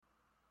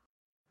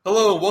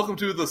Hello, and welcome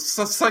to the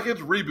second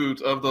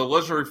reboot of the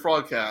Legendary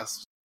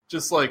Frogcast.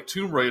 Just like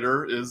Tomb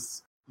Raider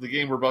is the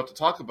game we're about to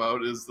talk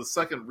about, is the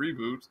second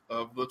reboot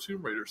of the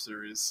Tomb Raider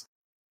series.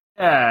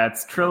 Yeah,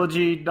 it's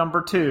trilogy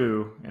number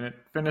 2, and it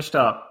finished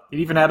up. It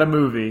even had a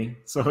movie,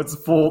 so it's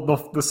full.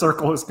 The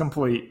circle is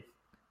complete.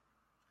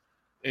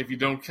 If you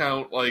don't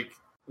count like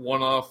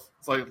one-off,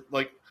 it's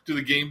like do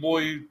the Game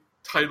Boy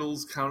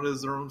titles count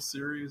as their own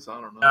series?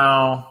 I don't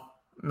know.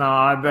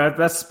 No,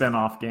 that's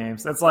spin-off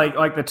games. That's like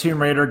the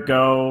Tomb Raider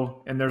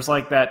Go, and there's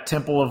like that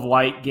Temple of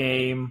Light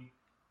game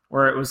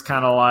where it was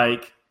kind of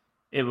like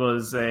it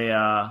was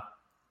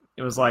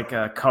like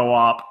a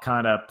co-op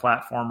kind of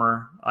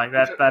platformer. Like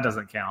that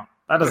doesn't count.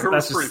 That's pretty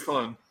just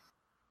fun.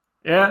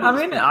 yeah. I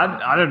mean,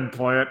 I didn't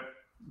play it,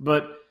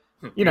 but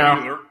you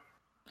know,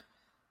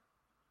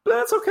 but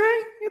that's okay.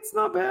 It's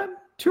not bad.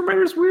 Tomb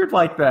Raider's weird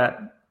like that.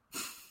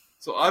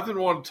 So I've been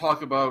wanting to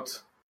talk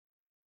about.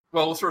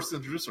 Well, let's first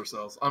introduce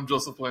ourselves. I'm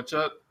Joseph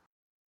Blanchett,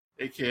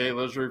 aka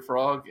Legendary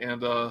Frog,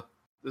 and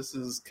this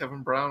is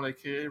Kevin Brown,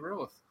 aka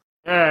Rowith.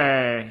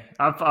 Hey,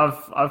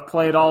 I've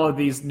played all of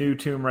these new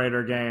Tomb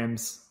Raider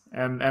games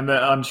and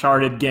the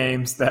Uncharted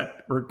games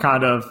that were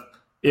kind of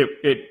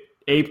it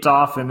aped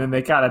off and then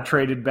they kind of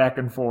traded back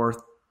and forth.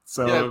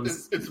 So yeah,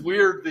 it's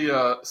weird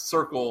the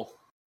circle,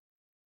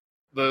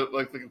 the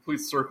complete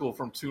circle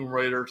from Tomb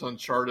Raider to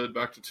Uncharted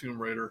back to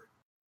Tomb Raider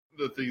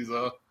that these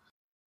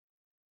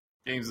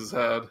games has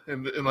had,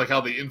 and like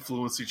how they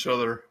influence each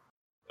other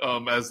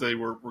as they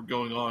were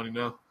going on, you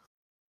know.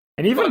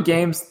 And even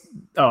games.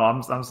 Oh,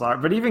 I'm sorry,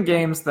 but even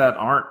games that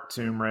aren't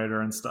Tomb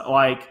Raider and stuff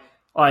like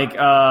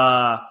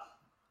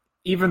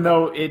even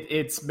though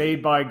it's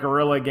made by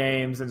Guerrilla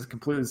Games and it's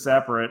completely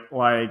separate,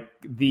 like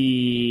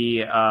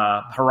the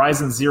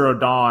Horizon Zero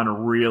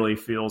Dawn really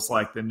feels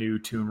like the new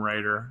Tomb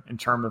Raider in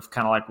terms of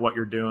kind of like what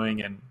you're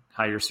doing and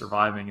how you're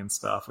surviving and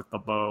stuff with the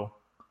bow.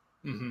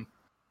 Mm-hmm.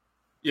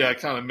 Yeah, it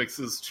kind of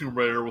mixes Tomb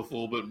Raider with a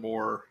little bit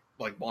more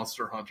like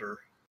Monster Hunter.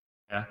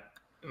 Yeah,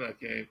 in that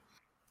game.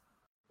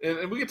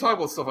 And we can talk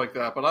about stuff like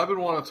that, but I've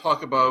been wanting to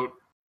talk about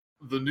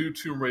the new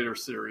Tomb Raider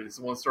series,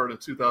 the one started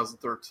in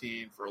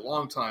 2013, for a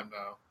long time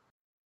now.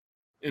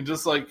 And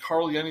just like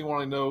hardly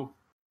anyone I know,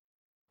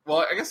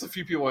 well, I guess a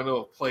few people I know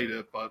have played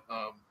it, but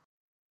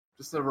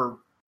just never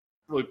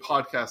really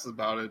podcasted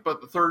about it. But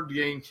the third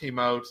game came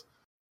out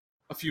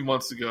a few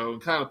months ago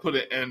and kind of put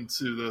an end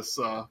to this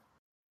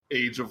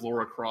age of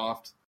Lara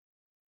Croft.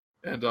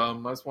 And I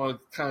just want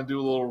to kind of do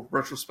a little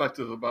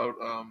retrospective about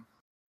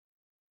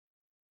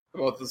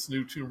this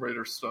new Tomb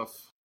Raider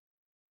stuff.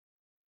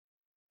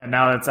 And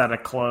now it's at a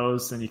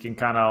close, and you can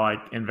kind of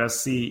like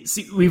see.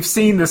 We've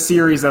seen the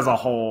series as a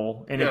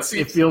whole, and it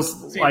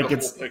feels like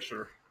it's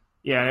picture.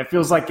 Yeah, it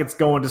feels like it's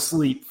going to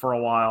sleep for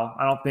a while.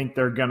 I don't think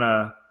they're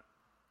gonna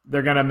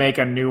make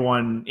a new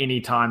one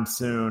anytime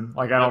soon.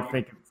 Like I don't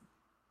think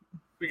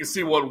we can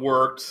see what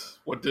worked,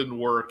 what didn't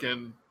work,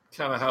 and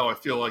kind of how I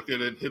feel like they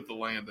didn't hit the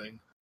landing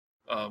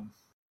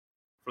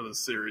for this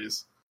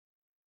series.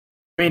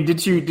 I mean,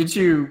 did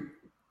you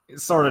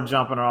sort of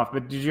jumping off,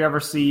 but did you ever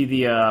see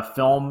the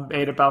film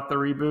made about the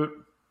reboot?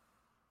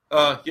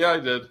 Yeah, I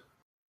did.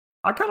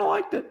 I kind of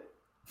liked it.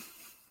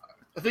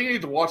 I think I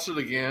need to watch it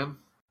again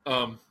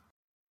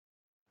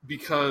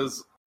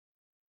because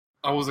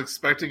I was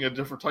expecting a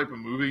different type of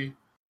movie,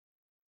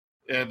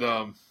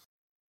 and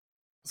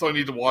so I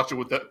need to watch it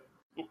with that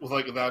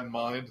in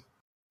mind.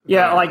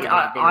 Yeah, like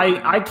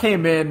I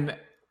came in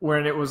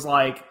when it was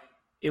like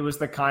it was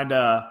the kind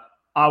of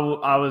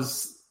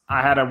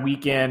I had a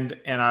weekend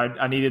and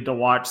I needed to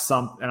watch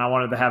something and I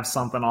wanted to have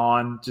something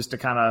on just to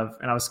kind of,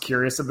 and I was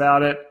curious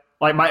about it.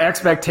 Like my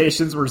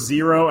expectations were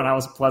zero and I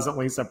was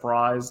pleasantly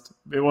surprised.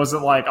 It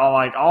wasn't like,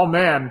 oh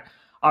man,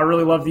 I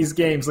really love these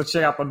games. Let's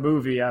check out the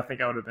movie. I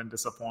think I would have been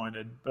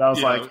disappointed. But I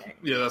was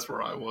yeah, that's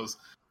where I was.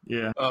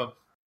 Yeah.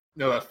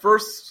 No, that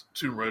first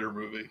Tomb Raider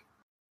movie,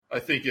 I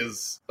think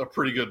is a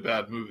pretty good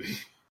bad movie.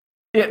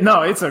 Yeah,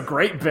 no, it's a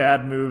great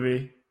bad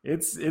movie.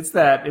 It's like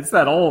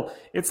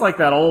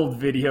that old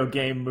video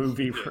game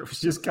movie where it was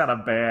just kind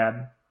of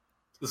bad.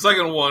 The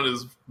second one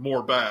is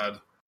more bad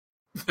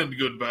than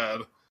good bad.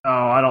 Oh,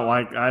 I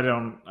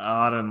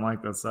didn't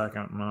like the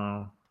second.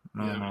 No.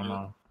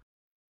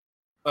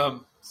 So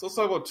let's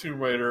talk about Tomb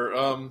Raider.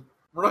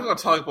 We're not going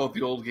to talk about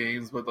the old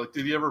games, but like,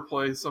 did you ever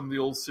play some of the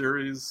old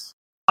series?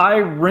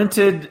 I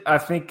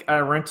think I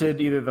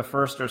rented either the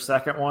first or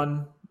second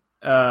one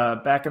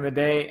back in the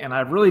day, and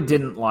I really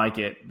didn't like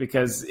it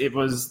because it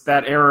was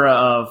that era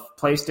of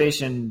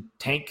PlayStation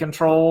tank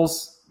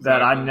controls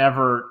that I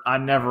never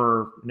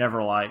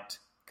liked.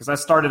 Because I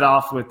started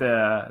off with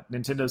the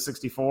Nintendo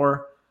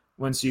 64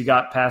 once you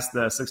got past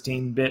the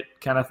 16-bit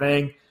kind of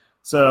thing.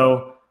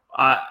 So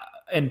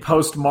in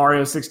post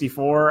Mario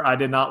 64, I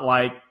did not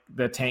like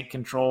the tank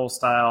control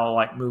style,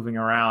 like moving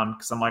around,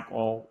 because I'm like,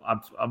 well,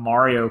 a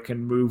Mario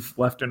can move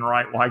left and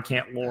right. Why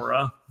can't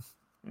Laura?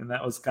 And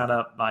that was kind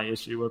of my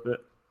issue with it.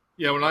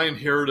 Yeah, when I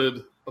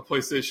inherited a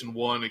PlayStation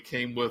 1, it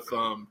came with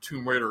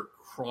Tomb Raider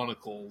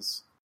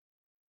Chronicles,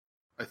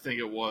 I think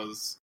it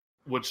was,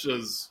 which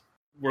is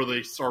where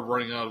they start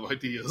running out of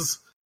ideas.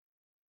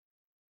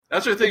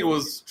 Actually, I think it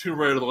was Tomb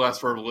Raider: The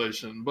Last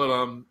Revelation, but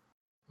I'm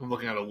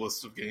looking at a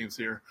list of games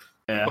here.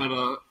 Yeah.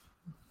 But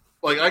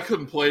like I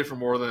couldn't play for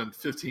more than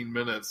 15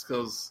 minutes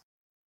because,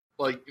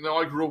 like,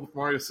 I grew up with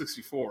Mario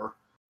 64.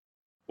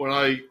 When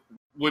I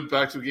went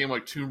back to a game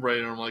like Tomb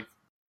Raider, I'm like,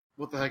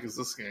 what the heck is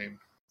this game?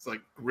 It's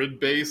like grid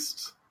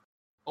based.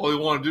 All I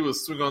want to do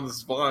is swing on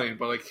this vine,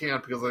 but I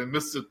can't because I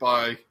missed it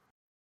by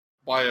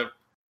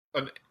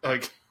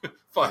like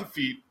 5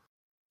 feet,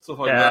 stuff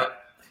like that.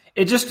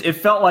 It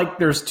felt like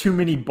there's too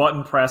many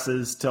button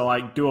presses to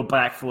like do a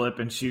backflip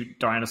and shoot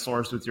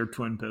dinosaurs with your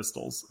twin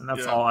pistols, and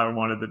that's all I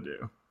wanted to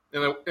do.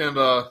 And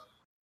I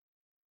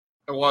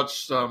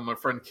watched my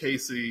friend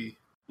Casey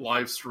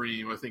live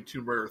stream, I think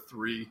Tomb Raider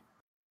 3,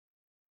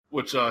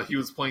 which he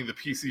was playing the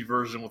PC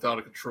version without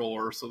a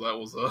controller, so that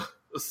was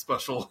a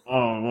special.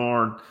 Oh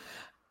Lord!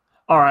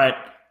 All right.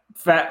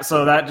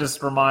 So that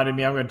just reminded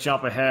me, I'm going to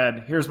jump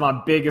ahead. Here's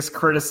my biggest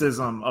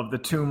criticism of the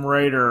Tomb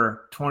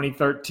Raider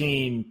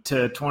 2013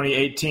 to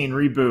 2018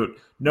 reboot.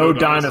 No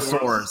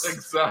dinosaurs.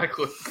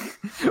 Exactly.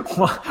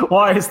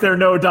 Why is there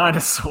no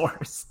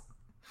dinosaurs?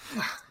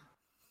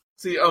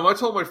 See, I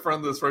told my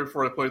friend this right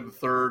before I played the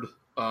third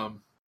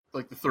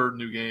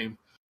new game.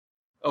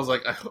 I was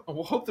like, I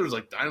hope there's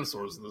like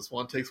dinosaurs in this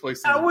one. It takes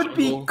place in that would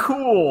jungle. Be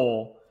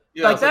cool.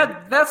 Yeah, like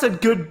that's a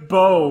good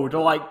bow to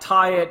like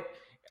tie it.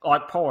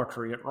 Like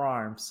poetry, it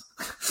rhymes.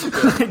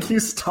 Like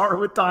you start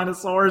with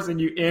dinosaurs and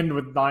you end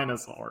with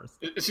dinosaurs.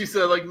 She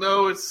said, like,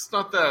 no, it's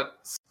not that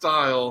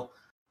style.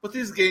 But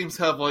these games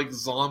have like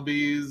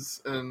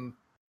zombies and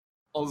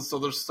all this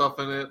other stuff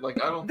in it.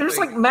 Like, I don't. There's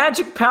like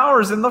magic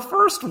powers in the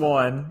first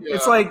one. Yeah.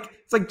 It's like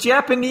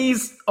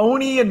Japanese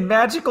Oni and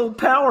magical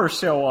powers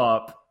show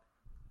up.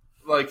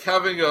 Like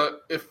having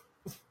if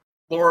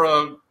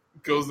Laura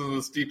goes into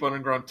this deep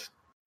underground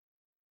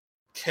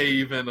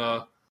cave in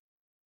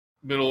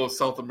middle of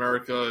South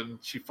America, and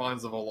she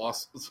finds a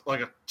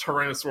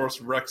Tyrannosaurus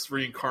Rex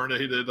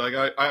reincarnated. Like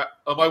I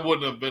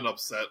wouldn't have been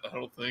upset. I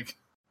don't think.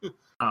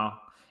 Oh,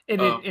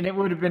 and it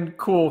would have been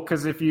cool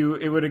because it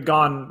would have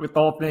gone with the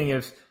whole thing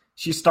if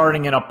she's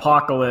starting an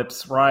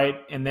apocalypse, right?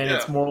 And then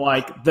it's more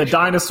like the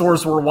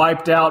dinosaurs were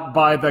wiped out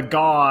by the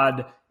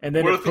god, and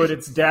then it put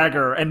its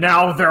dagger, and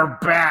now they're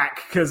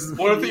back. Because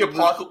what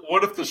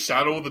if the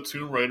shadow of the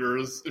Tomb Raider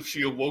is if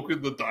she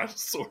awoken the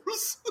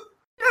dinosaurs?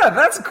 Yeah,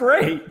 that's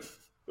great.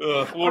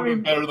 Would have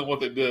been better than what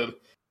they did.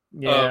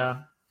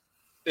 Yeah.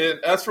 And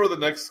as for the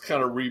next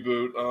kind of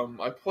reboot,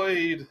 I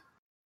played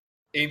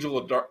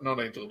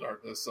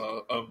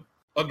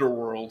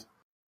Underworld.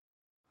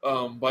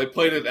 But I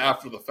played it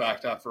after the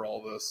fact, after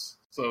all this.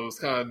 So it was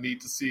kind of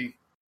neat to see.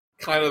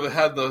 It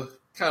had the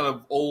kind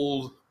of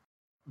old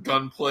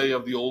gunplay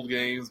of the old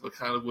games, but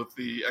kind of with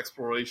the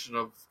exploration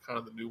of kind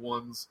of the new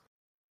ones.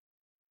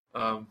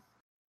 It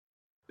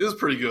was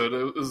pretty good.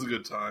 It was a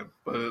good time,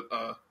 but it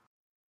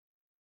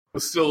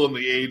was still in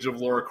the age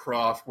of Lara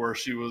Croft, where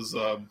she was,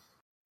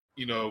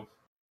 in a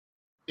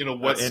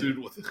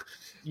wetsuit with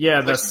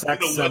the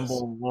sex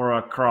symbol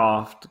Lara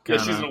Croft.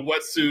 Kinda. Yeah, she's in a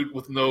wetsuit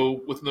with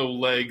no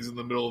legs in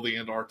the middle of the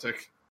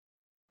Antarctic.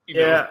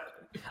 Even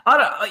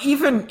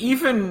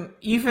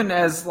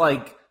as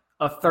like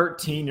a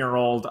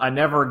 13-year-old, I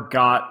never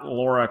got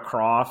Lara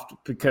Croft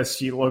because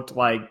she looked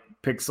like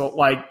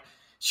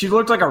she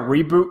looked like a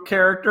reboot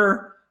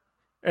character,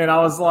 and I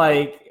was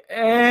like,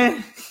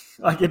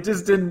 like it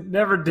just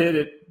never did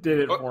it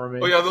for me.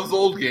 Oh yeah, those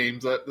old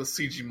games, the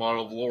CG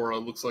model of Laura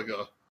looks like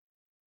a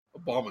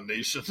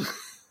abomination.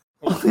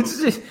 It's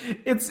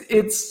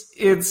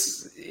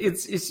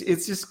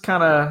just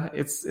kind of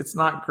it's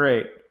not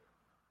great.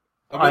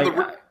 I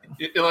mean,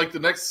 in like the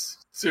next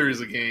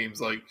series of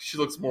games, like she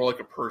looks more like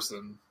a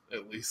person,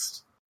 at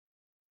least.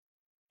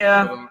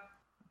 Yeah.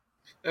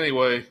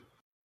 Anyway,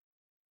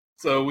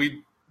 so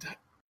we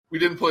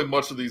didn't play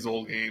much of these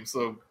old games,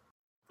 so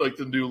like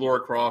the new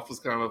Lara Croft is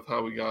kind of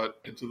how we got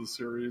into the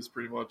series,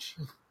 pretty much.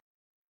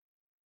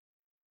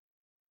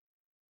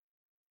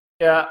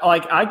 Yeah,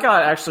 like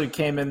I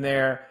came in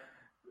there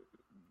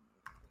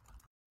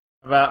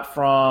about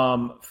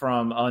from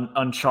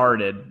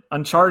Uncharted.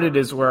 Uncharted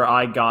is where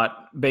I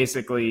got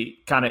basically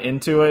kind of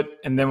into it,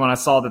 and then when I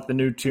saw that the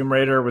new Tomb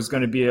Raider was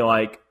going to be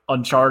like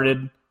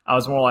Uncharted, I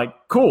was more like,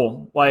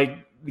 cool, like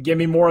give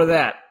me more of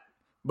that,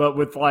 but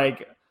with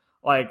like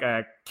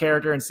a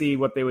character and see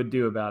what they would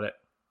do about it.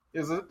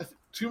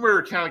 Tomb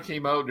Raider kind of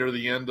came out near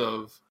the end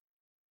of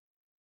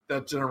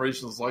that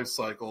generation's life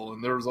cycle,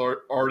 and there's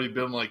already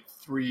been like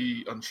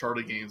 3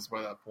 Uncharted games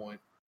by that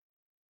point.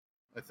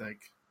 I think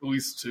at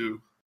least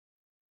 2.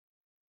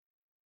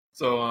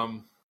 So I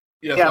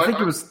think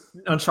it was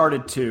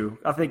Uncharted 2.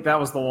 I think that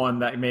was the one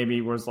that maybe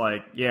was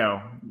like,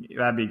 yeah,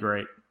 that'd be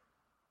great.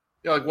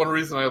 Yeah, like one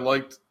reason I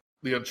liked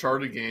the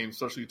Uncharted games,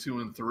 especially 2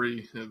 and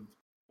 3 and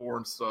 4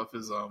 and stuff,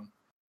 is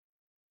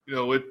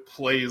it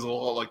plays a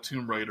lot like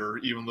Tomb Raider,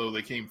 even though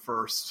they came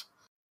first.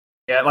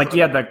 Yeah, like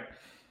you had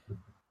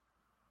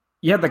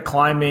the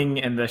climbing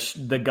and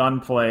the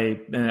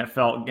gunplay, and it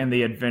felt in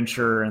the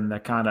adventure and the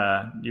kind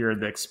of you're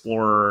the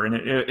explorer, and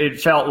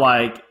it felt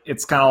like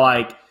it's kind of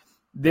like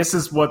this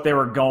is what they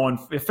were going.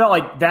 It felt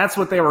like that's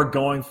what they were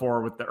going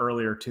for with the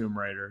earlier Tomb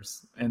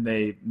Raiders, and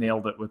they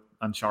nailed it with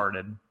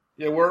Uncharted.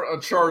 Yeah, where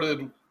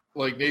Uncharted,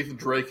 like Nathan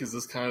Drake is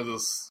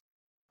this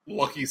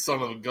lucky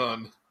son of a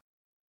gun.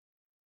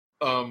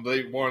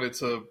 They wanted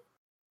to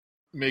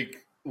make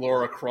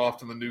Lara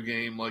Croft in the new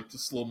game like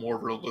just a little more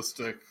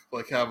realistic,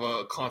 like have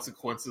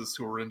consequences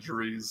to her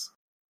injuries.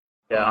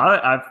 Yeah,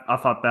 I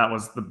thought that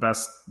was the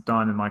best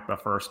done in like the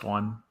first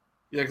one.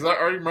 Yeah, because I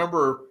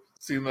remember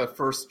seeing that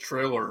first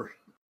trailer,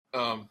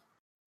 and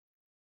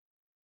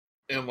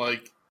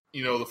like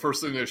the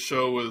first thing they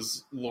show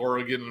is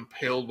Laura getting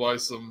impaled by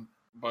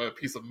a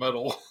piece of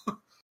metal. But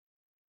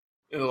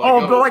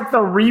the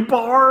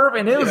rebarb,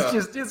 and it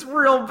was it's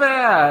real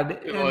bad.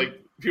 And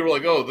like people were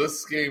like, "Oh,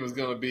 this game is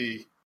going to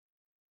be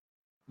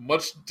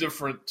much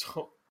different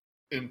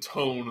in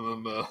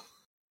tone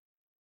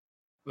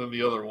than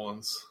the other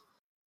ones."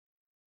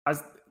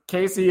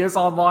 Casey is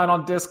online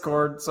on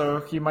Discord,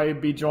 so he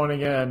might be joining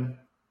in.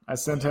 I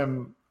sent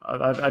him.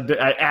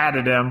 I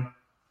added him.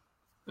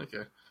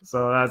 Okay.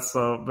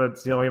 So but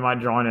he might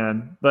join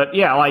in. But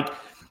yeah,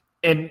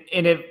 I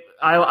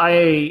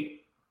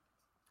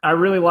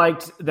really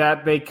liked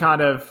that they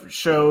kind of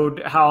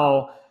showed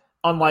how,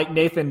 unlike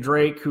Nathan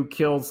Drake, who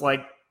kills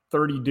like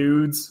 30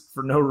 dudes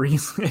for no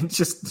reason and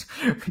just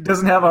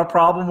doesn't have a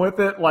problem with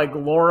it, like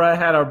Laura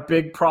had a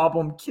big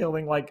problem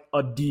killing like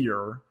a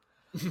deer.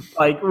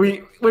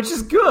 Which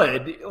is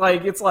good.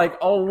 Like, it's like,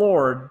 oh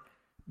Lord,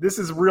 this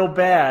is real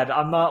bad.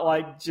 I'm not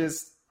like,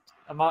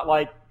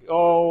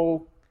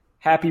 oh,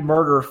 happy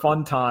murder,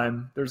 fun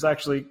time. There's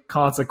actually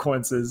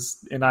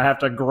consequences, and I have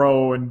to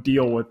grow and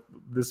deal with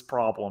this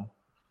problem.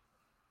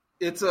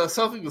 It's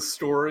something the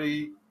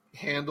story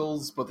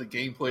handles, but the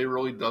gameplay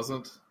really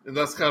doesn't. And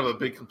that's kind of a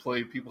big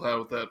complaint people had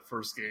with that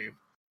first game.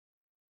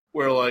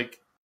 Where, like,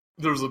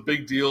 there's a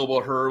big deal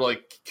about her,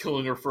 like,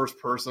 killing her first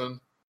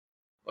person.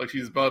 Like,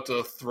 she's about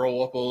to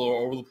throw up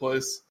all over the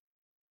place.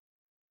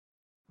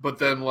 But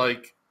then,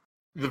 like,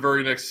 the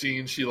very next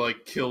scene, she,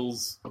 like,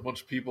 kills a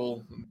bunch of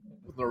people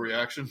with no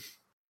reaction.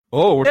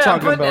 Oh, we're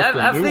talking about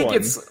the new one. I think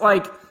it's,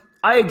 like,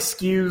 I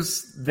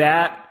excuse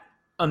that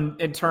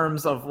in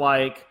terms of,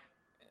 like,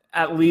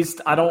 at least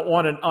I don't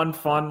want an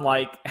unfun,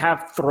 like,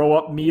 have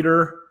throw-up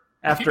meter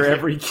after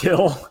every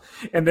kill.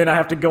 And then I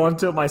have to go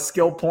into my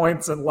skill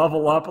points and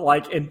level up,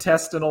 like,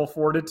 intestinal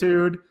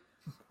fortitude.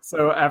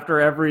 So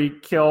after every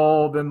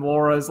kill, then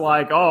Laura's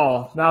like,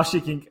 oh, now she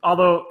can,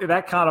 although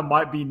that kind of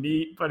might be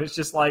neat, but it's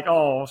just like,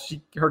 oh,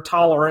 her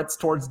tolerance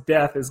towards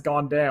death has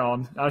gone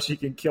down. Now she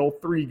can kill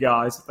 3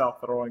 guys without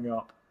throwing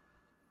up.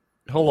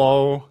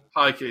 Hello.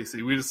 Hi,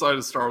 Casey. We decided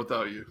to start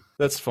without you.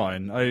 That's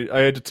fine. I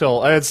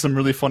had some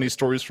really funny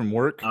stories from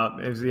work.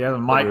 Is he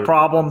having mic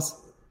problems?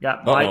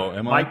 Got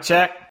mic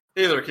check?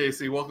 Hey there,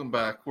 Casey. Welcome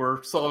back.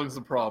 We're solving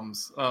some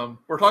problems.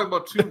 We're talking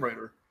about Tomb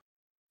Raider.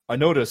 I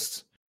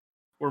noticed.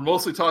 We're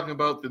mostly talking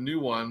about the new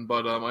one,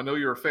 but I know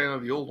you're a fan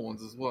of the old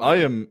ones as well.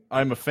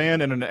 I'm a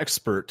fan and an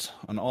expert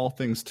on all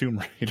things Tomb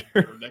Raider.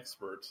 You're an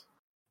expert.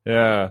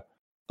 Yeah.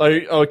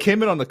 I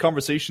came in on the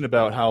conversation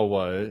about how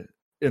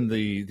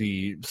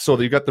in so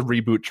you got the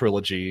reboot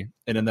trilogy,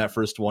 and in that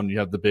first one you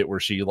have the bit where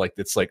she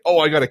it's like, oh,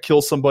 I gotta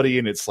kill somebody,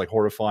 and it's like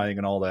horrifying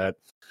and all that.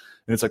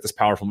 And it's like this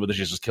powerful movie that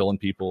she's just killing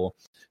people.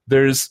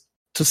 There's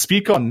to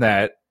speak on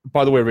that,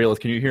 by the way, Rayla,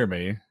 can you hear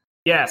me?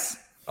 Yes.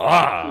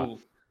 Ooh.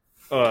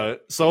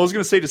 So I was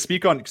going to say to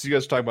speak on, because you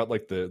guys are talking about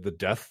like the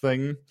death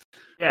thing.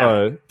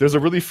 Yeah. There's a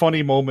really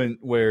funny moment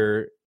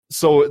where,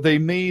 so they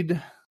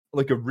made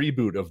like a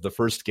reboot of the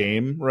first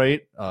game,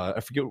 right? I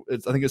forget,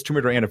 I think it's Tomb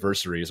Raider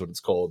Anniversary is what it's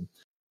called.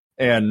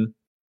 And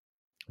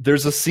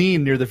there's a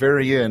scene near the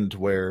very end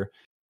where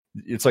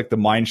it's like the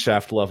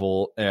mineshaft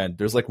level, and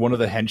there's like one of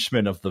the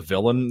henchmen of the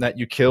villain that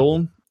you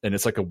kill, and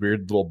it's like a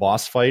weird little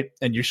boss fight,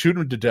 and you shoot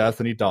him to death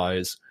and he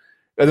dies.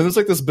 And then there's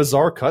like this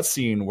bizarre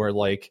cutscene where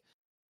like,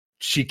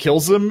 she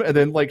kills him, and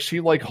then like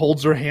she like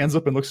holds her hands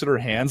up and looks at her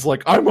hands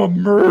like, I'm a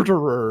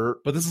murderer.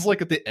 But this is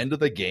like at the end of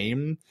the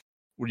game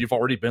where you've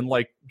already been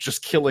like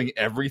just killing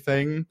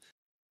everything.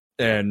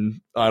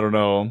 And I don't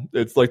know.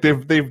 It's like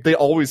they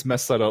always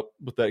mess that up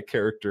with that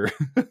character.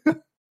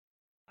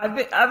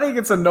 I think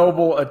it's a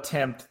noble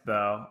attempt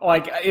though.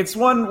 Like, it's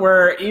one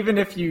where even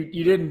if you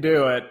didn't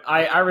do it,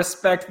 I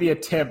respect the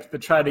attempt to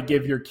try to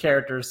give your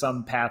character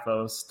some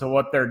pathos to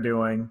what they're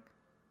doing.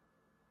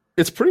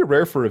 It's pretty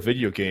rare for a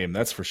video game,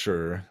 that's for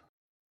sure.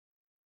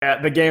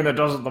 Yeah, the game that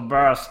does it the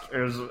best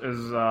is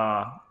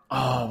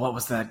what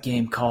was that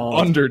game called?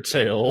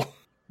 Undertale.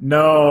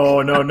 No.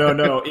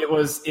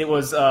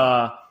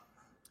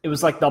 It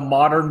was like the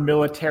modern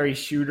military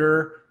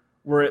shooter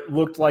where it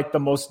looked like the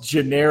most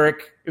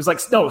generic. It was like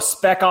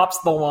Spec Ops: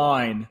 The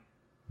Line.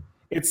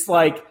 It's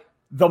like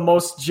the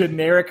most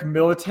generic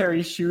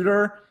military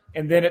shooter.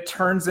 And then it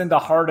turns into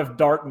Heart of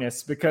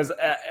Darkness because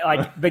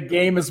the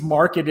game is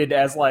marketed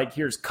as like,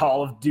 here's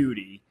Call of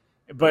Duty.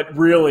 But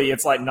really,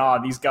 it's like, nah,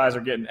 these guys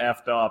are getting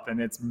effed up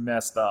and it's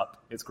messed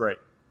up. It's great.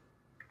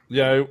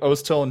 Yeah, I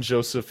was telling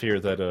Joseph here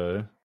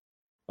that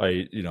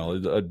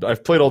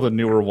I've played all the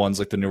newer ones,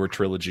 like the newer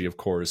trilogy, of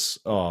course.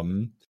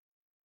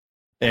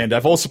 And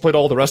I've also played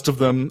all the rest of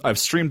them. I've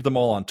streamed them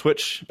all on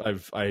Twitch.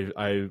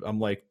 I'm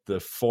like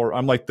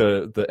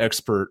the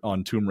expert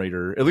on Tomb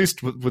Raider, at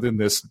least within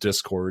this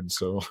Discord.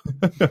 So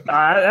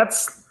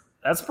that's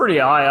pretty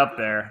high up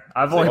there.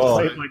 I've only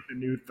played like the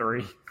new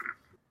 3.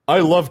 I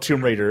love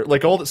Tomb Raider.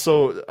 Like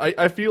so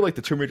I feel like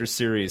the Tomb Raider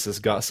series has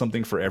got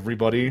something for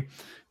everybody.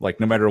 Like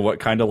no matter what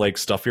kind of like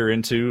stuff you're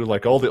into,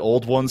 like all the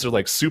old ones are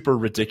like super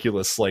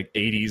ridiculous, like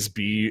 80s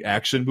B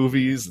action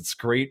movies. It's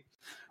great.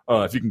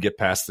 If you can get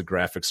past the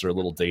graphics are a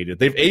little dated.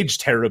 They've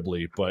aged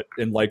terribly, but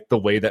in like the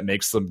way that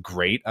makes them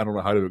great. I don't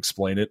know how to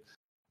explain it.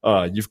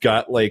 You've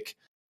got like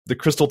the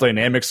Crystal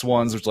Dynamics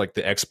ones, which are like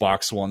the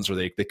Xbox ones where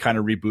they kind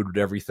of rebooted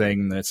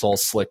everything and it's all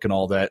slick and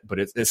all that, but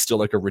it's still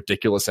like a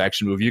ridiculous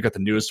action movie. You got the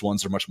newest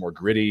ones are much more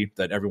gritty,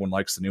 that everyone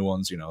likes the new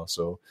ones,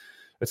 so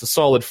it's a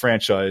solid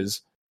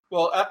franchise.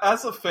 Well,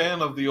 as a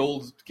fan of the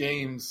old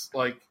games,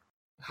 like,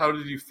 how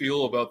did you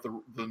feel about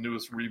the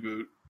newest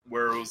reboot,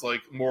 where it was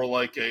like more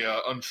like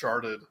a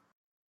Uncharted?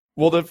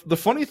 Well, the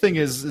funny thing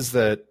is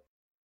that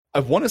I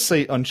want to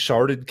say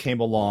Uncharted came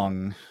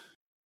along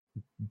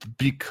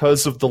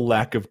because of the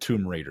lack of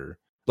Tomb Raider.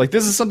 Like,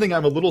 this is something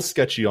I'm a little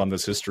sketchy on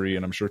this history,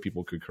 and I'm sure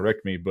people could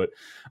correct me, but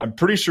I'm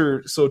pretty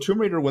sure. So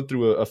Tomb Raider went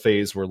through a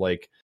phase where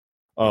like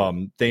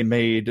they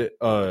made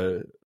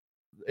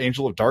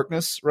Angel of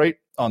Darkness, right,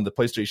 on the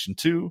PlayStation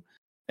 2,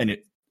 and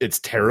it's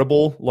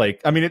terrible.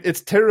 Like, I mean,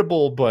 it's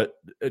terrible, but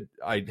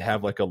I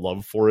have like a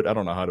love for it. I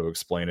don't know how to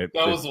explain it.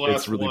 That was the last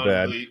it's really one.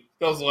 bad.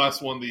 That was the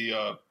last one.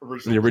 The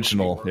original. The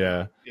original,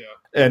 yeah.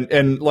 Yeah.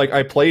 And like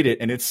I played it,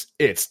 and it's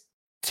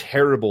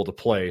terrible to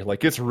play.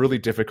 Like, it's really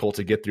difficult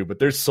to get through. But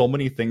there's so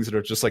many things that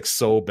are just like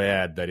so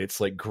bad that it's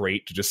like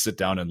great to just sit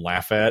down and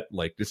laugh at.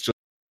 Like, it's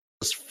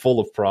just full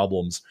of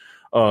problems.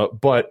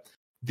 But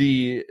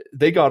they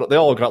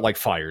all got like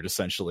fired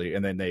essentially,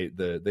 and then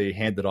they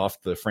handed off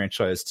the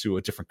franchise to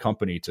a different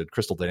company, to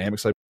Crystal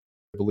Dynamics, I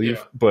believe.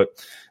 Yeah. But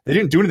they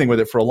didn't do anything with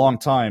it for a long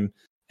time,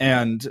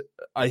 and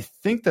I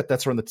think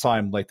that's around the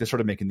time like they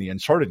started making the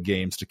Uncharted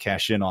games to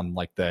cash in on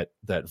like that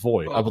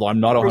void. Although I'm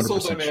not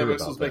 100% sure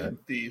Dynamics about was that. Making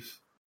Thief.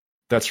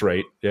 That's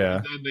right. Yeah.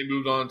 And then they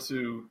moved on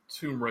to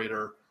Tomb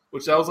Raider,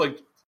 which that was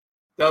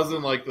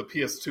in like the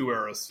PS2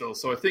 era still.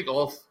 So I think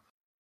all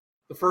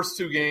the first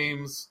 2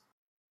 games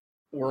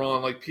were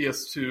on like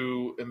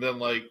PS2, and then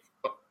like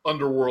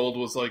Underworld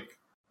was like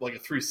a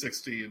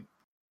 360 and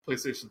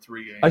PlayStation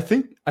 3 game.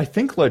 I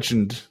think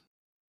Legend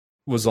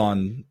was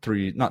on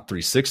not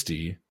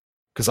 360,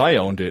 because I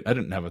owned it. I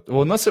didn't have it.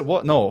 Well, unless it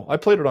was, no, I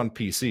played it on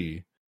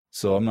PC,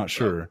 so I'm not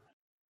sure.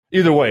 Yeah.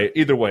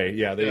 Either way,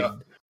 yeah. Yeah.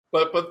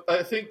 But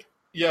I think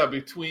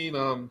between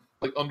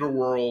like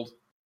Underworld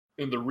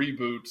and the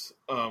reboot,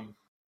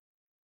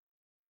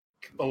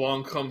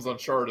 along comes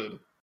Uncharted.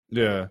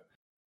 Yeah.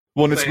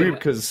 Well, and it's weird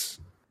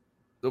because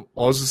I was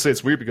going to say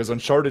it's weird because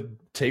Uncharted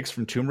takes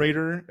from Tomb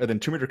Raider, and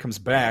then Tomb Raider comes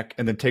back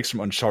and then takes from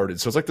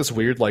Uncharted. So it's like this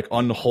weird, like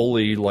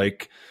unholy,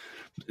 like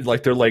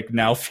they're like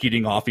now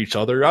feeding off each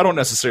other. I don't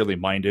necessarily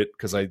mind it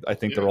because I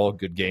think they're all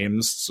good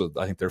games. So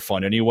I think they're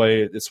fun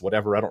anyway. It's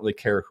whatever. I don't really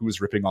care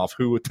who's ripping off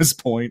who at this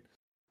point.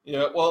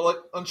 Yeah, well, like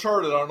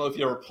Uncharted, I don't know if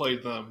you ever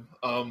played them.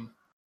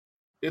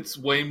 It's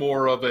way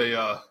more of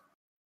a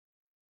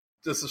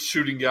just a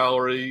shooting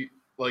gallery.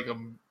 Like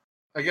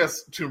I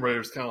guess Tomb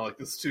Raider's kind of like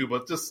this too,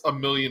 but just a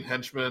million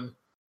henchmen.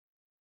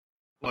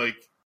 Like,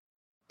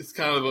 it's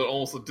kind of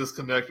almost a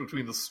disconnect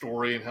between the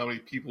story and how many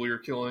people you're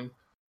killing.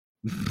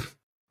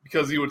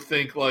 Because you would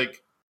think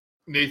like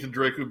Nathan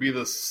Drake would be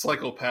this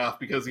psychopath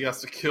because he has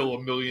to kill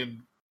a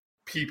million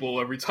people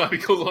every time he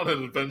goes on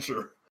an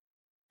adventure.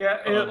 Yeah,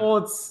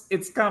 well,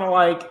 it's kind of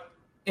like,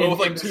 but with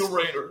like Tomb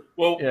Raider.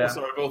 Well,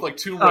 sorry, but with like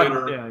Tomb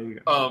Raider,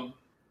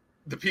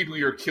 the people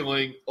you're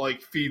killing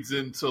like feeds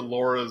into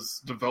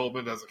Laura's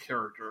development as a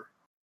character.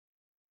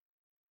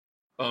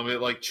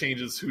 It like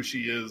changes who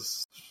she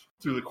is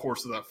through the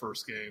course of that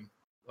first game.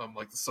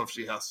 Like the stuff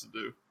she has to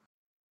do.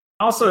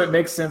 Also, it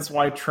makes sense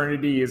why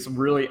Trinity is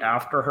really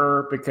after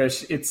her,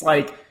 because it's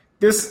like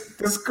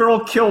this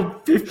girl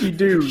killed 50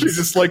 dudes. She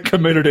just like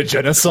committed a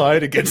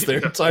genocide against their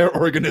entire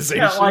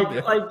organization.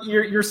 Yeah, like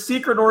your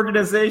secret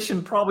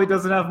organization probably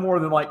doesn't have more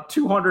than like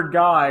 200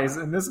 guys,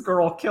 and this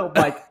girl killed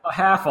like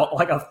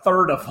a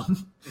third of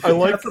them.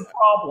 That's a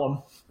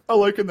problem. I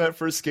like in that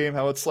first game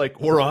how it's like,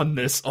 we're on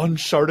this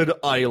uncharted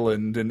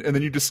island, and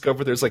then you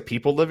discover there's like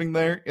people living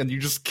there, and you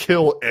just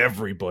kill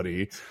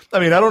everybody. I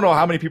mean, I don't know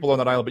how many people are on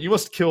that island, but you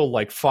must kill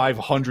like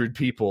 500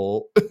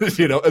 people, and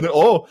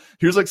then,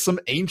 here's like some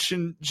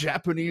ancient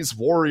Japanese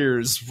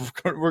warriors.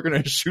 We're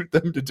going to shoot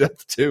them to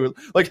death too.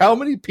 Like, how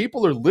many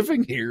people are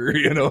living here?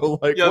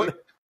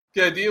 What?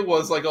 The idea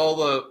was like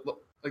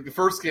the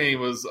first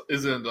game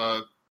isn't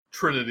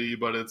Trinity,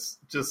 but it's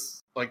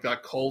just like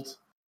that cult.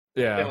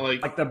 Yeah, and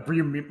like the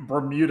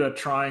Bermuda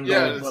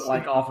Triangle, but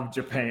like off of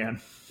Japan.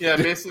 Yeah,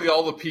 basically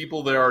all the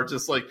people there are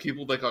just like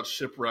people that got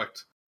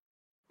shipwrecked.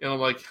 And I'm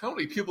like, how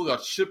many people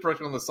got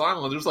shipwrecked on this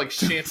island? There's like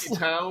shanty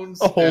towns.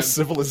 A whole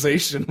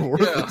civilization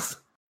worth. Yeah,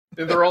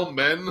 and they're all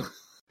men.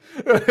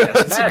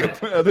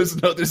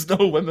 There's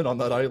no women on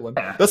that island.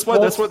 Yeah. That's why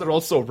they're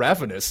all so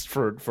ravenous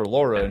for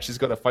Laura, and she's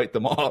got to fight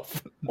them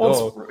off.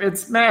 Well,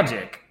 it's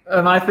magic,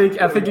 and I think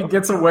it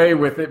gets away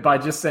with it by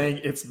just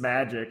saying it's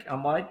magic.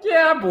 I'm like,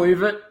 yeah, I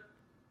believe it.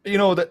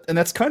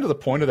 That's kind of the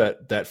point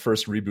of that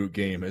first reboot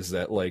game, is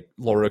that like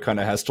Laura kind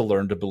of has to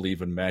learn to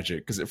believe in magic,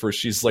 because at first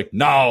she's like,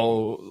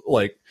 no,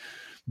 like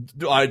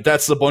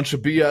that's a bunch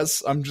of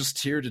BS. I'm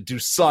just here to do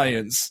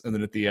science. And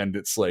then at the end,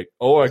 it's like,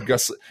 oh, I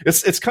guess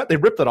it's kind of, they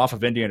ripped that off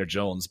of Indiana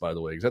Jones, by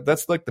the way.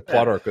 That's like the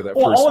plot arc of that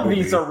first all of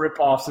movie. these are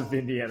ripoffs of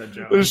Indiana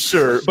Jones.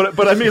 Sure,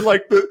 but I mean,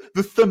 like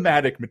the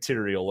thematic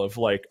material of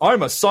like,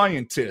 I'm a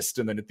scientist,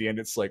 and then at the end,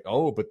 it's like,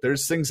 oh, but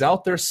there's things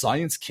out there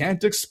science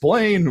can't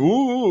explain.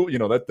 Ooh,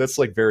 that's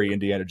like very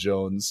Indiana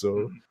Jones.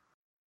 So,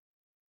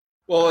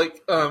 well,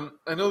 like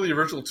I know the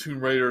original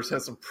Tomb Raiders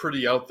had some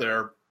pretty out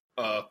there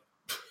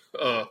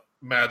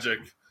magic.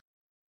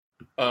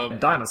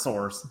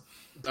 Dinosaurs.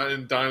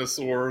 And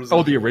dinosaurs.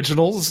 Oh, the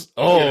originals?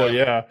 Oh,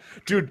 yeah.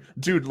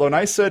 Dude, when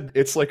I said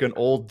it's like an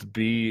old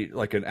B,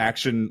 like an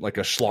action, like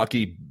a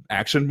schlocky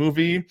action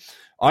movie,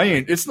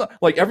 it's not,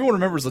 like, everyone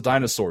remembers the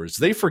dinosaurs.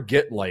 They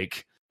forget,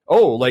 like,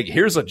 oh, like,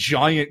 here's a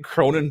giant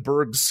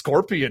Cronenberg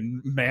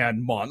scorpion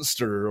man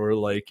monster, or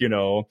like,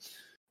 I'm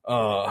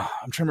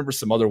trying to remember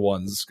some other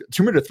ones.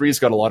 Tomb Raider 3's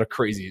got a lot of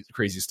crazy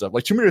stuff.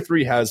 Like, Tomb Raider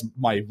 3 has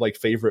my, like,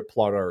 favorite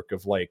plot arc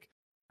of, like,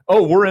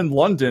 oh, we're in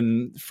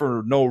London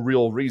for no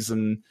real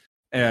reason,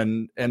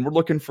 and we're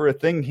looking for a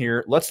thing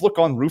here. Let's look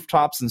on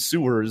rooftops and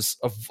sewers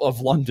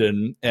of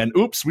London, and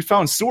oops, we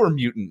found sewer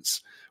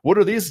mutants. What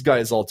are these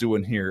guys all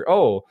doing here?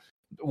 Oh,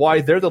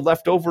 why, they're the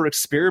leftover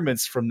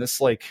experiments from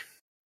this like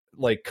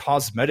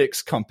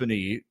cosmetics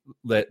company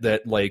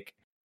that like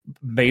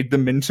made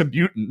them into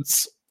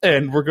mutants.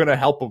 And we're gonna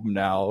help them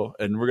now,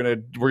 and we're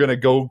gonna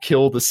go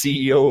kill the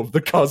CEO of the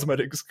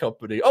cosmetics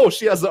company. Oh,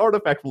 she has the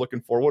artifact we're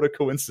looking for. What a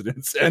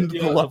coincidence! End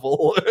the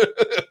level.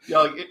 Yeah,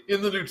 like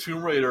in the new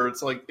Tomb Raider,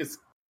 it's like it's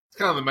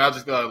kind of the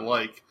magic that I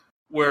like,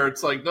 where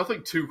it's like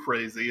nothing too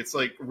crazy. It's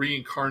like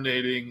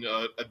reincarnating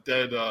a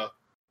dead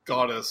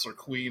goddess or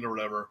queen or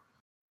whatever,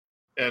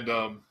 and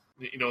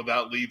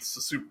that leads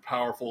to super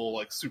powerful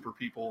like super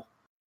people.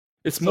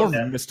 It's more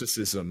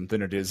mysticism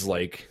than it is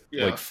like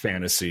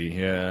fantasy.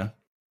 Yeah.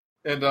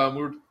 And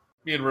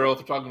me and Rail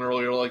were talking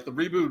earlier, like the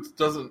reboot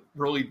doesn't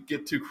really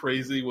get too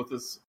crazy with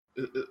its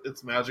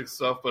magic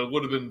stuff, but it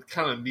would have been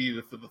kind of neat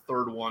if the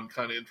third one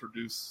kind of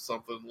introduced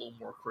something a little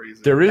more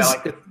crazy. There is.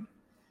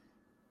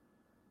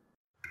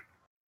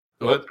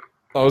 What?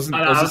 I was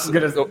gonna.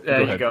 Go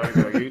ahead. Go.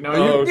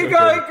 No, you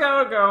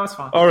go. It's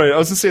fine. All right, I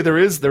was gonna say there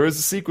is a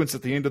sequence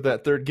at the end of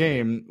that third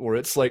game where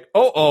it's like,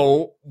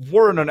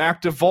 we're in an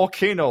active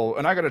volcano,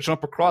 and I got to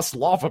jump across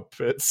lava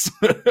pits.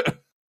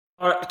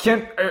 Are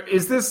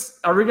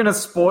we gonna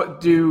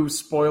do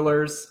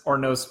spoilers or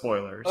no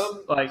spoilers?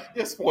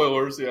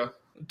 Spoilers, yeah.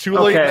 Too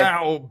late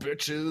now,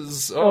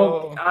 bitches.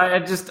 Well, I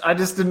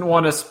just didn't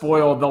want to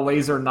spoil the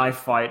laser knife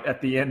fight at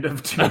the end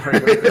of Tomb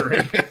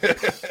Raider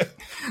 3.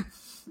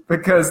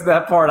 Because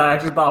that part I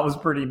actually thought was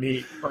pretty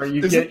neat. Where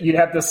you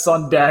have the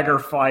sun dagger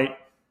fight.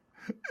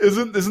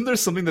 Isn't there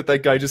something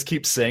that guy just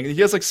keeps saying?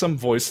 He has like some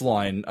voice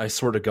line, I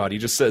swear to God, he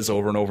just says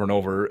over and over and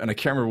over, and I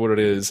can't remember what it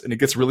is, and it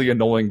gets really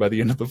annoying by the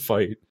end of the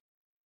fight.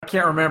 I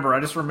can't remember.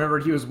 I just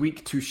remembered he was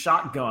weak to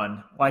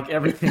shotgun, like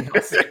everything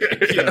else.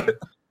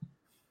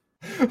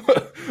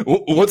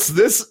 What's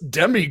this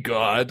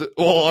demigod?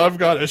 Well, I've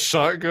got a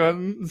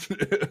shotgun.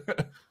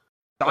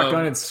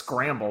 Shotgun and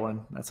scramble,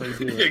 and that's how you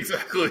do it.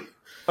 Exactly.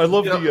 I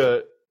love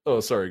the. Oh,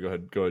 sorry. Go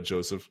ahead,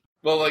 Joseph.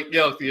 Well,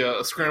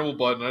 the scramble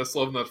button. I just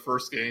love in that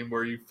first game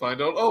where you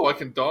find out, I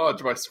can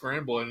dodge by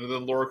scrambling, and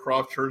then Lara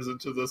Croft turns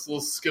into this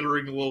little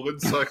skittering little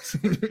insect,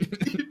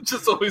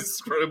 just always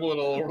scrambling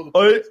all over the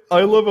place.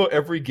 I love how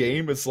every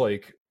game is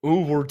like,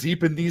 ooh, we're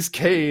deep in these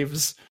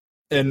caves,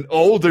 and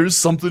there's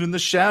something in the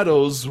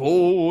shadows.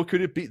 Oh, what could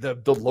it be? The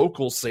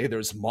locals say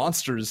there's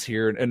monsters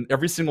here, and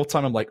every single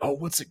time I'm like,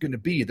 what's it going to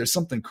be? There's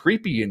something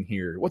creepy in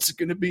here. What's it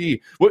going to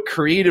be? What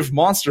creative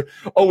monster?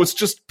 Oh, it's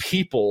just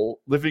people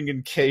living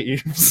in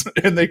caves,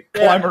 and they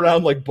climb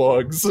around like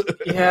bugs.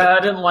 Yeah, I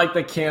didn't like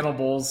the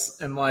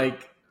cannibals in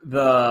like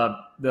the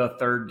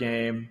third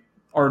game,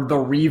 or the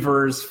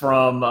Reavers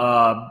from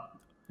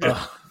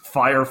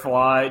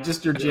Firefly.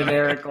 Just your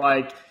generic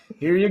like,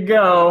 here you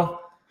go.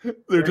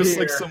 They're just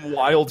like some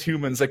wild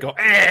humans that go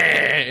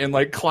and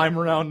like climb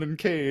around in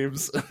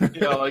caves.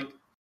 Yeah, like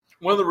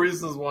one of the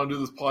reasons I want to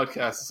do this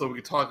podcast is so we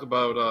can talk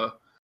about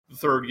the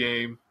third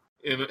game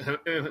and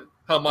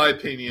how my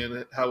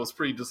opinion how it was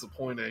pretty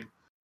disappointing.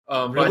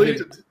 Really,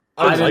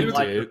 I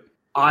liked it.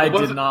 I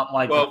did not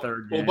like the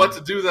third game. Well, but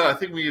to do that, I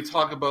think we need to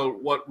talk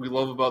about what we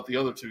love about the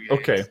other two games.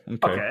 Okay.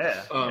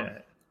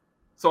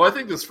 So I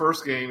think this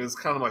first game is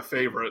kind of my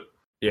favorite.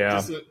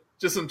 Yeah.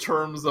 Just in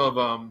terms of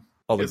I'll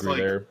agree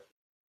there.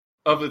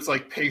 Of its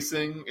like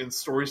pacing and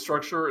story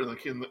structure and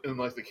like in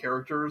like the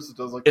characters, it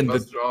does like the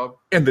best job.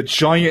 And the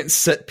giant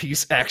set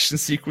piece action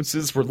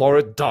sequences where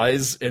Laura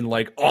dies in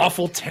like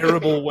awful,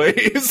 terrible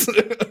ways.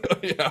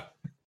 Yeah,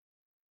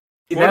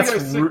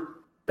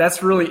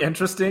 that's really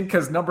interesting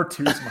because number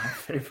 2 is my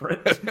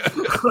favorite.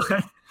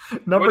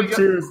 Number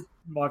 2 is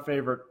my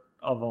favorite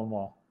of them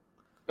all.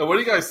 And what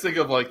do you guys think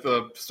of like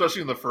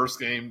especially in the first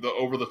game, the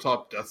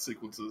over-the-top death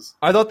sequences?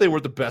 I thought they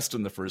were the best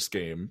in the first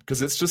game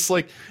because it's just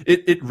like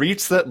it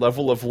reached that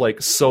level of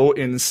like so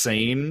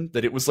insane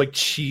that it was like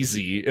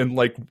cheesy and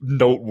like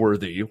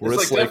noteworthy. Where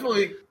it's like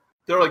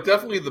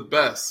definitely the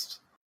best.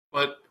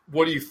 But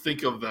what do you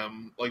think of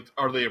them? Like,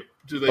 are they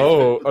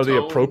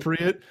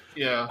appropriate?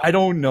 Yeah, I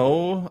don't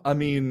know. I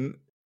mean,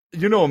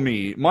 you know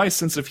me, my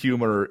sense of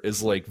humor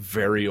is like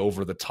very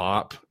over the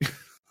top.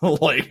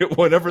 Like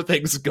whenever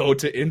things go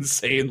to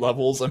insane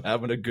levels, I'm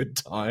having a good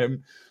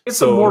time.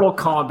 It's a Mortal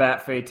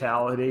Kombat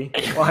fatality.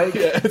 Like,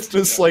 yeah, it's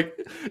just like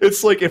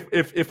it's like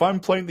if I'm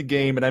playing the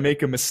game and I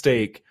make a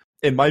mistake,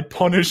 and my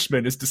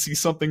punishment is to see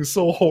something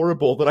so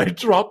horrible that I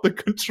drop the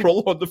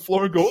controller on the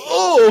floor and go,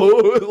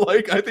 oh,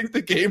 like I think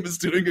the game is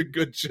doing a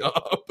good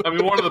job. I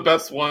mean, one of the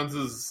best ones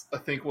is I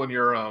think when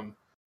you're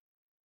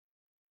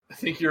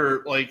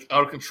like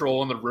out of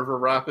control in the river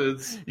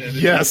rapids. And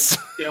yes,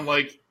 and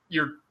like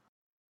your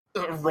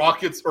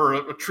rockets or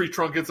a tree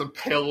trunk gets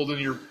impaled in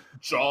your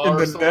jaw in or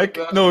the something neck.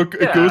 like that. No,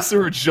 it goes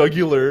through her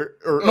jugular,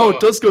 or no, it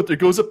does go. It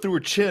goes up through her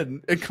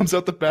chin and comes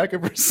out the back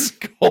of her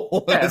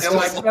skull. Yeah, and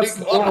like that's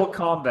Mortal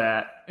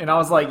Kombat, and I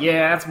was like,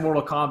 yeah, that's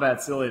Mortal Kombat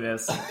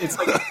silliness. It's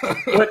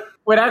like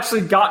what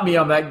actually got me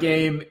on that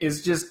game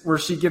is just where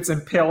she gets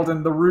impaled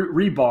in the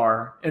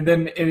rebar, and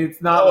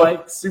it's not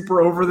like super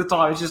over the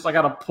top. It's just I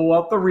got to pull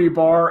out the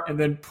rebar and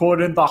then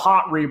put in the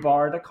hot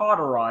rebar to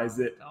cauterize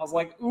it. I was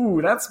like,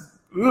 ooh, that's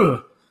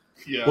ugh.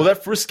 Yeah. Well,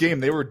 that first game,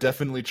 they were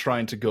definitely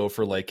trying to go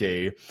for like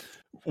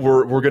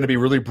we're going to be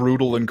really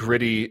brutal and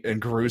gritty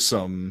and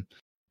gruesome,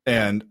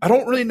 and I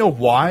don't really know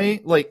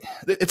why. Like,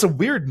 it's a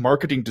weird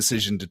marketing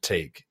decision to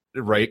take,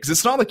 right? Because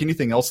it's not like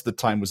anything else at the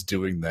time was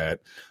doing that.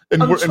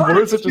 And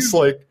where is it just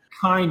like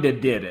kind of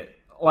did it?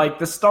 Like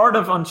the start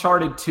of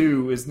Uncharted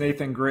 2 is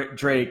Nathan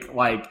Drake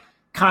like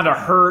kind of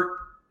hurt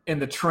in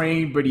the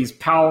train, but he's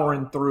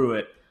powering through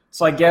it.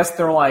 So I guess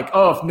they're like,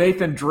 oh, if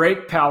Nathan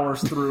Drake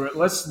powers through it,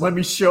 let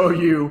me show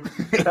you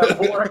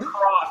that Lara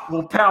Croft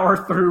will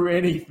power through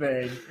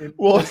anything.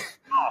 Well,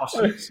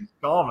 she's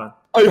coming.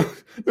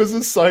 There's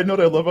a side note.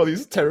 I love how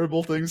these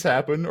terrible things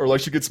happen, or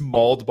like she gets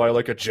mauled by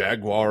like a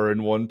jaguar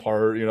in one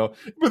part, you know.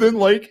 But then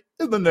like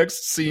in the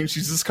next scene,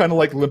 she's just kind of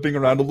like limping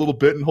around a little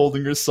bit and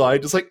holding her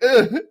side, just like,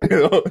 you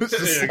know, it's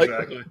just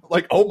exactly.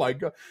 like oh my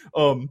god.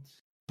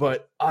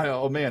 But I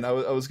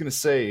was gonna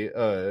say,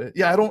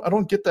 I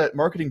don't get that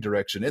marketing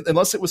direction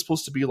unless it was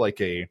supposed to be like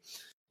a,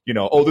 you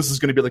know, oh, this is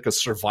gonna be like a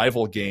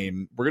survival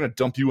game. We're gonna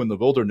dump you in the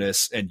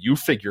wilderness and you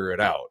figure it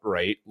out,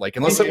 right? Like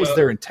unless that was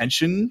their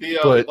intention.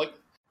 But like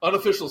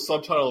unofficial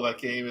subtitle of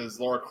that game is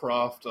Lara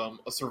Croft,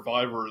 a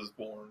survivor is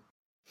born.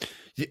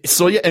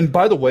 So yeah, and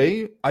by the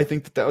way, I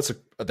think that's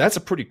a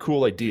pretty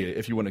cool idea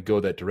if you want to go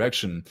that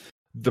direction.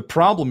 The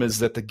problem is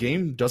that the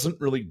game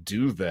doesn't really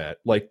do that.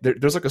 Like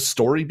there's like a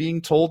story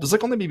being told. There's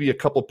like only maybe a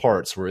couple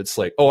parts where it's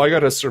like, oh, I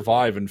gotta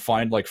survive and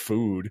find like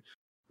food.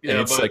 Yeah,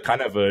 and it's like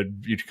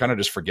you kind of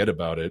just forget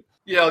about it.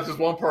 Yeah, like there's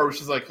one part where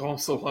she's like, oh, I'm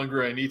so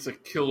hungry, I need to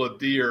kill a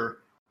deer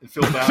and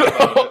feel bad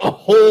about it. A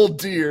whole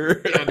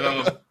deer. And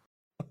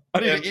I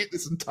need to eat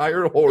this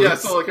entire horse. Yeah,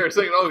 so like they're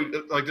saying,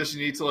 oh, like does she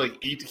need to like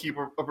eat to keep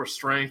up her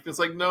strength? It's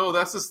like, no,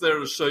 that's just there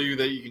to show you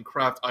that you can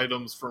craft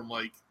items from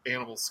like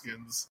animal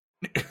skins.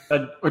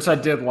 Which I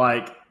did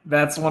like.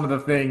 That's one of the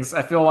things.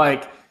 I feel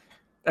like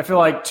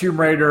Tomb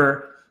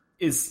Raider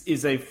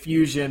is a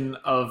fusion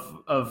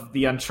of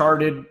the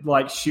Uncharted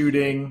like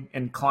shooting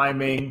and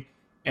climbing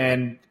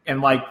and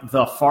like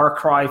the Far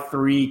Cry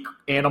 3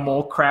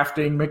 animal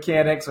crafting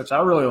mechanics, which I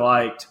really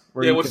liked,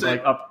 where you could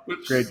like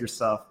upgrade your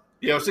stuff.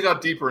 Yeah, which they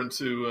got deeper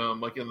into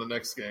like in the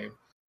next game.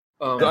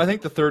 I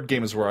think the third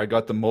game is where I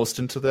got the most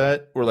into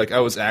that, where like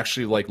I was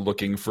actually like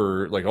looking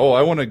for like, oh,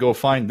 I want to go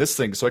find this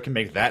thing so I can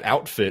make that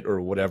outfit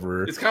or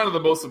whatever. It's kind of the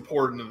most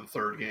important in the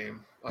third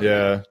game.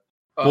 Yeah.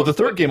 Well, the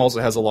third game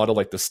also has a lot of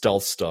like the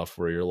stealth stuff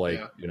where you're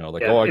like, you know,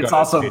 like, oh, it's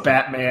also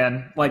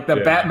Batman, like the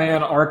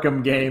Batman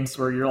Arkham games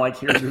where you're like,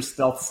 here's your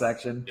stealth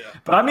section. Yeah.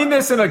 But I mean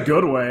this in a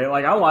good way.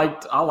 Like I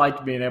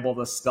liked being able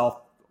to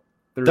stealth.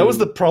 That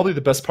was probably the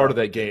best part of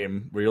that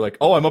game, where you're like,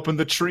 oh, I'm up in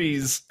the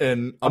trees,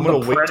 and I'm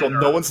going to wait till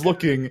no one's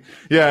looking.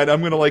 Yeah, and I'm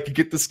going to like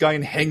get this guy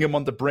and hang him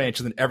on the branch,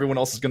 and then everyone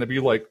else is going to be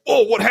like,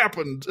 oh, what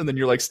happened? And then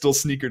you're like still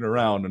sneaking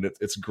around, and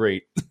it's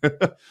great.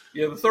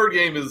 Yeah, the third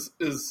game is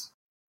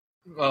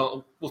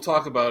well, we'll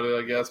talk about it,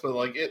 I guess, but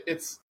like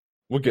it's...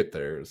 We'll get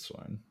there, it's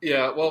fine.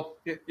 Yeah, well,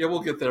 yeah,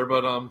 we'll get there,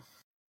 but what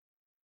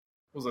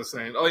was I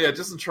saying? Oh yeah,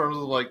 just in terms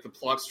of like the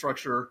plot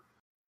structure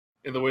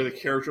and the way the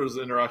characters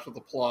interact with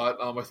the plot.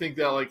 I think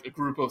that like a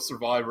group of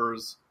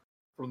survivors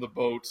from the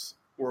boats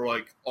were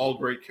like all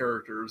great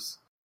characters.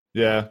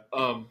 Yeah.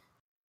 And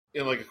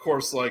like of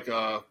course like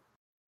what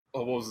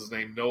was his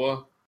name?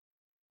 Noah?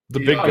 The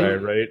big guy,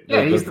 right?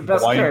 Yeah, he's the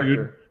best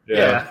character. Dude.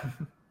 Yeah.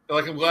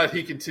 Like I'm glad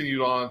he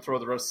continued on throughout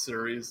the rest of the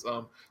series.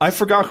 I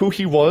forgot who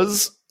he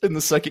was in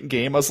the second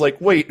game. I was like,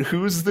 wait,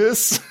 who's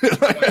this?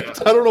 I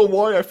don't know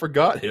why I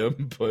forgot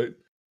him, but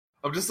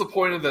I'm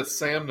disappointed that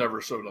Sam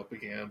never showed up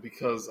again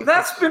because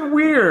that's been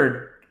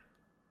weird.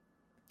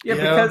 Yeah,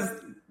 because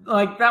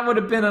like that would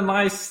have been a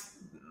nice,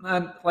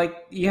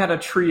 like you had a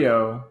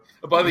trio.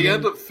 By the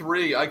end of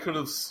 3, I could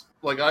have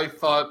I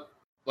thought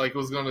like it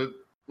was gonna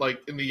like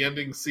in the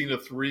ending scene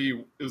of 3,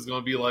 it was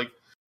gonna be like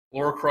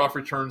Laura Croft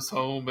returns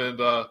home and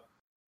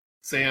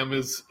Sam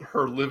is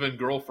her live-in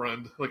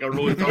girlfriend. Like I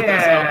really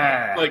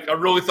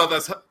thought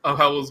that's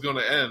how it was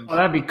gonna end. Oh,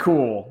 that'd be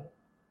cool.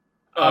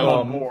 I'm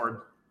on board.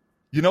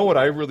 You know what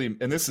I really,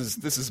 and this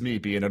is me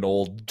being an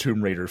old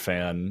Tomb Raider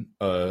fan.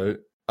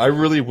 I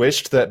really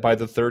wished that by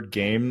the 3rd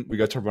game we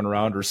got to run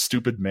around her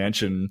stupid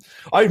mansion.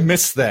 I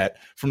miss that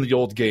from the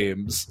old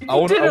games. I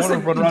want to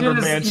run around her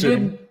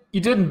mansion.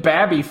 You didn't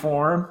babby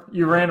for him.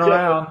 You ran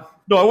around.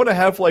 No, I want to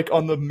have like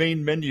on the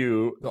main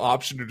menu the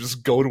option to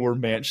just go to her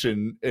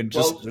mansion and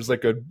just there's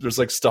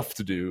stuff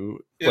to do.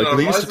 Like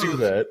they used to do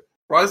that.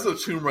 Rise of the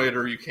Tomb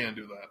Raider, you can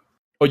do that.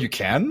 Oh, you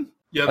can?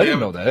 Yeah, I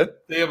didn't know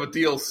that. They have a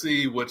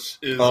DLC which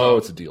is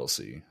it's a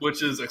DLC,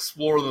 which is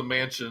explore the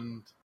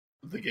mansion.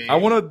 The game. I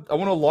want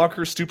to lock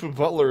her stupid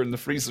butler in the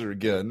freezer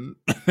again.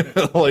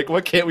 Like, why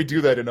can't we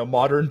do that in a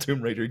modern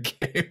Tomb Raider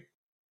game?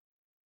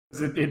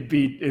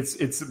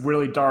 It's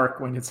really dark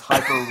when it's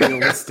hyper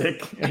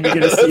realistic, and you're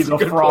gonna see the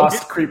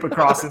frost creep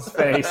across his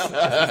face. It's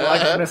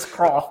like Miss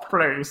Croft,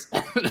 please.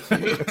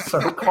 It's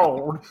so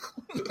cold.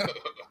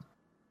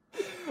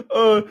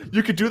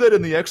 You could do that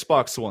in the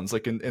Xbox ones,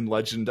 like in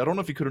Legend. I don't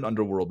know if you could in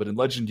Underworld, but in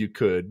Legend you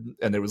could,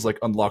 and there was like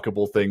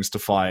unlockable things to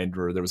find,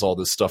 or there was all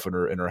this stuff in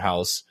her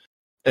house.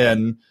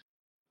 And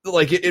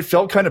like it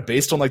felt kind of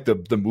based on like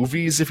the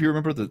movies, if you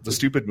remember the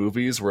stupid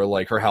movies where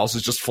like her house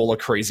is just full of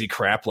crazy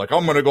crap, like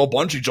I'm gonna go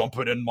bungee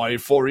jumping in my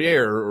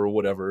foyer or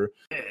whatever.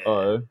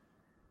 I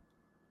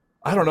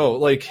don't know,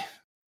 like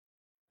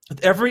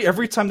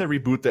every time they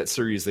reboot that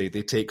series, they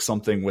take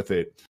something with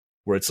it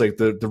where it's like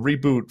the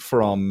reboot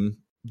from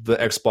the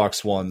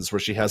Xbox ones where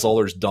she has all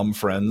her dumb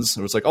friends.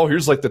 It was like, oh,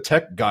 here's like the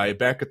tech guy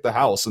back at the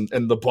house and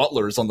the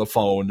butler's on the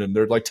phone and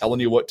they're like telling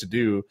you what to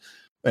do,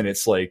 and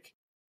it's like,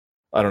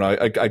 I don't know.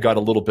 I got a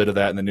little bit of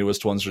that in the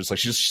newest ones. Where it's like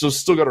she's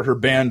still got her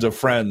band of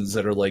friends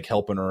that are like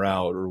helping her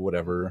out or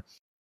whatever.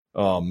 I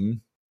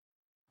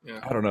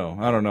don't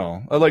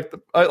know. I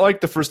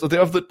like the first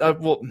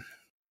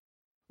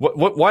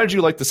why did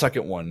you like the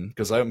second one?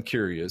 Because I'm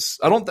curious.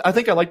 I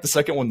think I like the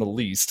second one the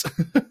least.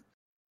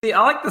 See,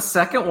 I like the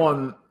second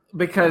one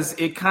because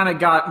it kind of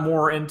got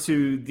more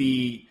into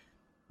the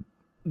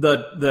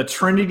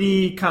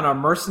Trinity kind of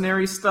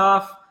mercenary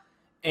stuff.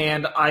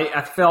 And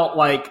I felt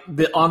like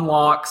the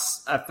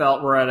unlocks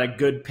were at a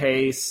good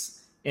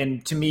pace.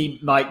 And to me,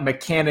 like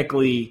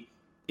mechanically,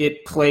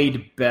 it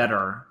played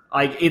better.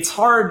 Like it's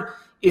hard.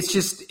 It's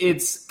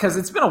because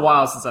it's been a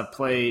while since I've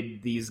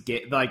played these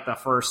like the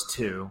first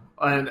 2.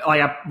 And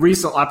like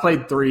I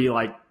played 3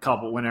 like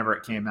whenever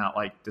it came out,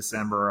 like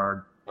December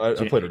or I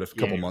played it a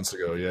couple months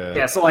ago. Yeah.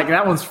 Yeah. So like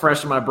that one's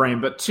fresh in my brain.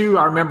 But 2,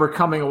 I remember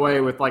coming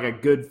away with like a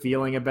good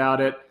feeling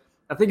about it.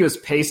 I think it was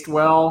paced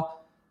well.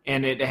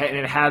 And it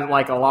had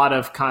like a lot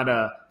of kind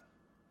of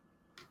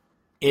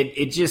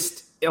it's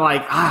just and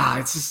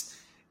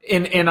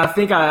I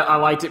think I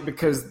liked it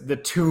because I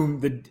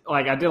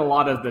did a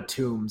lot of the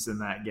tombs in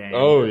that game.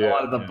 Oh yeah, a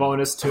lot of the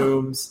bonus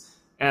tombs,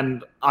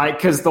 and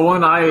because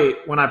when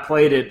I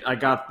played it, I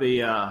got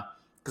the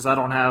because I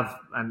don't have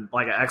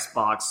like an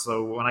Xbox,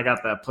 so when I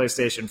got the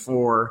PlayStation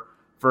 4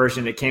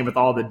 version, it came with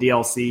all the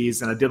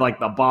DLCs, and I did like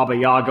the Baba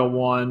Yaga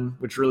one,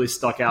 which really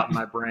stuck out in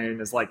my brain.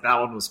 Is like that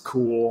one was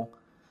cool.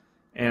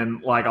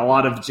 And like a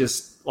lot of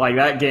just like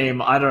that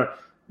game,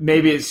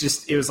 maybe it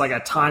was like a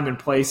time and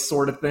place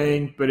sort of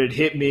thing, but it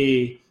hit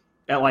me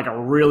at like a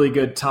really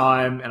good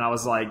time. And I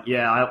was like,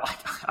 yeah,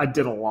 I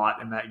did a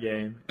lot in that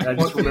game. And I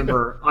just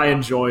remember I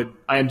enjoyed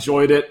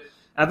it.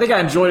 I think I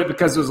enjoyed it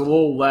because it was a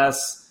little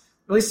less,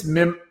 at least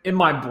in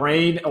my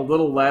brain, a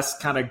little less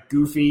kind of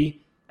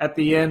goofy at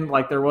the end.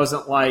 Like there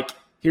wasn't like,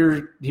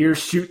 here,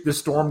 shoot the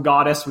storm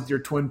goddess with your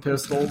twin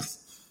pistols,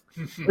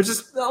 which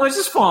is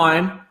just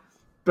fine.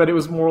 But it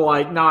was more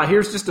like, nah,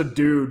 here's just a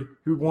dude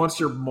who wants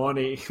your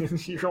money.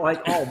 You're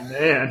like, oh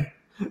man.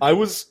 I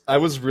was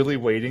really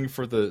waiting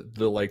for the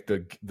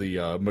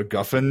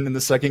MacGuffin in the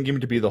second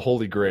game to be the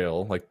Holy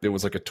Grail. Like there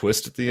was like a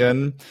twist at the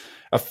end.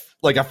 I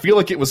feel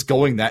like it was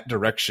going that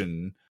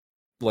direction.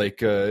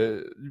 Like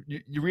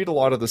you read a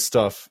lot of the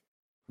stuff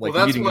like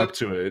leading up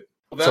to it.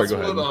 Well, that's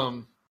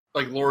what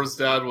like Laura's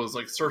dad was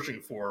like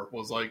searching for,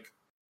 was like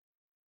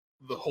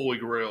the Holy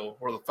Grail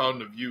or the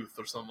Fountain of Youth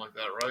or something like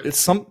that, right?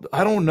 It's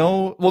I don't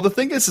know. Well, the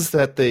thing is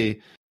that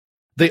they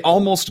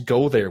almost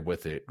go there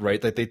with it,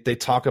 right? Like they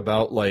talk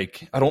about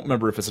like, I don't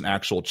remember if it's an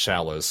actual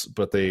chalice,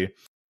 but they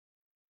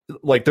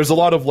like there's a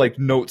lot of like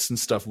notes and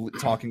stuff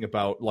talking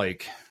about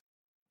like,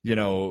 you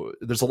know,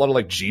 there's a lot of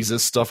like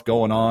Jesus stuff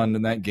going on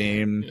in that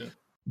game. Yeah.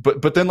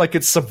 But then like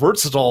it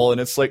subverts it all and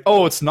it's like,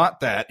 oh, it's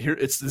not that. Here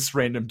it's this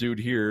random dude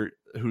here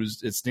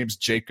its name's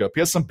Jacob.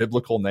 He has some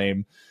biblical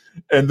name.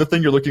 And the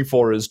thing you're looking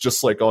for is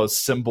just like a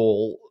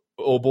symbol.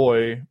 Oh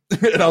boy!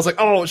 And I was like,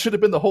 oh, it should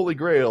have been the Holy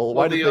Grail.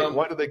 Why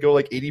did they go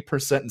like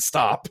 80% and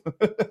stop?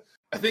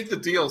 I think the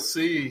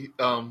DLC,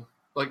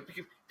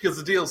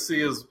 because the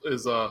DLC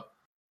is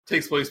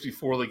takes place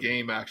before the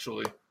game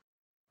actually,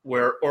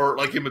 or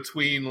like in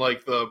between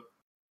like the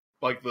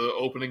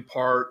opening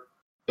part.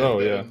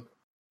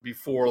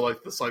 Before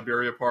like the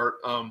Siberia part,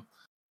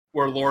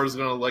 where Laura's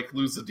gonna like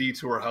lose the D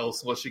to her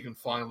house unless she can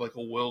find like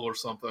a will or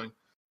something.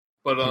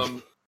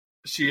 But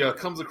she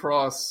comes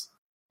across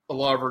a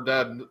lot of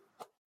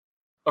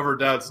her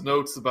dad's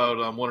notes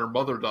about when her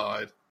mother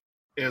died,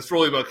 and it's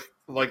really about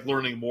like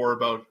learning more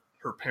about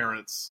her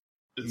parents.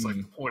 It's like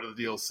the point of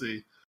the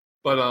DLC.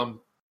 But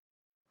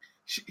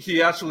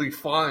he actually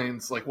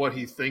finds like what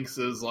he thinks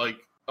is like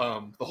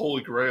the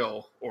Holy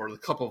Grail or the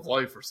Cup of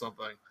Life or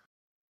something,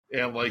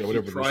 and like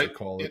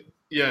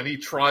and he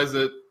tries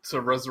it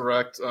to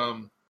resurrect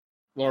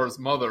Laura's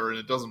mother, and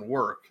it doesn't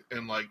work.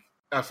 And like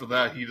after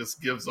that, he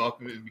just gives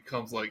up and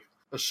becomes like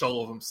a shell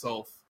of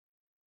himself.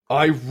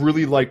 I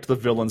really liked the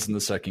villains in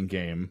the second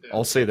game. Yeah.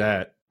 I'll say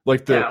that.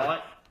 Like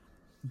the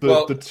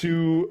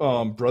two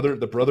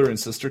the brother and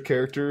sister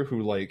character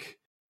who like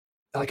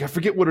I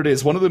forget what it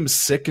is. One of them is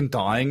sick and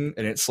dying,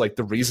 and it's like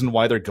the reason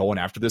why they're going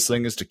after this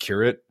thing is to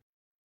cure it.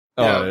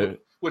 Yeah,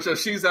 which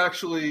she's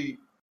actually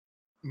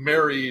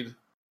married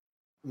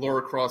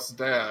Laura Croft's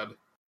dad.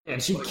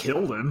 And she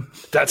killed him.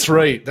 That's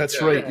right.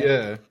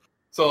 Yeah.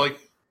 So like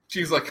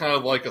she's like kind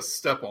of like a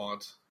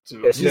step-aunt.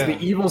 She's the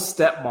evil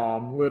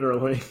stepmom,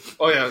 literally.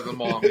 Oh yeah, the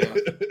mom. Yeah.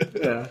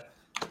 Yeah.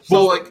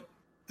 So like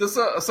this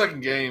a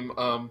second game.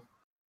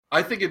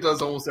 I think it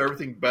does almost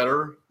everything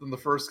better than the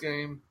first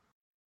game,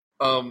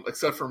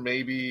 except for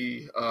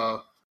maybe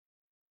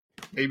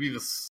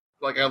this.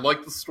 Like I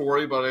like the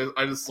story, but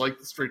I just like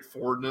the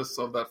straightforwardness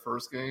of that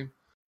first game.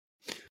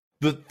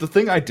 The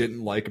thing I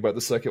didn't like about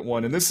the second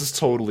one, and this is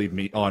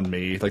totally on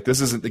me, like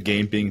this isn't the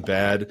game being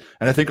bad,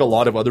 and I think a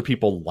lot of other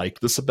people like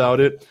this about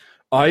it.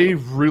 I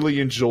really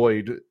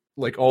enjoyed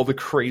like all the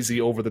crazy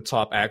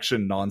over-the-top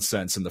action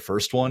nonsense in the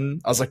first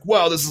one. I was like,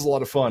 wow, this is a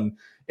lot of fun.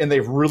 And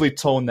they've really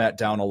toned that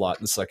down a lot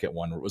in the second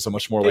one, where it was a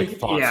much more like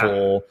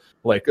thoughtful,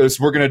 like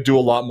we're going to do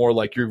a lot more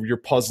like you're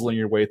puzzling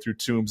your way through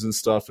tombs and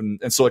stuff.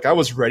 And so like I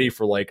was ready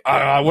for like,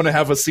 I want to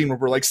have a scene where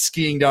we're like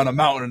skiing down a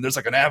mountain and there's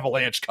like an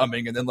avalanche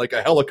coming and then like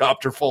a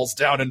helicopter falls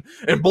down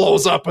and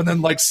blows up and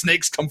then like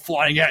snakes come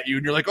flying at you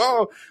and you're like,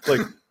 oh,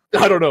 like...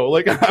 I don't know.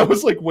 Like I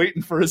was like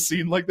waiting for a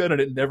scene like that, and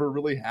it never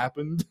really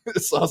happened.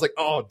 So I was like,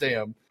 "Oh,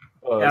 damn."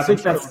 I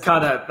think that's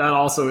that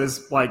also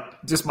is like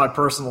just my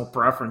personal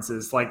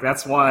preferences. Like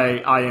that's why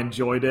I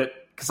enjoyed it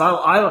because I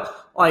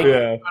when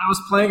I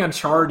was playing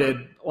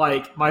Uncharted,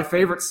 like my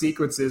favorite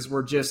sequences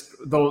were just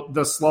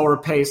the slower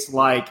pace.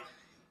 Like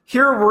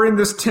here we're in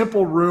this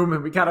temple room,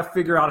 and we got to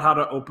figure out how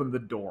to open the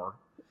door.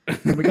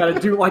 And we got to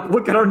do like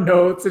look at our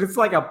notes, and it's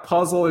like a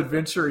puzzle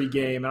adventure-y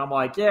game. And I'm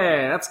like,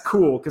 yeah, that's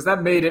cool because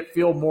that made it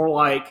feel more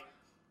like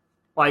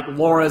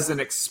Laura's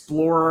an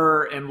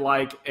explorer and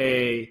like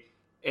an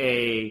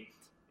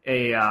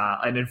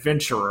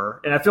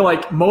adventurer. And I feel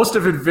like most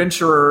of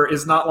Adventurer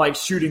is not like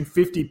shooting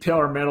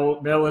 50-pillar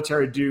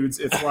military dudes.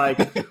 It's like,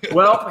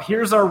 well,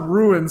 here's our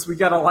ruins. We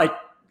got to like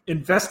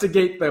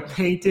investigate the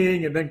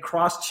painting and then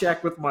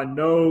cross-check with my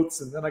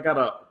notes, and then I got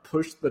to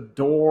push the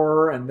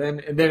door, and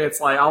then it's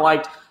like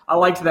I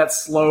liked that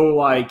slow,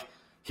 like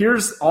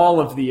here's all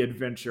of the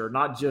adventure,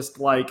 not just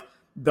like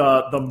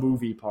the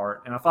movie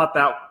part. And I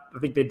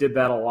think they did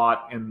that a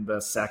lot in the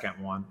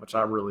second one, which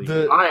I really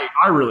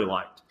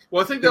liked.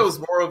 Well, I think that was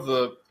more of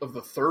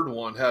the third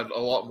one had a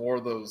lot more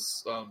of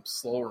those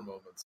slower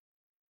moments.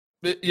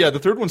 The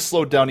third one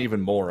slowed down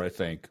even more, I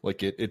think.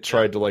 Like it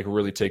tried to like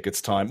really take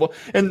its time. Well,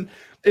 and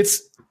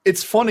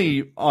it's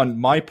funny on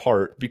my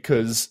part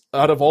because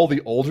out of all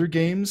the older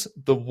games,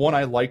 the one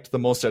I liked the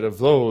most out of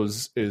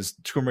those is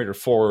Tomb Raider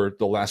 4: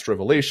 The Last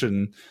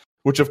Revelation,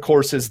 which of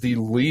course is the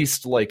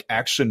least like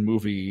action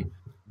movie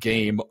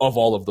game of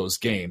all of those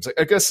games.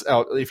 I guess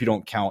if you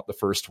don't count the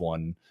first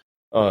one.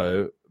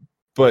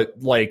 But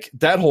like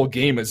that whole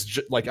game is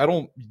like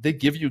they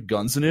give you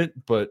guns in it,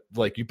 but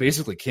like you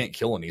basically can't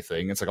kill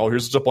anything. It's like, oh,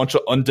 here's just a bunch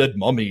of undead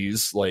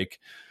mummies. Like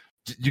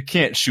you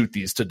can't shoot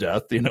these to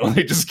death, you know.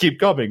 They just keep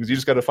coming. You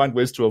just got to find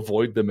ways to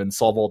avoid them and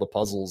solve all the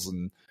puzzles.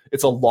 And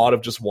it's a lot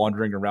of just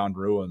wandering around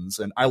ruins.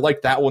 And I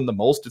like that one the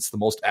most. It's the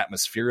most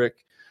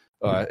atmospheric.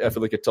 I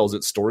feel like it tells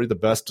its story the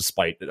best,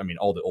 despite, I mean,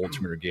 all the old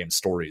Tomb Raider game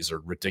stories are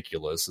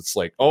ridiculous. It's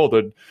like, oh,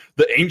 the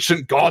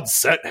ancient god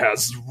Set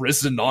has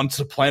risen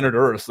onto planet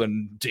Earth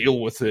and deal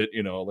with it,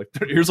 you know, like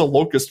here's a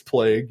locust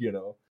plague, you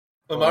know.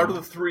 Out of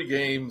the three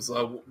games,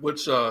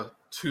 which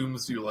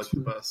tombs do you like the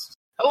best?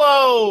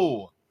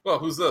 Hello! Well,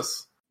 who's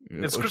this?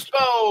 It's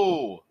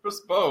Crispo!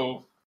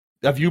 Crispo.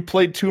 Have you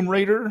played Tomb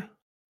Raider?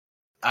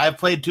 I've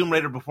played Tomb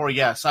Raider before,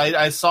 yes.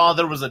 I saw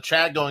there was a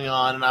chat going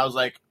on, and I was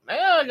like,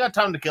 I got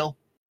time to kill.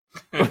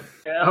 Yeah,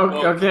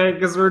 okay,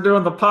 because we're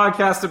doing the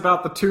podcast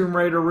about the Tomb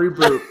Raider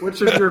reboot. Which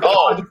of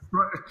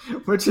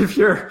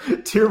your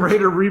Tomb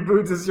Raider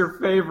reboots is your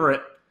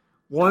favorite?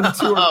 1,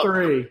 2, or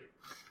 3?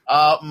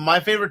 My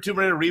favorite Tomb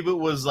Raider reboot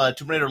was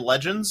Tomb Raider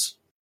Legends.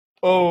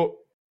 Oh,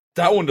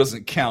 That one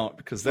doesn't count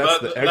because that's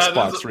the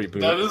Xbox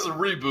reboot. That is a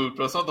reboot,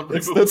 but it's not the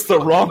reboot. That's the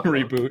wrong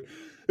reboot.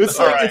 It's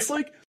All like right. it's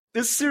like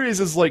this series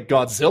is like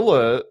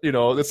Godzilla.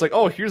 It's like,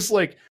 oh, there's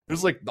like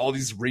all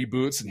these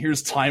reboots, and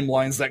here's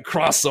timelines that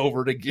cross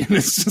over again.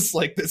 It's just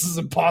like this is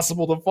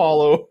impossible to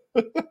follow.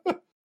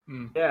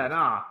 Yeah,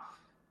 nah.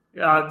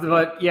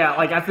 But yeah,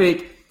 like I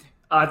think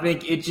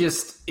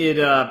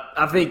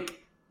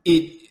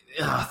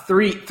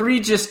three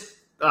just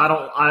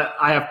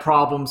I have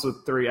problems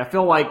with 3. I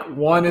feel like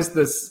 1 is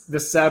the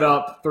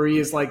setup, 3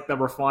 is like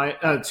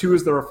the 2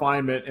 is the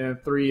refinement,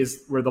 and 3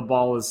 is where the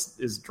ball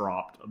is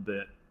dropped a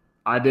bit.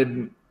 I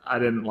didn't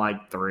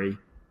like 3.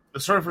 The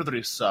story for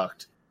 3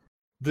 sucked.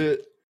 One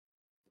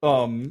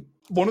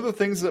of the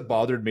things that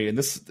bothered me, and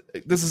this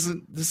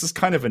is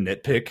kind of a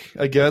nitpick,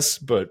 I guess,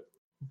 but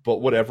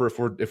whatever.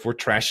 If we're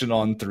trashing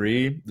on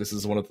 3, this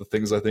is one of the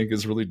things I think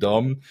is really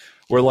dumb.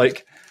 Where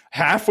like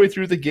halfway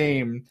through the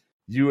game,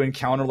 you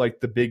encounter like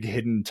the big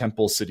hidden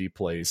temple city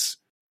place.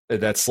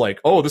 That's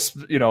like, oh, this,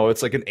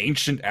 it's like an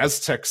ancient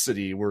Aztec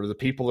city where the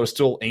people are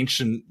still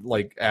ancient,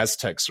 like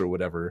Aztecs or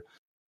whatever.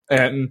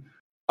 And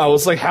I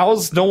was like, how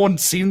has no one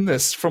seen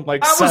this from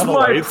like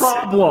satellites?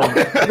 That was my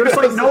problem. There's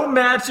like no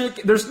magic.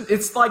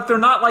 It's like they're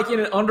not like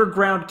in an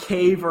underground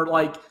cave or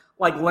like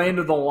Land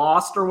of the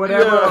Lost or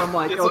whatever. Yeah, I'm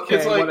like,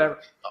 whatever.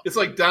 It's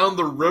like down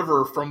the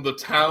river from the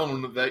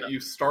town that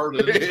you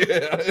started.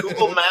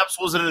 Google Maps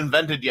wasn't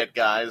invented yet,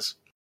 guys.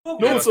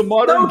 No, it's a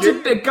modern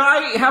game. Did the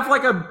guy have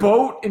like a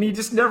boat and he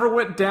just never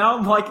went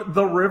down like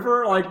the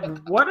river? Like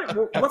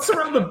what's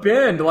around the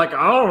bend? Like,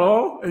 I don't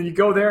know. And you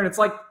go there and it's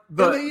like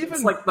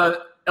it's like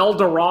the El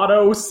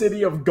Dorado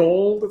city of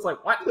gold. It's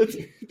like, what?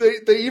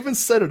 They even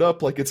set it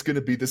up like it's going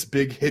to be this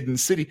big hidden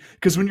city,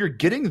 because when you're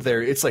getting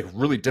there, it's like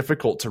really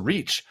difficult to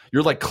reach.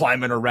 You're like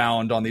climbing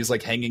around on these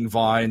like hanging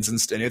vines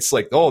and it's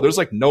like, oh, there's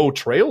like no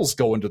trails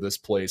going to this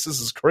place.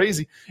 This is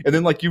crazy. And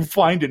then like you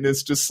find it and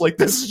it's just like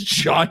this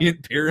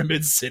giant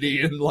pyramid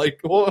city, and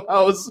like, well,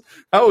 how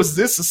is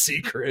this a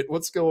secret?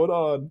 What's going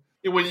on?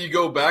 And when you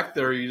go back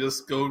there, you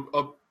just go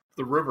up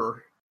the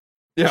river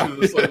to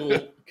this like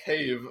little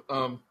cave.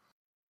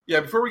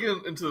 Yeah, before we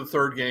get into the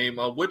third game,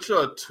 which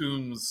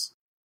tombs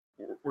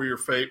were your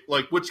favorite?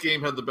 Like, which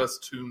game had the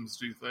best tombs,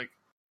 do you think?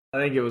 I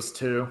think it was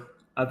 2.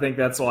 I think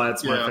that's why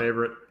it's my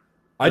favorite.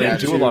 I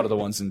didn't do a lot of the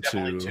ones in 2.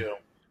 Definitely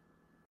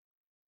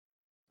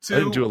 2. I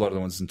didn't do a lot of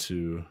the ones in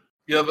 2.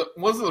 Yeah, the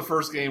ones in the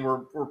first game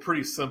were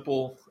pretty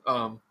simple.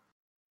 But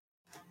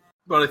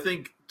I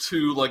think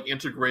 2, like,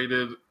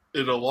 integrated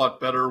it a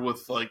lot better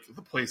with, like,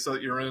 the place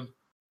that you're in.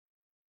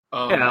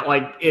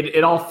 Like,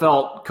 it all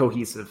felt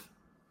cohesive.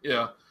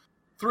 Yeah.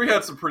 3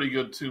 had some pretty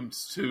good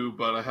tombs too,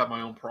 but I have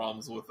my own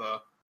problems with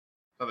how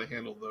they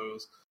handled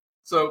those.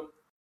 So,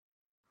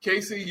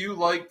 Casey, you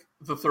like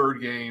the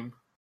third game,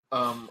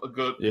 a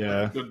good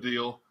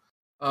deal.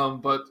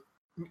 But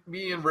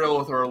me and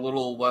Railwith are a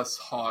little less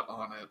hot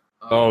on it.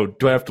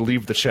 Do I have to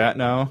leave the chat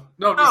now?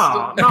 No,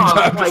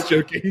 I'm just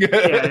joking.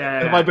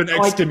 Yeah. Have I been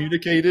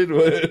excommunicated?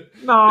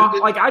 No,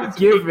 like I'd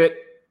give it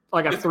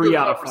like a 3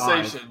 out of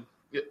 5.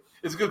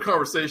 It's a good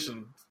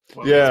conversation.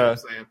 Yeah.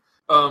 That's what I'm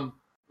saying.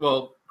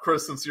 Well,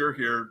 Chris, since you're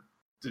here,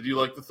 did you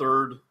like the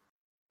third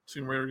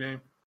Tomb Raider game?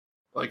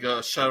 Like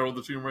Shadow of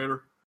the Tomb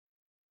Raider?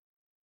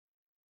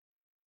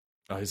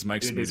 Oh, his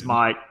mic's muted. His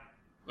mic.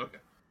 Okay.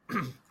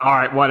 All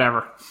right,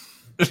 whatever.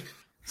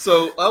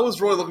 So I was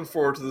really looking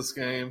forward to this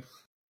game.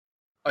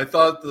 I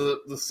thought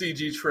the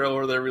CG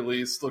trailer they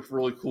released looked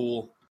really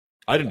cool.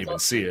 I didn't even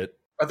see it.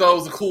 I thought it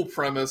was a cool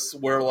premise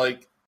where,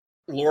 like,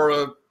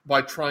 Laura,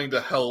 by trying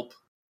to help,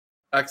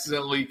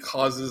 accidentally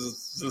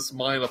causes this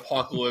mine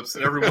apocalypse,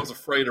 and everyone's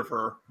afraid of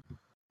her.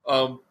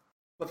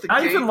 But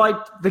I even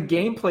liked the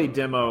gameplay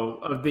demo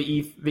of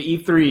the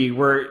E3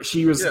 where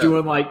she was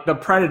doing like the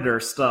Predator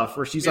stuff,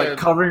 where she's like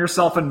covering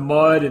herself in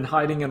mud and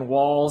hiding in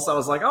walls. I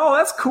was like, oh,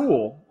 that's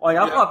cool. Like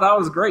I thought that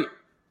was great.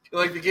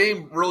 Like the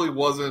game really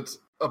wasn't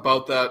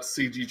about that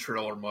CG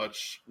trailer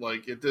much.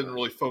 Like it didn't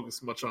really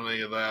focus much on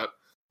any of that.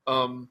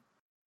 I'm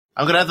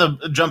gonna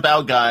have to jump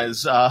out,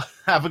 guys.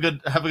 Have a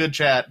good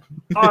chat.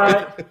 All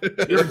right,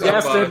 you're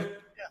guested.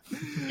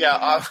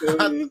 Yeah.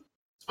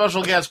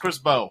 Special guest Chris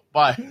Bow.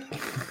 Bye.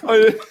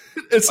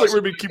 It's like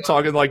we keep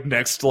talking like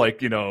next,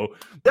 like, no,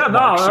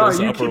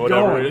 you keep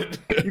going.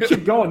 You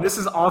keep going. This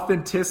is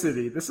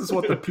authenticity. This is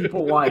what the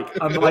people like.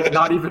 I'm like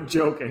not even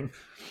joking.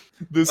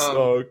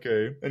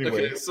 Okay.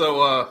 Anyway, okay,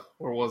 so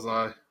where was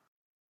I?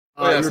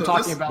 We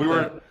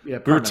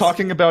were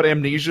talking about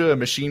Amnesia, a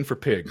machine for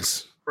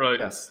pigs. Right.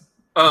 Yes.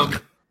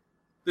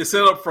 They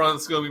said up front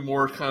it's going to be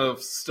more kind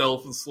of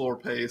stealth and slower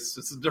paced.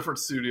 It's a different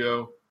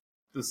studio.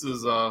 This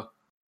is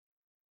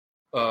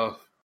what's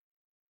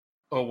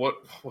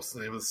the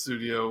name of the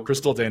studio?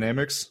 Crystal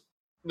Dynamics.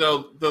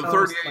 No, the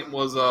third game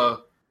was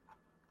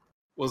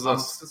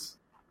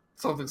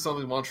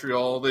something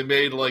Montreal. They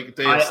made like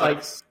Deus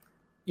Ex.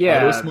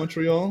 Eidos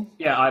Montreal.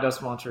 Yeah,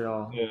 Eidos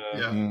Montreal.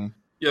 Yeah.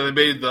 They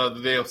made the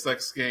Deus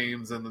Ex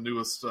games and the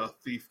newest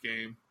Thief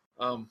game.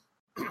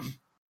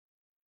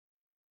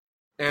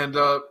 And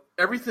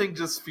everything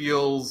just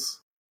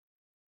feels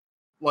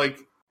like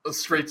a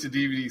straight to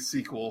DVD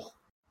sequel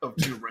of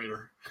Tomb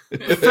Raider.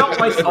 It felt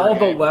like all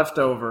the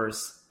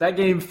leftovers. That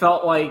game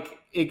felt like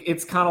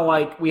it's kind of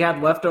like we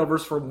had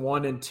leftovers from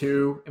 1 and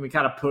 2, and we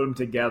kind of put them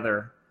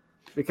together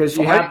because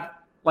you had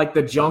like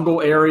the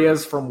jungle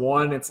areas from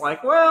 1. It's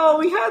like, well,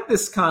 we had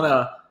this kind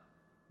of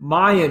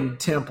Mayan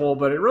temple,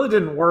 but it really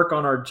didn't work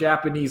on our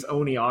Japanese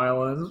Oni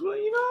Islands. Well,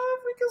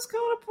 we just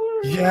kind of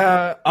put it.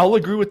 Yeah, I'll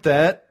agree with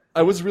that.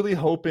 I was really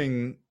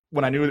hoping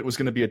when I knew it was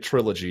going to be a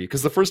trilogy,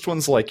 because the first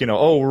one's like,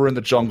 we're in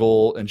the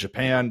jungle in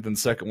Japan. Then the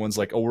second one's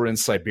like, we're in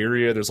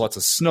Siberia. There's lots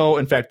of snow.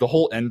 In fact, the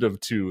whole end of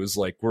 2 is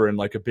like we're in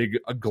like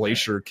a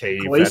glacier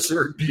cave. That's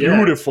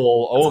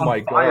beautiful. Yeah. Oh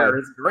my god,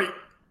 it's great.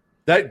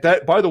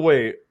 That by the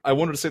way, I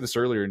wanted to say this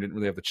earlier and didn't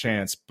really have the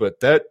chance, but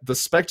the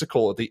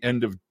spectacle at the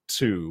end of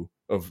 2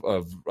 of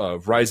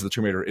Rise of the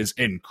Tomb Raider is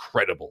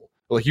incredible.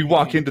 Like you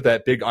walk into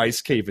that big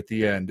ice cave at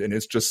the end, and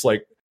it's just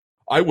like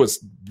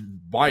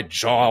my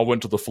jaw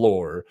went to the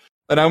floor.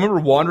 And I remember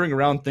wandering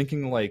around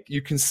thinking, like,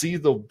 you can see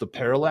the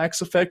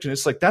parallax effect, and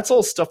it's like, that's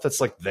all stuff that's,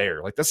 like,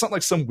 there. Like, that's not,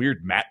 like, some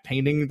weird matte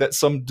painting that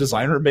some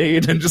designer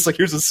made, and just, like,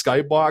 here's a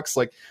skybox.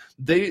 Like,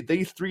 they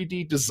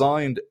 3D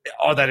designed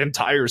that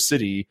entire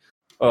city,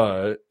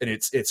 and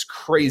it's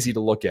crazy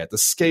to look at. The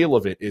scale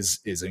of it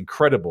is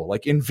incredible.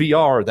 Like, in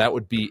VR, that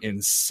would be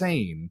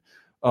insane.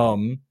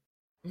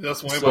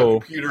 That's why my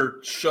computer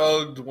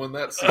chugged when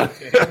that scene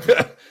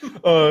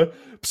came.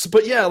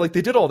 But yeah, like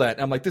they did all that,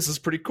 and I'm like, this is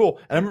pretty cool.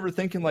 And I remember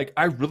thinking, like,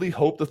 I really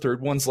hope the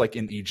third one's like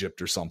in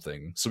Egypt or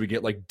something, so we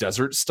get like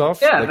desert stuff.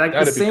 Yeah, like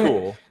that'd be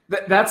cool.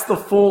 That's the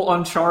full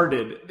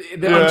Uncharted.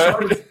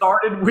 Uncharted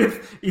started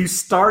with you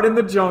start in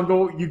the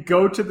jungle, you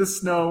go to the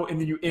snow, and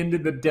then you end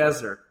in the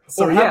desert.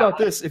 So how about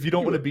this? If you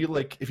don't want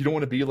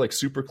to be like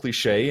super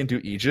cliche and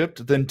do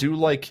Egypt, then do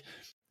like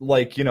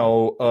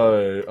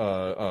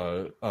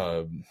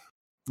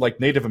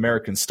Native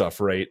American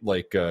stuff, right?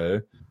 Like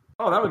that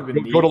would have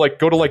been neat. Go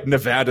to like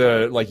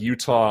Nevada, like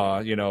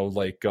Utah,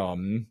 like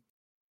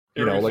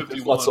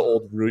there's lots of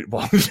old root.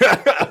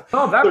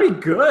 Oh, that'd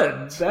be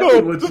good.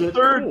 That'd be legit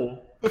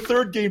cool. The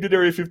third game did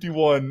Area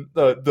 51.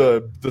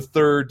 The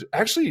third,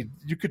 actually,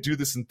 you could do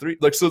this in 3.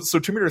 Like so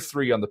Tomb Raider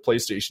 3 on the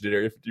PlayStation did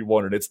Area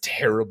 51, and it's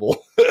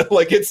terrible.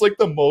 Like it's like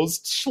the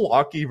most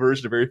schlocky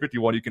version of Area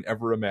 51 you can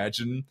ever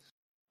imagine.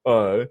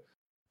 That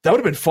would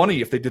have been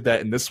funny if they did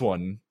that in this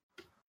one.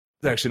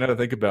 Actually, now that I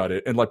think about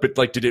it, and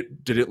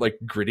did it like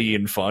gritty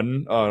and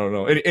fun? I don't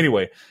know.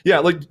 Anyway, yeah,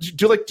 like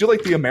do like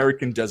the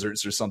American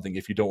deserts or something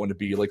if you don't want to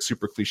be like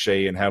super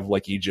cliche and have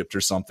like Egypt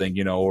or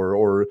something,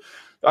 or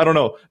I don't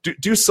know.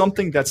 Do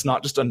something that's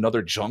not just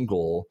another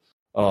jungle.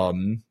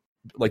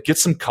 Like get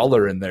some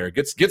color in there,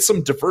 get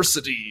some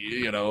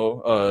diversity.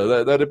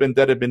 That'd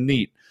have been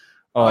neat.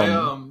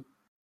 I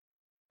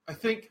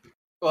think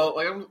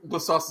like I'm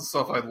list off some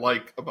stuff I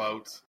like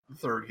about the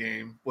third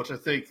game, which I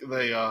think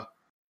they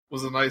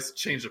was a nice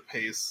change of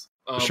pace.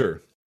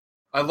 Sure.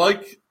 I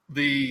like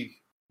the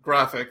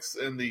graphics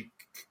and the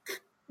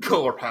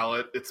color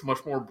palette. It's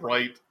much more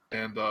bright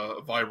and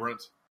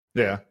vibrant.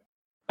 Yeah.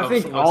 I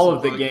think all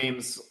of the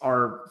games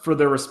are, for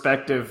their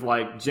respective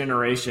like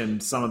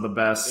generation, some of the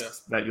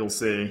best that you'll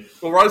see.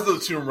 Well, Rise of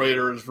the Tomb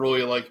Raider is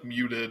really like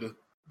muted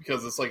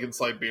because it's like in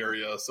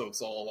Siberia, so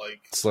it's all like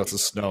it's lots of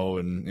snow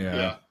and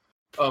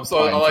so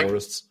I like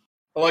forests.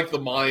 I like the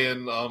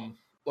Mayan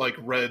like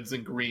reds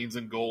and greens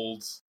and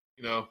golds.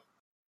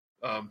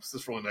 It's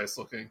just really nice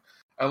looking.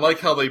 I like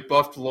how they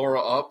buffed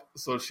Laura up,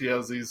 so she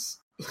has these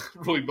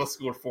really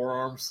muscular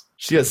forearms.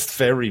 She has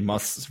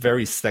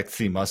very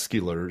sexy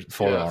muscular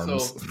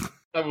forearms.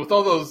 So, with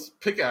all those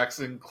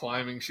pickaxing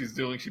climbing she's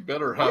doing, she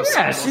better have.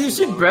 Yeah,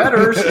 she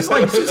better. She's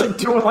like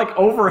doing like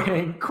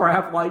overhang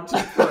crap like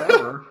just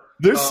forever.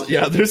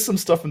 There's some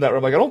stuff in that where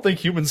I'm like, I don't think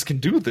humans can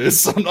do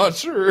this. I'm not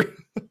sure.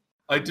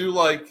 I do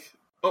like.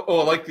 I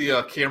like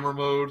the camera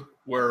mode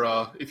where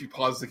if you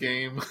pause the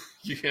game,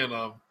 you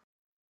can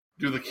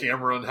do the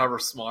camera and have her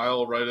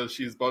smile right as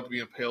she's about to be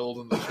impaled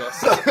in the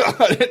chest.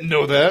 I didn't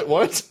know that.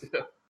 What?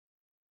 Yeah.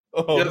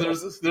 Oh,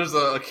 there's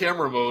a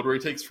camera mode where he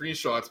takes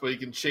screenshots, but he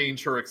can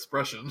change her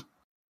expression.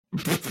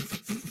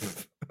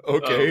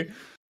 Okay.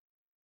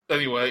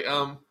 Anyway,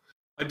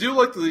 I do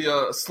like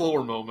the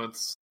slower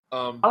moments.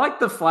 I like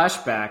the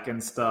flashback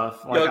and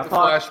stuff. Like, I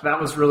thought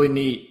that was really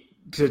neat.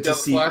 To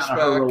see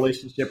her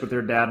relationship with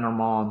her dad and her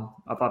mom.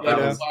 I thought that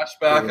was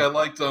flashback. Cool. I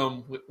liked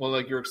when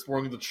like you're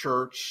exploring the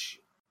church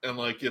and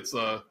like it's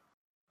a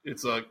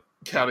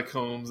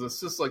catacombs. It's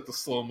just like the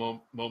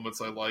slow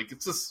moments I like.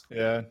 It's just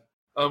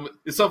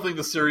it's something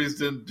the series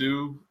didn't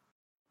do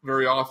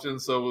very often,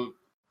 so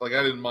like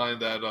I didn't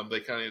mind that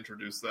they kind of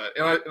introduced that.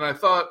 And I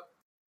thought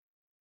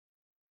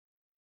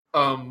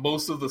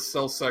most of the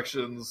stealth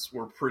sections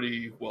were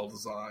pretty well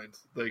designed.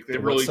 Like they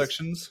really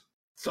sections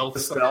stealth.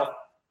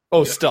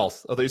 Oh,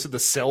 stealth. Oh, they said the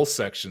cell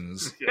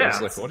sections. Yeah. I was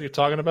like, what are you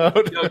talking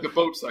about? Yeah, like the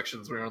boat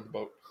sections when you're on the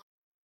boat.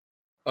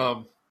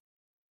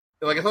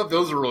 Like I thought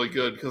those were really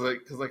good because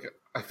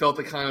I felt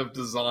they kind of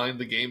designed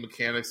the game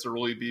mechanics to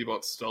really be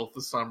about stealth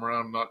this time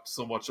around, not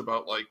so much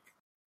about like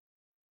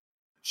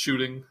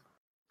shooting.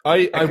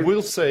 I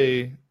will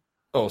say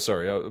Oh,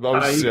 sorry. I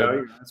was you just,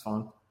 go. That's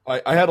fine.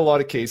 I had a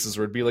lot of cases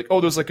where it'd be like,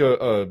 oh, there's like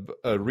a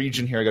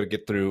region here I got to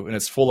get through, and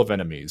it's full of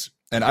enemies,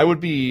 and I would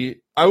be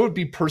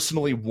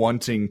personally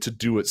wanting to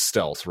do it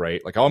stealth,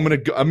 right? Like I'm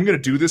gonna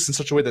do this in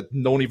such a way that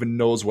no one even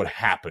knows what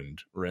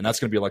happened, right? And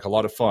that's gonna be like a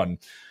lot of fun.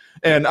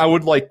 And I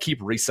would like keep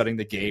resetting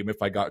the game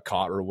if I got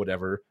caught or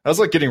whatever. I was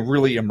like getting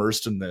really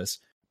immersed in this,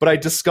 but I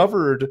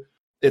discovered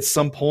at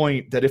some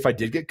point that if I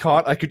did get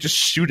caught, I could just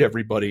shoot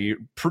everybody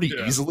pretty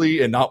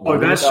easily and not worry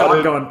that about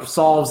shotgun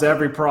solves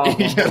every problem.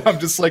 Yeah, I'm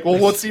just like, well,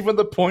 what's even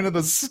the point of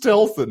the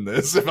stealth in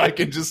this if I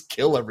can just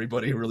kill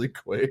everybody really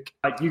quick?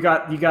 Like you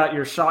got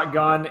your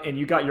shotgun and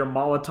you got your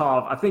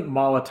Molotov. I think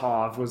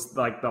Molotov was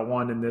like the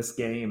one in this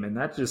game, and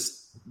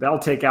that'll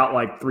take out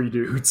like 3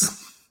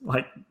 dudes.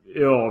 Like,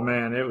 oh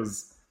man, it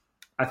was.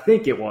 I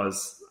think it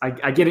was.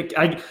 I get it.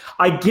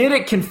 I get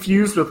it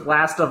confused with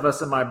Last of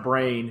Us in my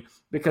brain.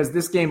 Because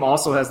this game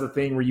also has the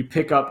thing where you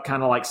pick up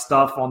kind of like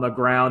stuff on the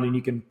ground and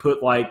you can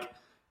put like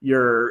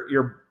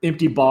your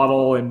empty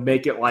bottle and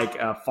make it like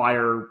a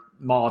fire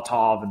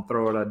Molotov and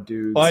throw it at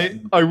dudes.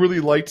 I really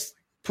liked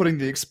putting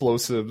the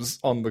explosives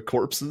on the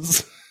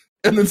corpses.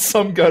 And then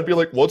some guy'd be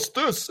like, what's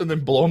this? And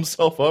then blow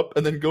himself up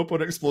and then go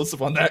put an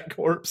explosive on that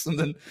corpse. And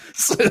then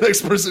the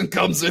next person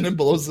comes in and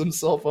blows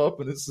himself up.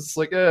 And it's just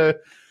like, the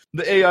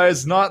AI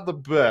is not the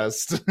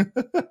best.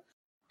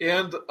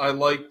 And I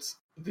liked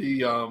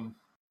the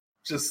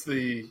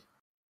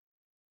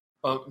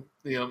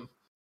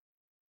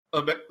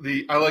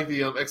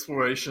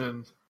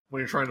exploration when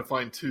you're trying to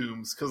find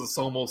tombs, because it's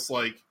almost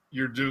like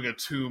you're doing a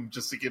tomb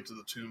just to get to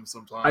the tomb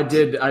sometimes. I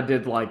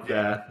did like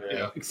that.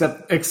 Yeah.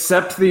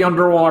 Except the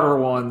underwater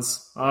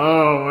ones.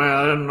 Oh man,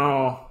 I didn't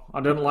know.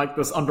 I didn't like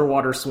this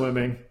underwater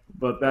swimming,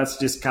 but that's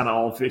just kind of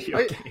all video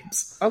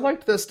games. I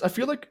liked this. I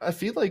feel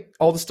like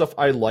all the stuff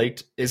I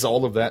liked is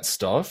all of that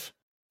stuff.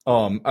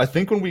 I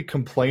think when we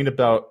complain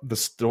about the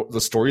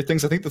story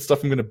things, I think the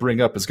stuff I'm going to bring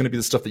up is going to be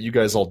the stuff that you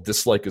guys all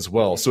dislike as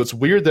well. So it's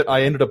weird that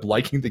I ended up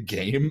liking the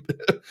game,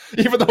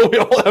 even though we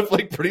all have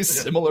like pretty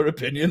similar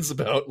opinions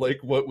about like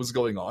what was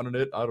going on in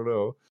it. I don't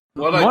know.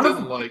 What I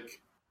didn't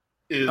like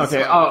is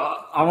okay.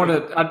 I want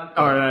to.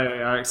 All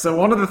right. So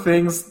one of the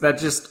things that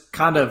just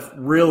kind of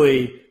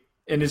really,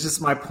 and it's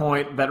just my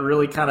point, that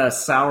really kind of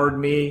soured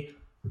me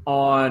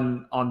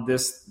on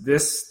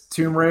this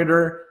Tomb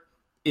Raider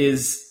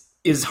is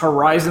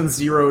Horizon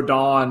Zero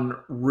Dawn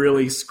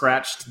really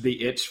scratched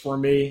the itch for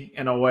me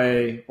in a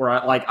way where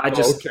I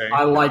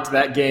liked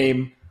that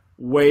game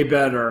way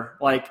better,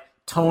 like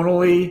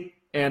tonally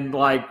and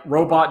like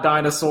robot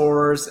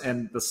dinosaurs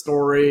and the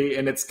story,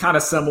 and it's kind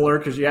of similar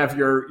because you have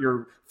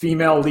your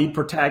female lead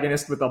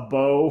protagonist with a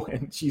bow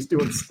and she's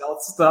doing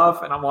stealth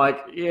stuff, and I'm like,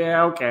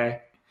 yeah,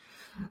 okay.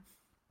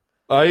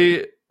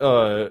 I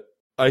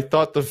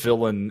thought the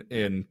villain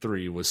in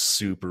 3 was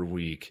super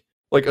weak.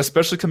 Like,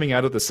 especially coming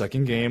out of the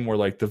second game where,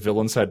 like, the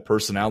villains had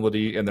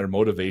personality and their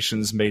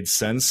motivations made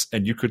sense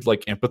and you could,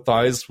 like,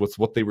 empathize with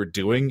what they were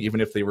doing,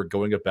 even if they were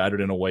going about it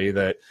in a way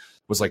that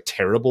was, like,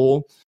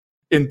 terrible.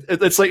 And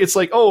it's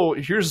like, oh,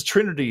 here's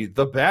Trinity,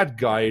 the bad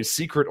guy,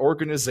 secret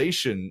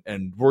organization,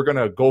 and we're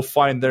gonna go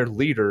find their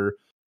leader.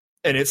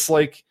 And it's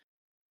like...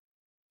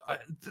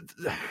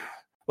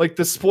 Like,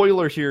 the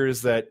spoiler here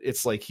is that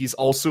it's like he's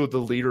also the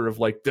leader of,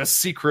 like, the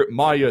secret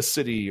Maya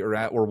city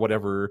or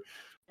whatever.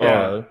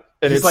 Yeah.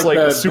 And He's it's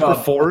like super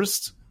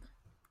forced.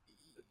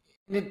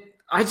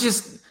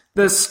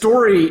 The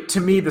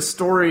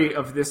story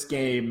of this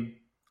game,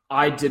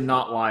 I did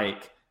not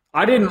like.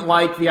 I didn't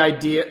like the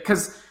idea,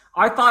 because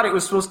I thought it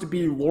was supposed to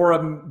be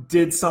Laura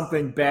did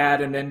something bad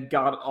and then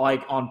got,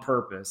 like, on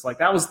purpose. Like,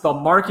 that was the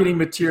marketing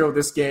material of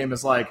this game,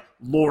 is like,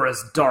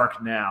 Laura's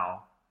dark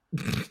now.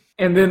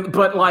 And then,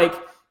 but, like,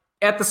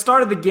 at the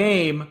start of the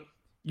game,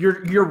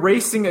 you're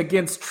racing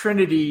against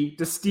Trinity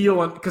to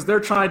steal, because they're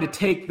trying to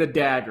take the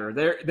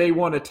dagger. They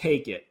want to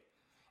take it.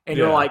 And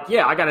you're like,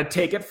 yeah, I got to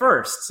take it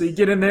first. So you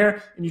get in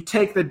there and you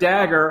take the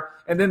dagger,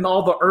 and then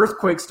all the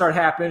earthquakes start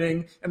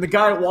happening, and the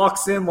guy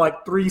walks in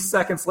like 3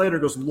 seconds later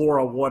and goes,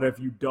 Laura, what have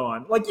you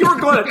done? Like, you're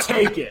going to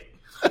take it.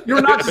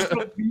 You're not just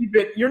going to leave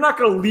it. You're not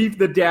going to leave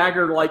the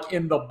dagger like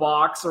in the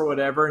box or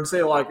whatever and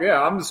say like,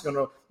 yeah, I'm just going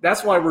to.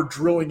 That's why we're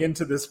drilling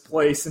into this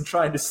place and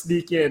trying to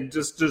sneak in,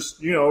 just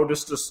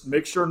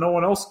make sure no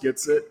one else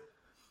gets it.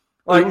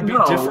 Like, it would be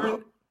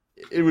different.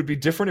 It would be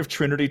different if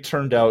Trinity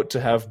turned out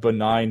to have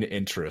benign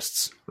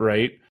interests,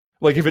 right?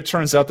 Like, if it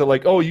turns out that,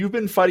 like, oh, you've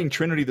been fighting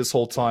Trinity this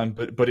whole time,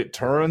 but it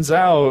turns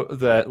out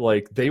that,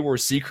 like, they were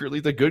secretly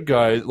the good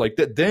guys, like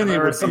that. Then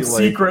it would some be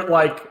secret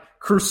like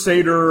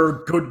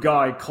Crusader good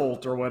guy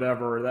cult or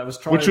whatever that was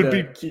trying which would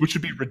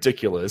be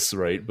ridiculous,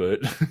 right?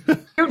 But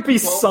it would be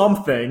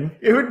something.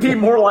 It would be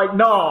more like,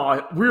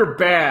 nah, we're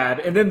bad,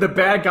 and then the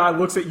bad guy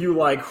looks at you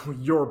like,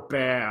 you're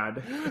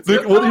bad.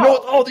 You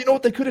know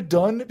what they could have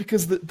done?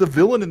 Because the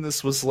villain in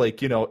this was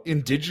like,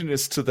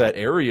 indigenous to that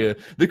area.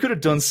 They could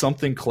have done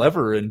something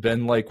clever and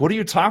been like, what are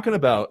you talking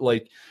about?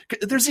 Like,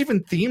 there's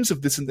even themes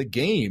of this in the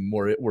game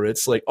where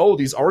it's like, oh,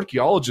 these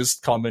archaeologists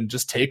come and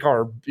just take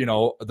our,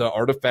 the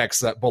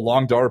artifacts that belong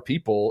to our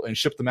people and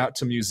ship them out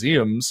to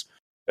museums.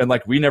 and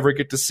like we never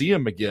get to see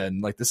him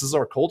again. Like this is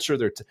our culture.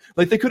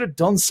 Like they could have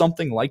done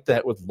something like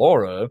that with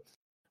Laura,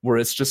 where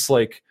it's just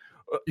like,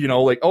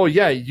 like, oh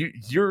yeah,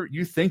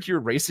 you think you're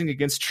racing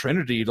against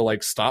Trinity to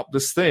like stop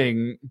this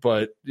thing,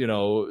 but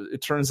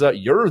it turns out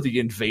you're the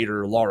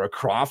invader, Lara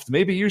Croft.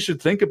 Maybe you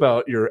should think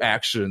about your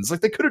actions. Like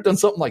they could have done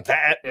something like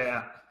that.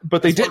 Yeah.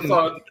 But they didn't.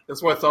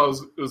 That's what I thought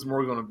it was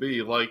more going to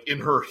be. Like in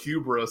her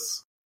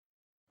hubris,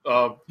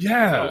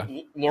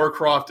 Lara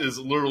Croft is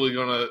literally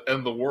going to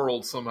end the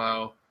world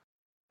somehow.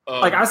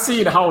 Like I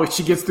see how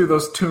she gets through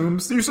those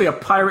tombs. Usually, a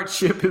pirate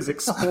ship is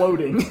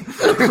exploding,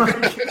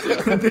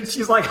 and then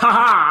she's like, "Ha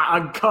ha,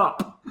 a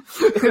cup."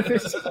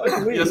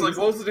 Yes, like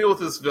what was the deal with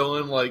this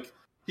villain? Like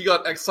he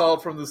got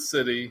exiled from the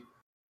city.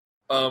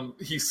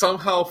 He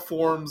somehow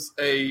forms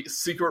a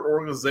secret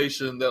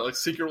organization that like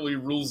secretly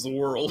rules the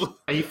world.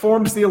 He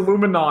forms the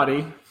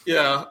Illuminati.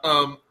 Yeah,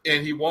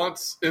 and he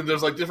wants, and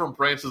there's like different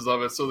branches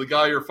of it. So the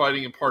guy you're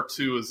fighting in part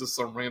 2 is just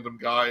some random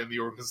guy in the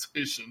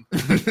organization.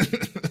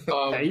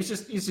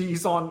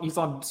 He's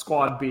on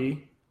Squad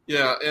B.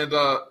 Yeah, and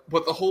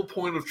but the whole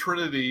point of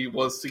Trinity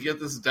was to get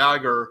this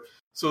dagger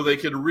so they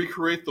could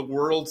recreate the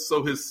world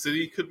so his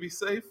city could be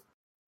safe.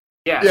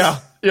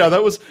 Yes. Yeah,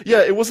 that was,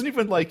 it wasn't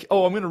even like,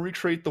 oh, I'm going to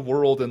recreate the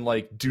world and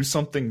like do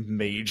something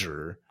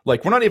major.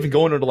 Like we're not even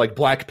going into like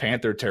Black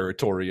Panther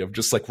territory of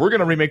just like, we're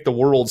going to remake the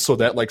world so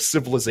that like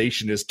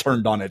civilization is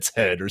turned on its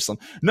head or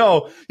something.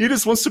 No, he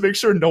just wants to make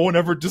sure no one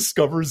ever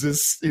discovers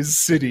his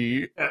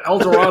city. El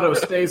Dorado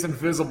stays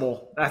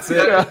invisible. That's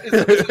it. Yeah,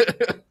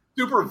 it's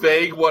super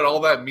vague what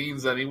all that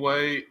means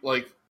anyway.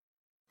 Like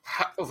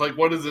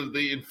what is it?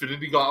 The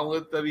Infinity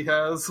Gauntlet that he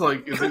has?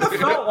 Like, is it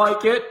felt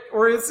like it,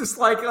 or it's just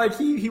like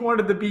he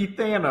wanted to be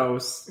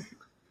Thanos.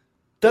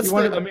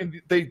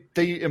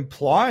 They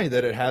imply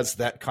that it has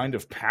that kind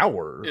of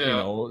power.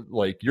 Yeah.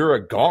 Like you're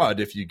a god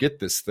if you get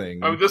this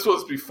thing. I mean, this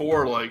was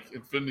before like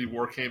Infinity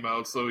War came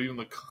out, so even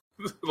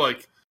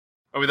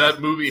that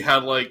movie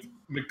had like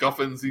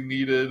MacGuffins he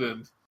needed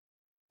and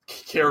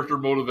character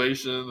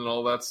motivation and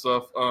all that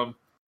stuff.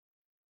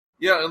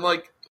 Yeah, and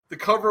like. The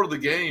cover of the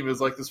game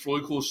is like this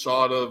really cool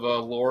shot of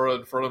Laura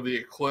in front of the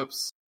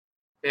eclipse,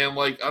 and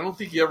like I don't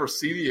think you ever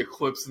see the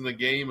eclipse in the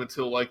game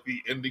until like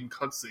the ending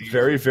cutscene.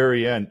 Very,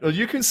 very end. Well,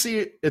 you can see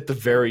it at the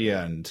very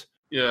end.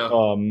 Yeah.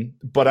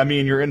 But I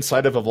mean, you're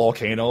inside of a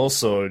volcano,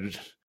 so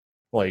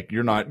like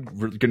you're not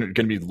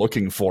gonna be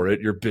looking for it.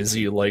 You're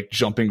busy like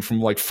jumping from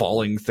like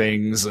falling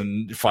things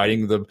and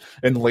fighting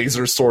and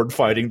laser sword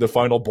fighting the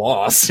final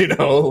boss.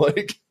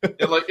 like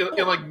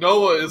and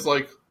Noah is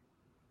like.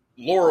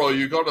 Laura,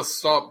 you gotta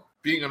stop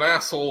being an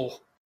asshole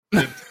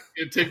and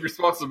take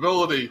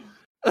responsibility.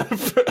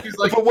 He's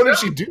like, but what did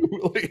she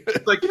do?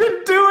 Like, you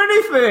didn't do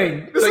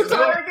anything this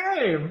entire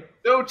game.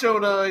 No,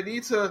 Jonah, I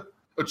need to.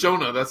 Oh,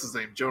 Jonah, that's his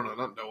name. Jonah,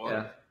 not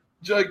Noah.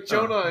 Yeah. Like,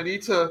 Jonah, I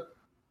need to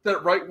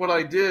set right what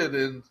I did,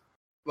 and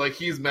like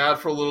he's mad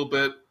for a little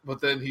bit,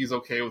 but then he's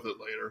okay with it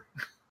later.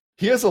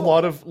 He has a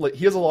lot of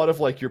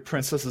like your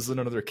princess is in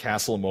another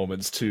castle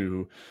moments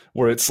too,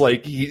 where it's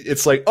like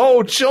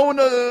oh,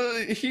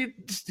 Jonah,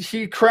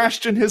 he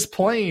crashed in his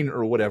plane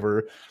or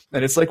whatever,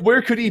 and it's like,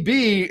 where could he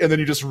be? And then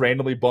you just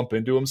randomly bump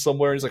into him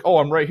somewhere, and he's like, oh,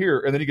 I'm right here,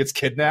 and then he gets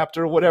kidnapped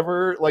or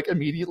whatever, like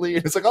immediately,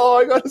 and it's like, oh,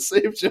 I gotta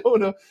save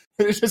Jonah,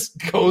 and it just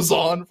goes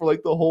on for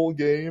like the whole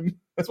game.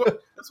 That's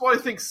why I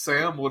think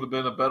Sam would have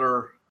been a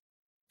better.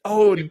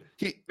 Oh,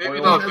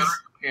 maybe not a better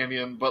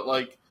companion, but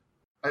like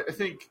I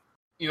think.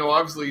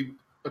 Obviously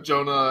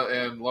Jonah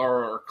and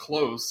Lara are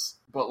close,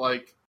 but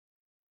like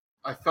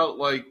I felt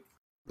like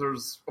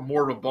there's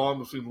more of a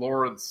bond between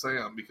Laura and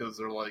Sam because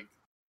they're like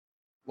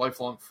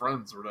lifelong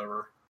friends or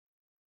whatever.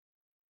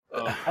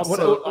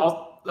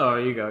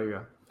 You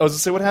go. I was gonna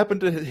say, what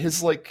happened to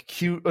his like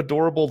cute,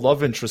 adorable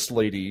love interest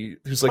lady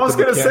who's like? I was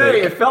gonna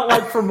say, it felt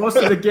like for most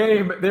of the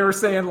game they were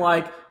saying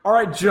like, "All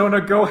right, Jonah,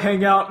 go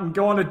hang out and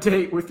go on a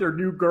date with your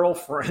new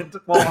girlfriend,"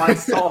 while I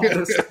solve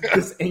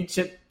this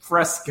ancient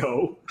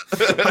fresco.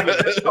 Like,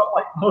 it felt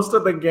like most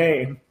of the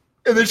game.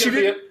 And then she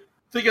did. I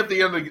think at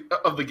the end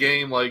of the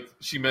game, like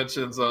she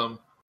mentions,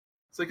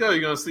 it's like, "Oh,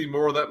 you're gonna see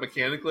more of that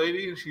mechanic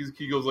lady," and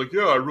he goes like,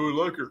 "Yeah, I really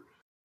like her."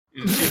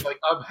 And she's like,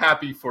 "I'm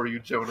happy for you,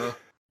 Jonah."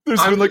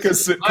 There's been like a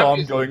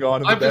sitcom going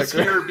on in the background. I'm just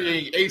here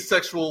being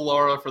asexual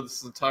Lara for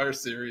this entire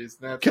series.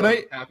 And that's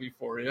I'm happy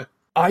for you.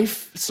 I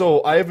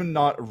have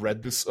not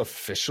read this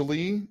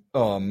officially.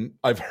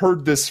 I've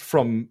heard this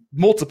from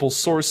multiple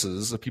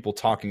sources of people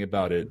talking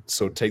about it,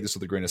 so take this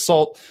with a grain of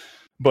salt.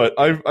 But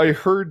I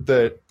heard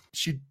that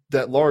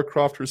Lara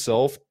Croft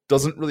herself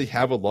doesn't really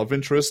have a love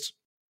interest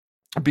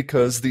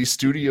because the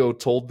studio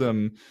told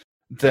them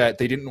that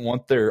they didn't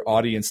want their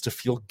audience to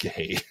feel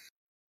gay.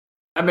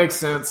 That makes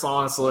sense,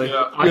 honestly.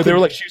 Yeah, they were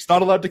like, she's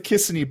not allowed to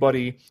kiss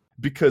anybody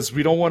because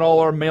we don't want all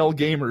our male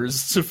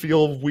gamers to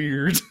feel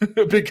weird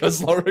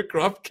because Lara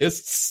Croft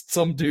kissed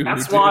some dude.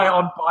 That's why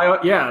on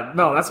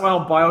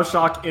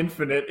BioShock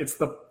Infinite, it's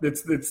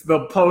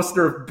the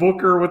poster of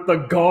Booker with the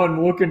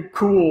gun looking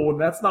cool, and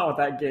that's not what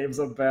that game's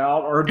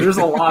about. Or there's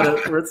a lot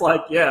of where it's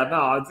like,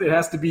 it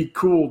has to be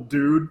cool,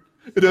 dude.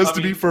 It has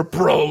to be for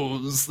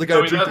pros. They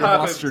gotta drink their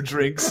monster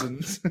drinks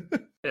and.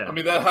 Yeah. I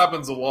mean, that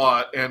happens a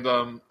lot, and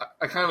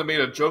I kind of made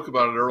a joke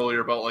about it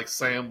earlier about like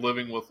Sam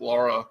living with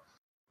Laura,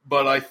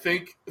 but I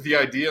think the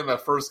idea in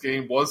that first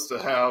game was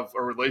to have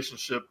a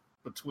relationship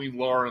between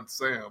Laura and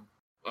Sam,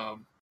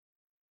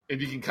 and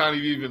you can kind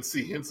of even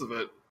see hints of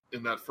it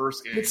in that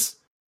first game.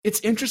 It's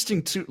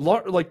interesting too.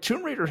 Like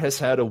Tomb Raider has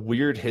had a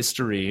weird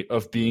history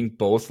of being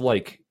both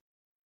like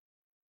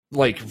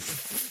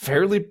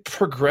fairly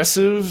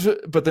progressive,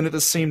 but then at the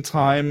same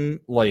time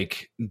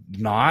like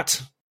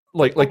not.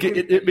 Like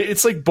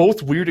it's like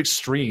both weird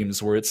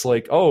extremes where it's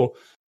like, oh,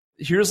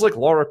 here's like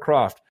Lara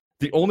Croft.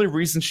 The only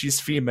reason she's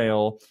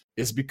female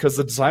is because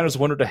the designers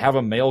wanted to have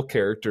a male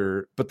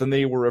character, but then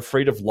they were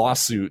afraid of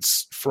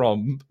lawsuits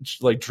from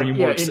like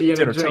DreamWorks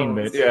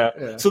Entertainment.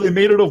 Yeah. So they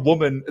made it a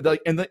woman.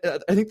 Like, and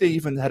I think they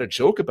even had a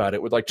joke about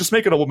it with like, just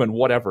make it a woman,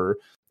 whatever.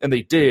 And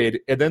they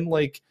did. And then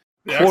like,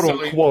 quote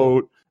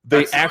unquote,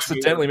 they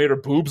accidentally made her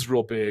boobs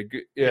real big.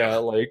 Yeah.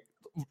 Like,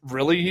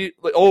 really?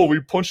 Like, oh, we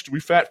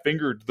fat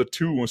fingered the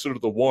 2 instead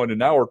of the 1, and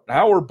now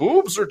our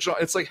boobs are.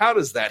 It's like, how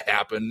does that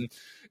happen?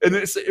 And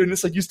it's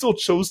like you still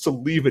chose to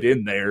leave it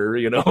in there,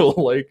 you know,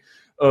 like.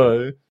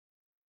 So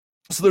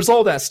there's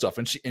all that stuff,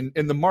 and she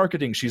in the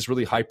marketing, she's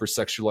really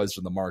hypersexualized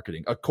in the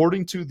marketing,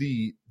 according to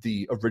the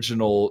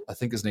original. I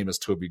think his name is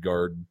Toby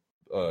Gard,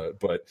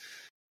 but.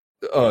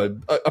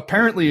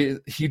 Apparently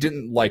he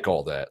didn't like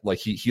all that. Like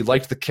he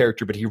liked the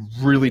character, but he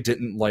really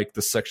didn't like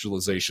the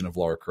sexualization of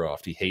Lara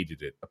Croft. He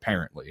hated it,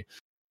 apparently.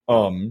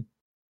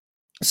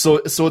 So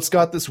it's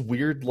got this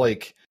weird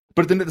like,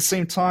 but then at the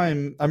same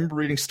time, I remember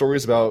reading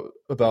stories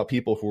about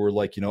people who were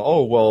like, you know,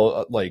 oh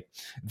well, like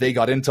they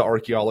got into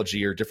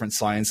archaeology or different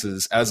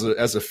sciences as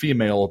a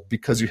female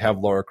because you have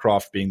Lara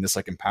Croft being this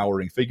like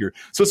empowering figure.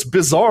 So it's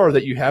bizarre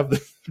that you have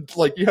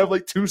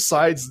two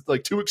sides,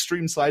 like two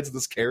extreme sides of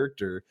this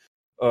character.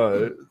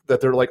 That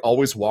they're like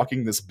always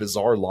walking this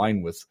bizarre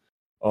line with,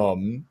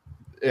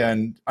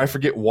 and I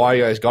forget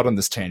why I got on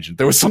this tangent.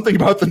 There was something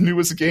about the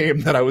newest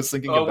game that I was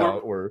thinking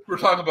about. We're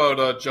talking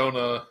about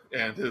Jonah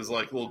and his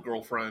like little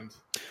girlfriend.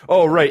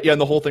 Oh right, yeah,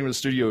 and the whole thing with the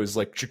studio is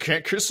like you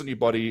can't kiss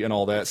anybody and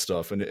all that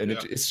stuff, and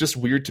it's just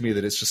weird to me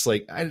that it's just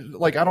like I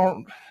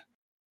don't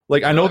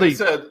like I know like they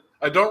said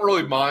I don't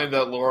really mind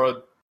that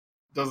Laura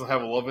doesn't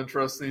have a love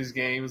interest in these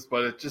games,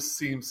 but it just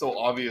seems so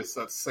obvious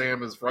that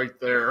Sam is right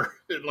there,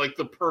 like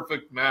the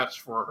perfect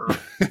match for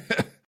her.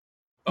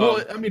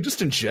 Well, I mean,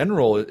 just in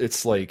general,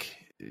 it's like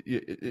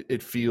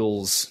it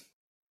feels.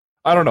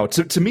 I don't know.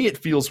 To me, it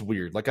feels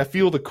weird. Like I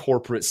feel the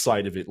corporate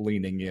side of it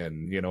leaning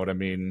in. You know what I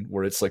mean?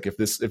 Where it's like if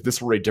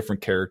this were a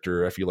different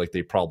character, I feel like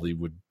they probably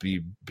would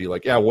be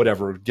like, yeah,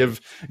 whatever. Give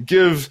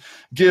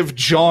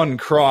John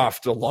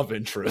Croft a love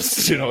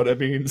interest. You know what I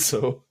mean?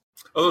 So.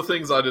 Other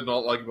things I did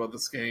not like about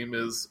this game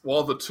is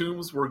while the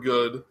tombs were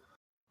good,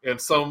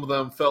 and some of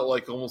them felt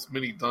like almost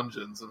mini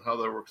dungeons and how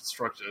they were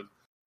constructed,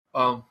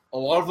 a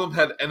lot of them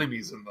had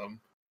enemies in them,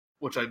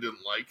 which I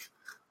didn't like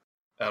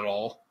at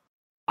all.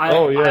 I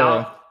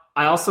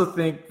also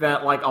think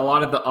that like a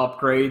lot of the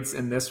upgrades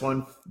in this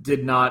one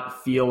did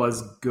not feel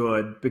as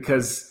good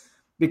because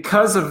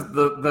of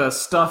the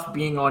stuff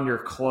being on your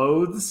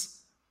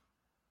clothes,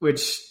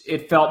 which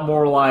it felt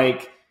more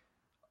like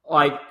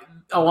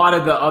a lot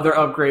of the other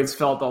upgrades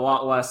felt a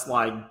lot less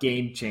like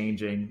game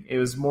changing.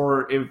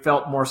 It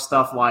felt more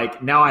stuff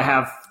like now I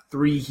have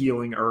 3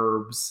 healing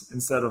herbs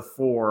instead of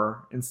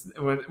 4.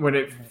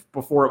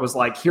 Before it was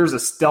like, here's a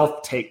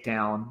stealth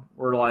takedown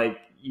where like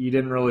you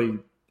didn't really,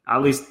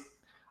 at least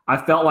I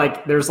felt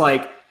like there's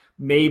like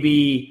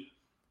maybe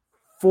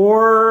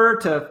 4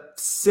 to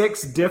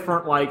 6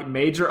 different like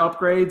major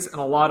upgrades and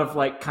a lot of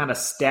like kind of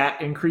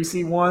stat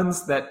increasing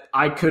ones that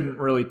I couldn't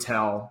really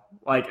tell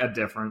like a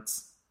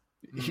difference.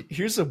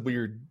 Here's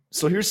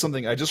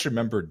something I just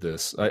remembered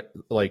this.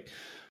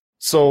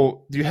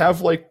 So you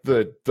have like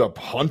the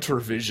hunter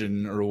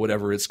vision or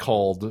whatever it's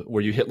called,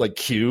 where you hit like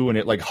Q and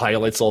it like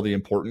highlights all the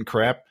important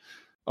crap.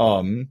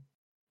 And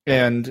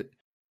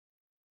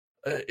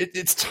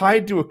it's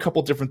tied to a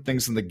couple different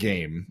things in the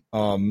game.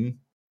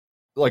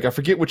 Like I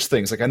forget which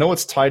things. Like I know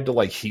it's tied to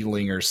like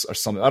healing or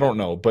something. I don't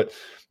know, but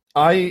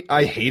I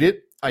hate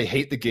it. I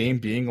hate the game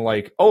being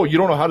like, oh, you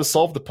don't know how to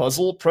solve the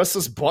puzzle? Press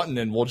this button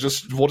and we'll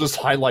just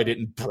highlight it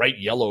in bright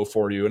yellow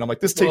for you. And I'm like,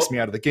 this takes me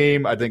out of the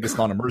game. I think it's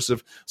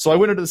non-immersive. So I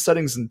went into the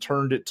settings and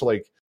turned it to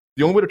like,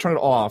 the only way to turn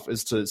it off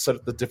is to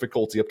set the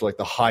difficulty up to like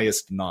the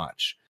highest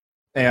notch.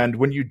 And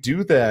when you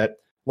do that,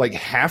 like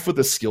half of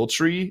the skill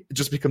tree, it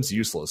just becomes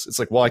useless. It's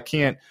like, well, I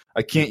can't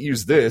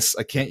use this.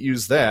 I can't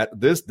use that.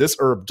 This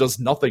herb does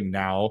nothing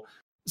now.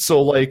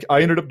 So like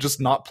I ended up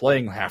just not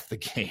playing half the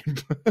game.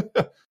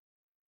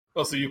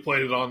 Oh, so you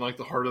played it on like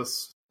the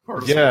hardest.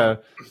 Yeah,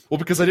 well,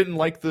 because I didn't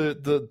like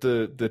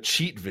the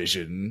cheat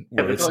vision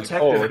where it's like,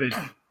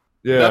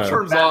 that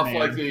turns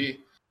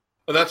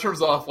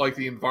off like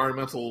the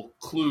environmental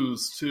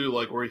clues too,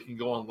 like where you can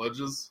go on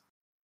ledges.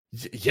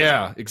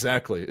 Yeah,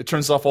 exactly. It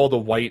turns off all the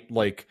white,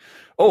 like,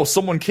 oh,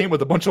 someone came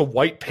with a bunch of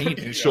white paint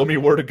and showed me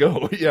where to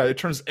go. Yeah, it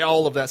turns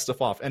all of that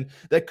stuff off. And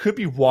that could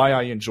be why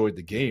I enjoyed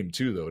the game,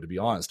 too, though, to be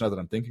honest, now that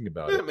I'm thinking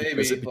about it. Maybe,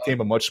 because it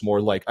became a much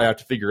more, like, I have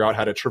to figure out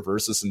how to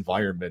traverse this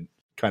environment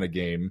kind of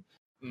game.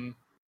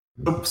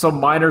 So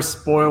minor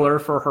spoiler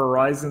for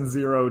Horizon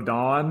Zero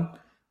Dawn.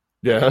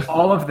 Yeah.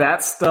 All of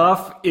that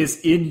stuff is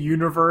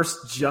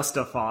in-universe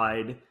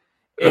justified.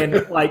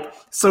 And like,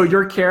 so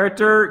your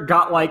character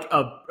got like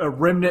a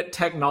remnant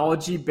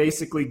technology,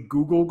 basically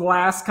Google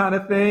Glass kind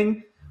of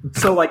thing.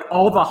 So like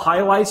all the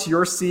highlights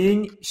you're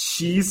seeing,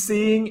 she's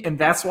seeing, and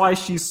that's why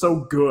she's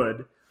so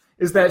good.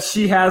 Is that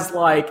she has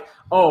like,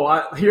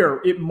 here,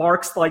 it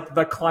marks like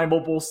the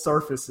climbable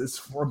surfaces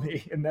for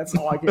me, and that's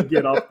how I can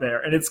get up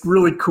there. And it's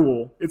really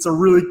cool. It's a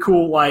really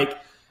cool, like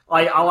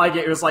I like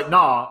it. It was like,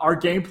 nah, our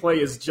gameplay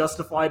is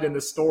justified in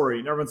the story.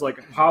 And everyone's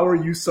like, how are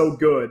you so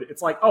good?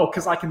 It's like,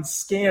 because I can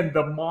scan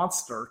the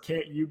monster.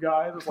 Can't you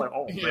guys? It's like,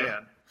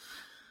 man.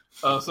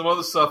 Some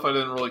other stuff I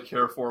didn't really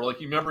care for. Like,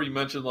 you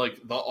mentioned like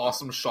the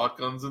awesome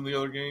shotguns in the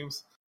other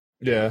games.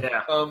 Yeah.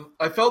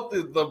 I felt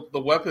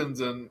the weapons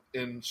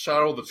in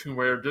Shadow of the Tomb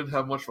Raider didn't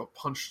have much of a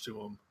punch to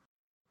them.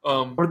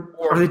 Or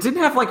they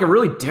didn't have like a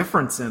really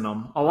difference in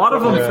them. A lot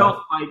of them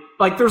felt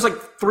like there's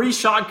like 3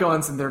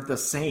 shotguns and they're the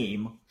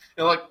same.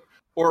 And like,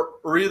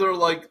 or either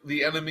like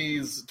the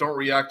enemies don't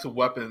react to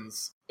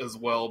weapons as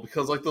well,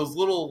 because like those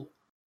little,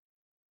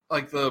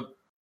 like the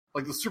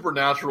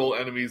supernatural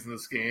enemies in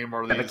this game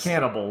are these the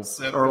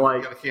cannibals or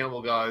like the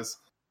cannibal guys.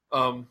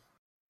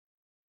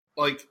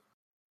 Like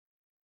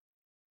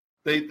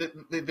they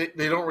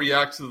don't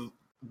react to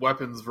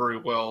weapons very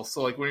well.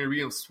 So like when you're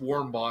being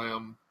swarmed by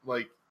them,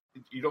 like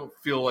you don't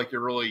feel like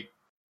you're really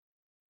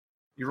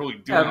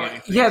doing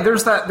anything. Yeah,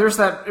 there's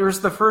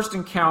the first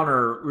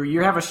encounter where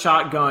you have a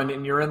shotgun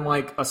and you're in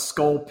like a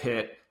skull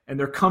pit and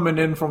they're coming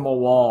in from the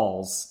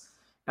walls.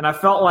 And I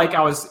felt like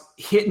I was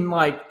hitting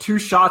like 2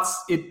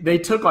 shots. They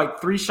took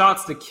like 3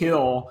 shots to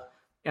kill,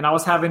 and I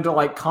was having to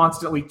like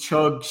constantly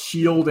chug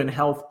shield and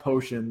health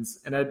potions.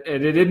 And it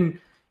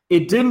didn't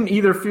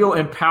either feel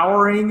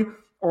empowering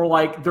or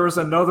like there was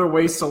another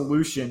way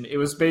solution. It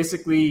was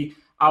basically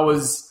I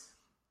was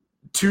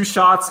 2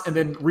 shots and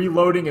then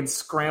reloading and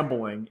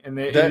scrambling, and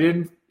it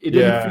didn't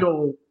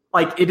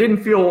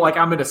feel like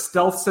I'm in a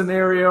stealth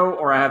scenario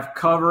or I have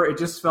cover. It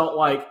just felt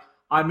like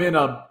I'm in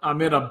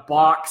a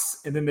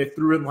box, and then they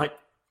threw in like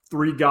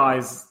 3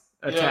 guys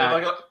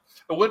attack. Yeah,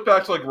 I went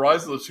back to like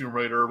Rise of the Tomb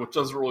Raider, which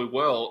does it really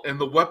well, and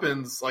the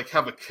weapons like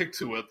have a kick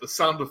to it. The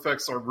sound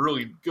effects are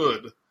really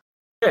good.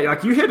 Yeah,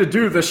 like you hit a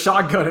dude with a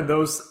shotgun in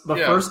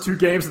the first 2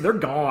 games, and they're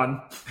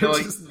gone.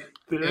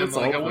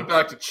 I went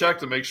back to check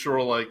to make sure,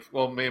 like,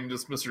 well, maybe I'm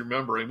just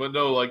misremembering, but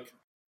no, like,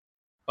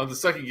 on the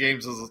second game,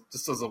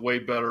 just does a way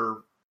better,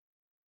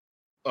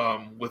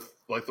 with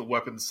like the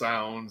weapon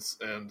sounds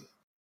and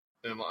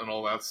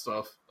all that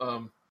stuff.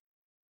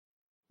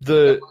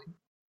 That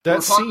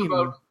scene.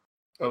 Go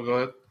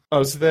ahead.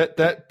 Oh, so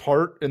that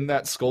part in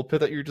that skull pit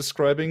that you're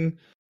describing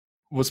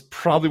was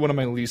probably one of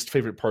my least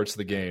favorite parts of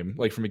the game,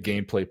 like from a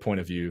gameplay point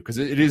of view, because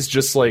it is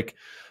just like,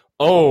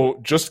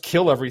 just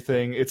kill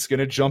everything. It's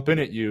gonna jump in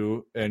at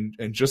you and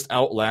just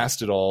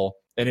outlast it all.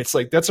 And it's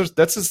like that's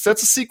a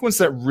sequence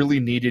that really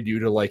needed you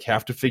to like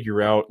have to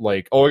figure out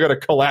like, I gotta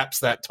collapse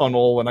that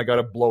tunnel and I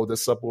gotta blow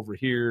this up over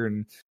here,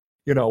 and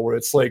where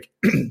it's like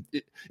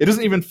it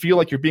doesn't even feel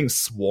like you're being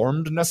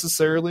swarmed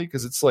necessarily,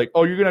 because it's like,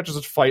 you're gonna have to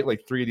just fight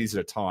like 3 of these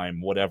at a time,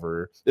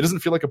 whatever. It doesn't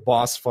feel like a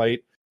boss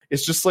fight.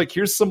 It's just like,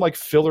 here's some like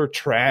filler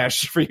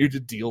trash for you to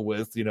deal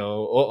with,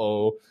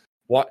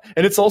 What?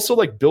 And it's also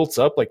like built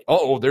up like,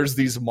 there's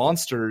these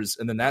monsters,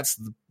 and then that's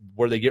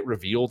where they get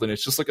revealed, and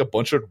it's just like a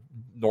bunch of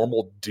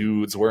normal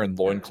dudes wearing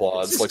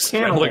loincloths like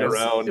scrambling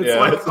around. It's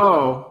like,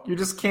 you're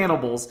just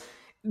cannibals.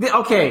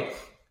 Okay.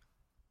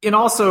 And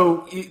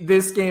also,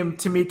 this game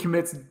to me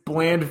commits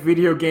bland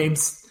video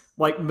games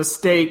like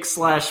mistake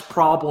 /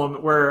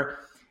 problem where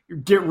you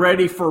get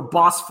ready for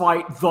boss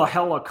fight the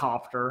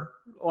helicopter.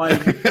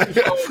 Like,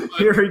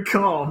 here he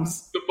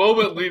comes. The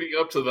moment leading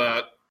up to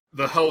that,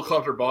 the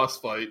helicopter boss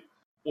fight,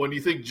 when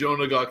you think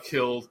Jonah got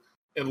killed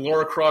and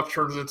Lara Croft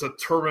turns into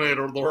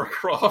Terminator Lara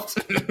Croft.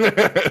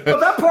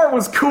 That part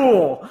was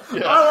cold.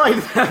 Yeah. I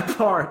like that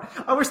part.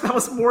 I wish that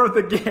was more of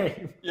the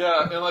game.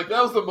 Yeah, and like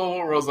that was the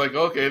moment where I was like,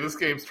 okay, this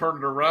game's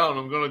turning around.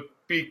 I'm going to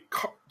be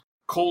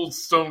Cold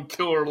Stone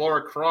Killer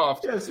Lara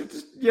Croft. Yeah, so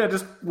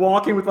just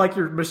walking with like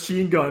your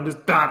machine gun,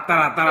 just da,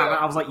 da, da, da.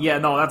 I was like, yeah,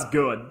 no, that's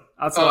good.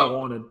 That's what I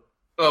wanted.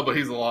 Oh, but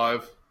he's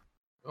alive.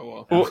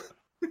 Oh well.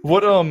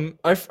 What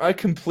I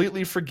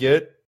completely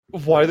forget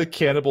why the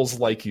cannibals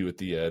like you at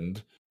the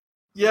end.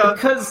 Yeah,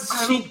 because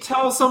she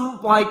tells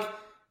them like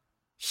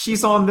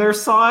she's on their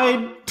side.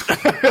 I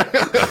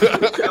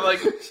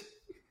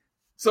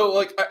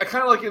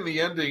kind of like in the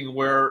ending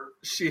where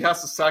she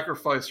has to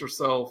sacrifice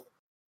herself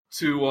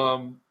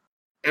to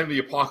end the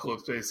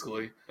apocalypse,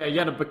 basically. Yeah, you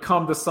got to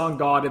become the sun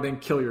god and then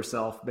kill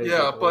yourself. Basically.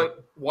 Yeah,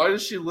 but why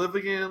does she live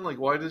again? Like,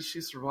 why did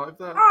she survive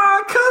that?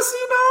 'Cause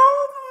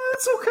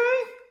it's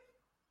okay.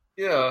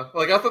 Yeah,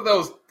 like I thought that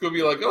was gonna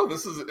be like, oh,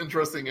 this is an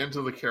interesting end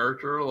to the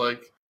character.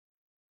 Like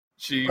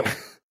she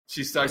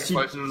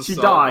sacrificed herself. She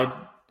died.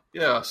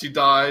 Yeah, she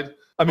died.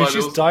 I mean, but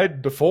she's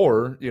died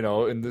before, in Tomb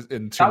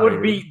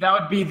Raider.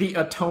 That would be the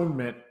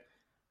atonement.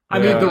 I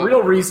mean, the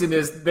real reason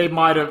is they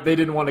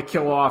didn't want to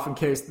kill off in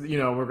case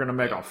we're going to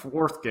make a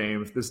fourth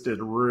game if this did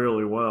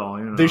really well.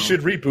 They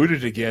should reboot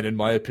it again, in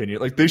my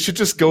opinion. Like they should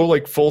just go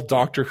like full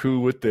Doctor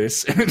Who with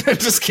this and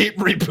just keep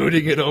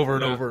rebooting it over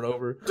and over and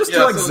over. Just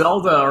do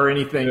Zelda or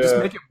anything. Just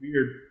make it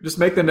weird. Just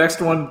make the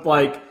next one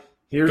like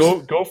here's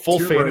go full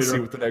fantasy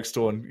with the next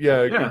one.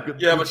 Yeah.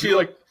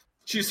 But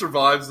she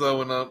survives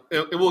though, and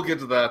we'll get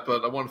to that.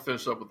 But I want to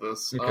finish up with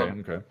this.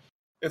 Okay.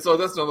 And so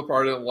that's another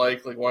part I didn't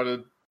like. Like, why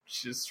did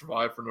she just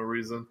survive for no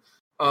reason?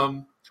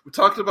 We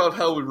talked about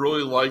how we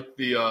really like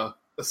the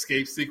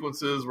escape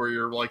sequences where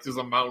you're like, there's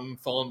a mountain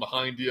falling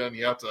behind you, and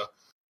you have to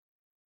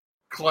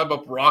climb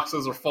up rocks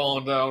as they're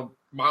falling down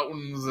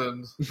mountains,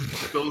 and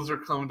buildings are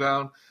coming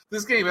down.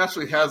 This game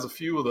actually has a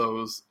few of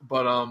those,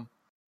 but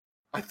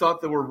I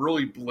thought they were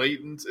really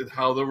blatant in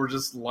how they were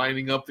just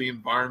lining up the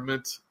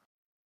environment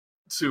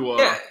to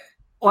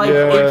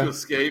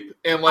escape.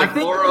 And like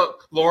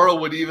Laura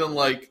would even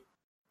like,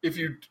 if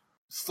you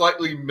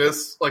slightly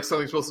miss like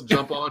something supposed to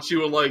jump on, she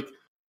would like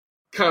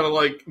kind of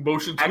like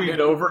motion tween it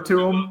over to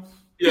him.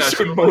 Yeah,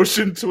 she would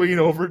motion tween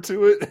over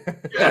to it.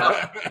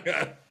 Yeah.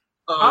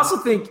 I also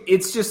think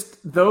it's just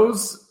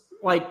those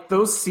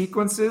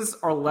sequences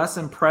are less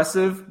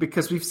impressive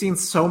because we've seen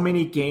so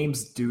many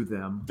games do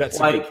them. That's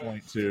a good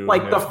point too.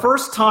 Like the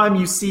first time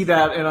you see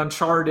that in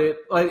Uncharted,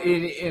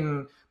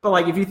 but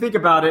like if you think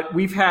about it,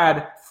 we've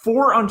had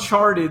 4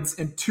 Uncharteds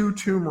and 2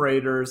 Tomb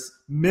Raiders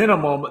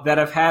minimum that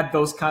have had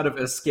those kind of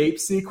escape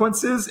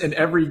sequences in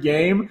every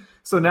game.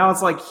 So now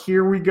it's like,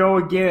 here we go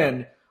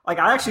again. Like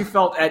I actually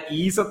felt at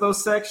ease at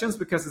those sections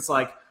because it's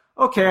like,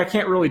 okay, I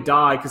can't really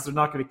die because they're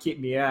not going to keep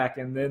me back,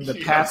 and then the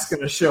path's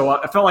going to show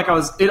up. I felt like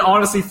it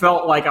honestly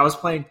felt like I was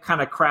playing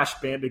kind of Crash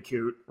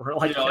Bandicoot, where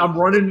like I'm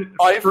running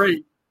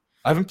straight.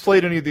 I haven't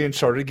played any of the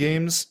Uncharted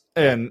games,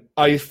 and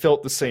I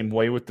felt the same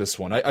way with this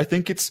one. I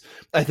think it's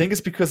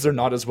because they're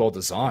not as well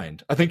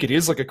designed. I think it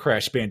is like a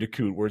Crash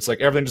Bandicoot where it's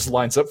like everything just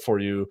lines up for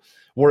you.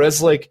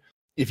 Whereas like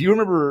if you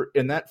remember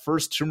in that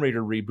first Tomb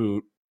Raider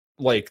reboot,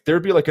 like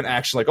there'd be like an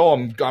action like,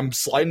 oh, I'm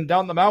sliding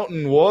down the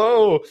mountain,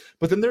 whoa!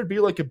 But then there'd be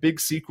like a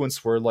big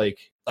sequence where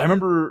like I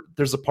remember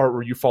there's a part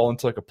where you fall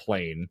into like a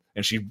plane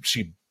and she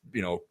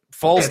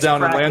falls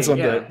down and lands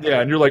on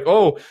and you're like,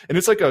 oh, and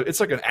it's like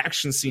an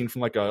action scene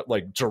from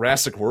like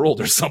Jurassic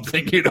World or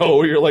something,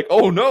 where you're like,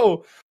 oh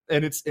no,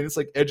 and it's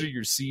like edge of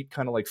your seat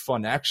kind of like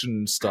fun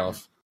action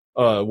stuff.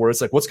 Where it's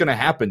like, what's gonna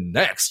happen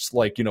next?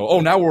 Like, oh,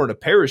 now we're in a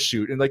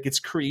parachute, and like it's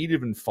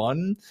creative and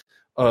fun.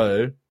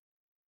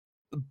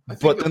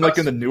 But then, like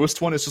in the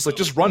newest one, it's just like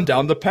just run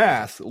down the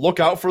path, look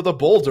out for the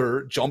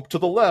boulder, jump to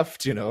the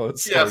left.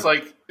 It's it's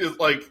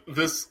like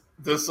this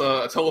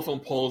telephone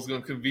pole is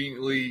going to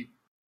conveniently,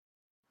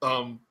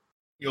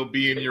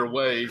 be in your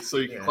way, so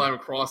you can climb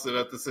across it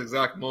at this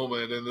exact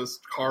moment, and this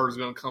car is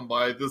going to come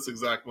by at this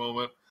exact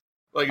moment.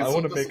 Like I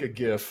want to make a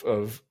GIF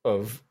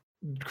of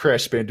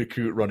Crash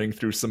Bandicoot running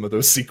through some of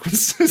those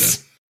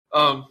sequences.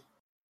 I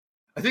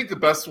think the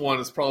best one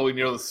is probably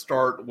near the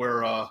start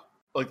where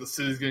like the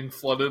city's getting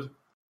flooded.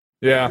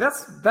 Yeah,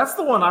 that's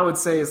the one I would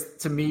say is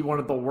to me one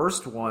of the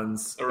worst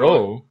ones.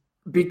 Oh,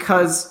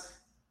 because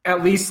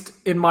at least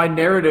in my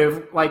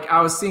narrative, like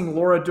I was seeing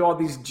Laura do all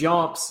these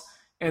jumps,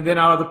 and then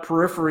out of the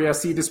periphery, I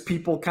see just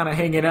people kind of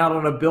hanging out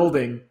on a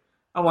building.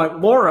 I'm like,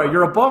 Laura,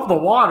 you're above the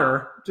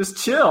water. Just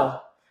chill.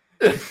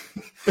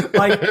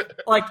 like,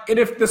 and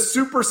if the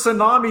super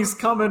tsunami's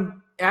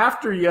coming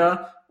after you,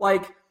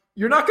 like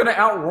you're not going to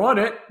outrun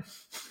it.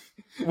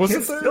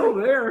 It's still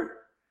there.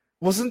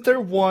 Wasn't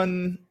there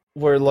one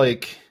where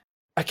like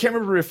I can't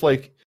remember if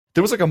like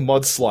there was like a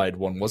mudslide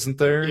one, wasn't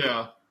there?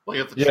 Yeah, like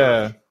at the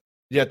church.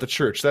 Yeah, at the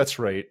church. That's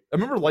right. I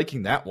remember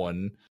liking that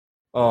one.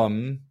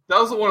 That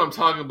was the one I'm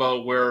talking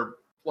about, where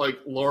like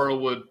Laura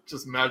would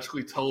just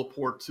magically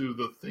teleport to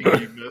the thing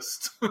you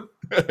missed.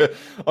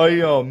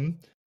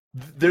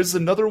 There's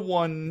another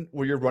one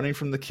where you're running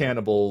from the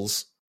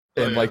cannibals,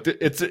 and like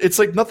it's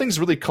like nothing's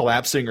really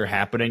collapsing or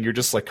happening. You're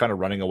just like kind of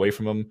running away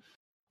from them.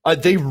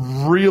 They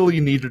really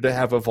needed to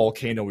have a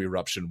volcano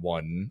eruption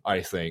one, I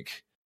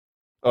think.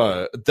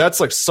 That's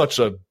like such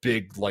a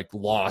big like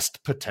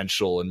lost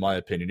potential in my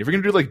opinion. If you're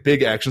gonna do like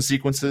big action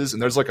sequences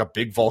and there's like a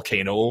big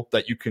volcano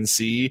that you can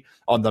see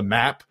on the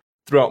map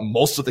throughout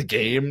most of the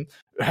game,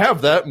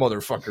 have that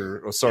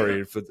motherfucker,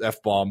 sorry for the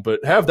F-bomb,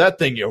 but have that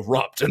thing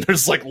erupt and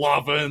there's like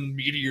lava and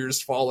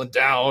meteors falling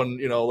down,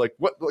 like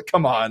what,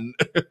 come on.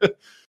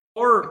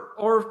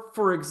 Or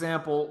for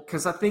example,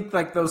 because I think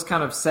like those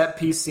kind of set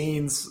piece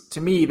scenes,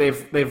 to me,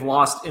 they've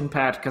lost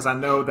impact because I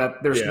know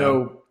that there's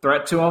no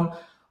threat to them.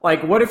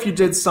 Like, what if you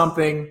did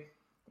something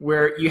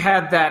where you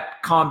had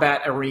that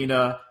combat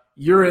arena,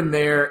 you're in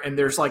there, and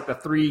there's like the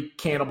 3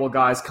 cannibal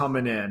guys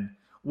coming in?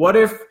 What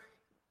if,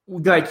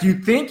 like, you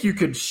think you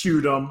could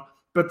shoot them,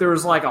 but there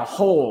was like a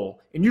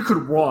hole, and you could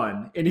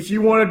run. And if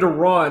you wanted to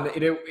run,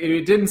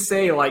 it didn't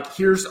say like,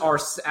 here's our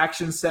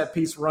action set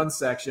piece run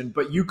section,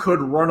 but you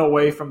could run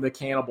away from the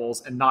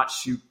cannibals and not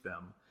shoot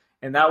them.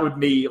 And that would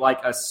be like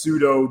a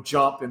pseudo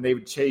jump, and they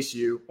would chase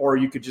you, or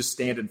you could just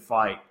stand and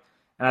fight.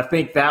 And I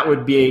think that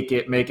would make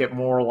it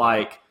more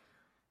like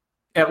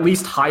at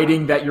least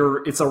hiding that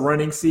it's a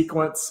running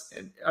sequence,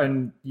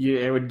 and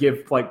it would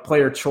give like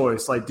player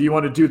choice. Like, do you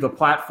want to do the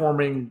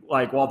platforming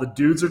like while the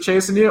dudes are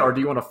chasing you, or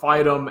do you want to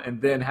fight them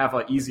and then have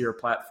an easier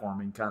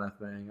platforming kind of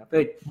thing? I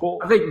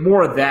think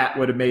more of that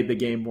would have made the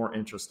game more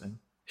interesting.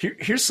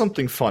 Here's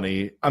something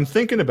funny. I'm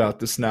thinking about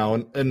this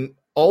now, and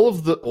all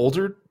of the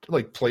older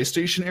like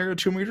PlayStation era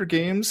Tomb Raider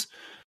games,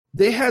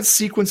 they had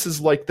sequences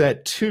like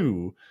that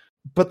too,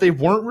 but they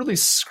weren't really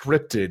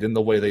scripted in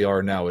the way they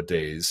are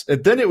nowadays.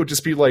 And then it would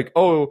just be like,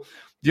 oh,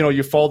 you know,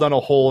 you fall down a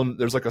hole and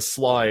there's like a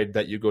slide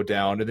that you go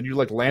down, and then you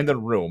like land in a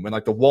room and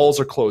like the walls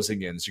are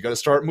closing in. So you got to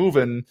start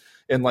moving,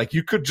 and like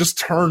you could just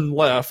turn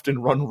left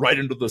and run right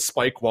into the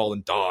spike wall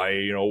and die,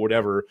 you know,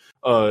 whatever.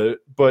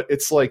 But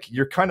it's like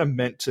you're kind of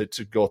meant to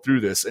go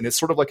through this, and it's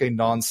sort of like a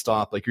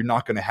nonstop, like you're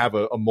not going to have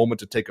a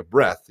moment to take a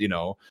breath, you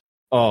know.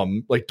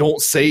 Like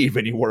don't save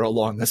anywhere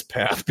along this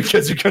path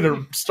because you're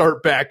going to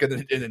start back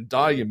and then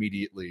die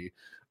immediately.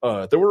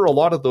 There were a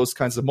lot of those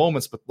kinds of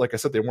moments, but like I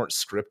said, they weren't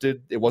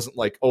scripted. It wasn't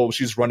like, oh,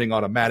 she's running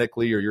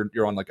automatically, or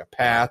you're on like a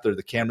path, or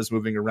the camera's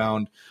moving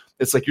around.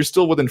 It's like you're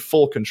still within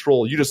full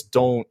control. You just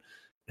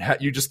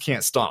you just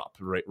can't stop,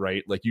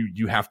 right? Like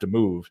you have to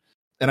move.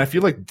 And I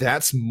feel like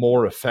that's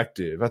more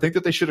effective. I think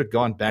that they should have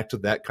gone back to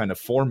that kind of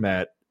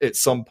format at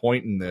some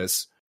point in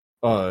this.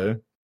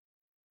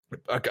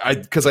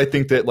 Because I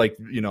think that, like,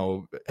 you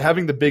know,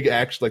 having the big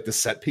action, like the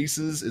set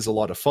pieces, is a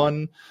lot of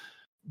fun,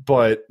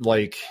 but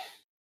like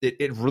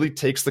it really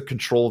takes the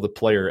control of the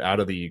player out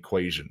of the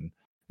equation.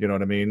 You know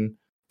what I mean?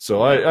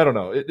 So I don't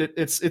know.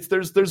 It's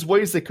there's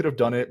ways they could have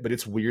done it, but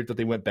it's weird that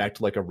they went back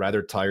to like a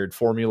rather tired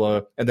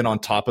formula, and then on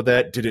top of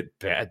that, did it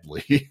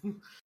badly.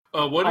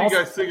 What do you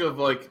guys think of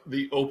like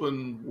the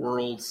open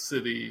world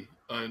city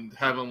and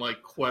having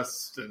like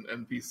quests and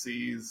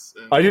NPCs?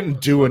 I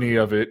didn't do any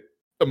of it.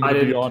 I'm going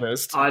to be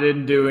honest. I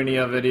didn't do any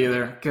of it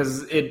either,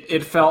 because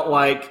it felt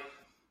like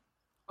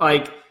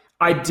I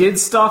did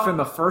stuff in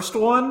the first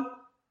one,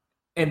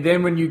 and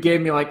then when you gave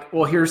me like,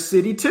 well, here's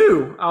City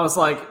 2, I was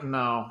like,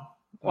 no.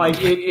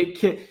 Like it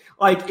can't,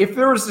 like if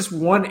there was this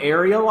one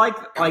area like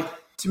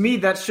to me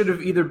that should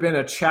have either been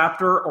a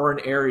chapter or an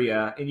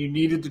area, and you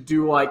needed to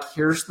do like,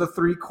 here's the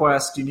 3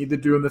 quests you need to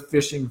do in the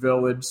fishing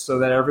village so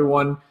that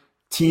everyone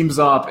teams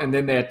up, and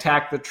then they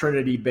attack the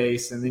Trinity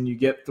base, and then you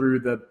get through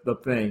the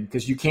thing,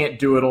 because you can't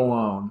do it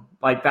alone.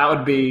 Like, that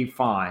would be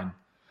fine.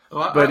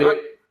 Well,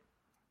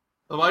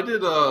 I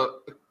did a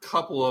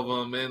couple of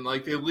them, and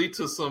like they lead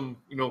to some,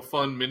 you know,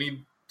 fun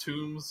mini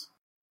tombs.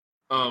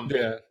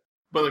 Yeah.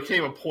 But there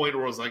came a point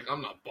where I was like,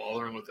 I'm not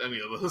bothering with any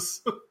of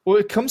this. Well,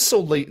 it comes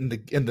so late in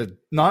the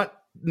not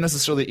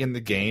necessarily in the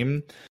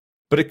game,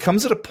 but it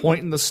comes at a point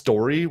in the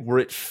story where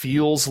it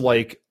feels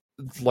like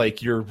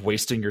you're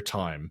wasting your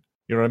time.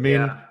 You know what I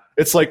mean? Yeah.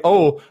 It's like,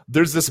 oh,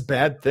 there's this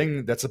bad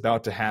thing that's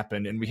about to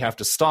happen, and we have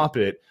to stop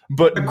it.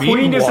 But the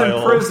queen is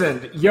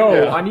imprisoned. Yo,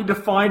 yeah. I need to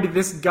find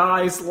this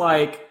guy's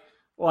like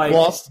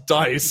lost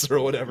dice or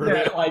whatever.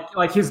 Yeah,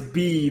 like his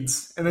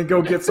beads, and then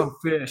go get some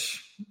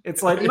fish.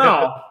 It's like,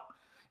 no.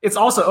 It's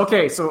also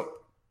okay. So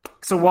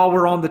while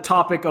we're on the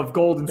topic of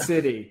Golden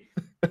City,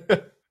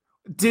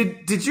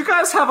 did you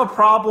guys have a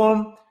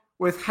problem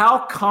with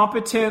how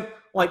competent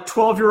like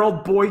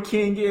 12-year-old Boy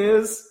King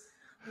is?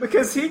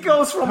 Because he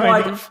goes from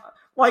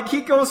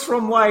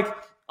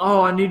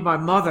oh, I need my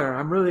mother.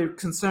 I'm really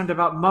concerned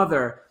about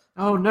mother.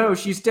 Oh no,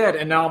 she's dead.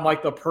 And now I'm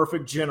like the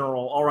perfect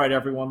general. All right,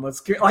 everyone,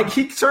 let's get like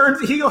it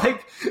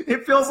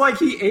feels like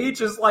he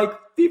ages like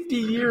 50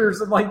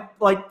 years in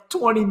like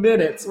 20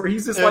 minutes, where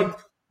he's just like,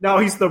 now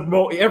he's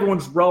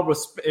everyone's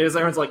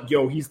everyone's like,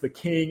 yo, he's the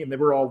king, and they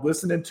were all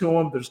listening to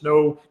him. There's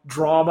no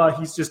drama.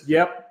 He's just,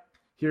 yep,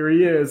 here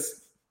he is.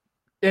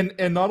 And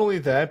not only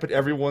that, but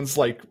everyone's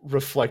like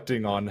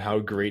reflecting on how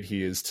great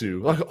he is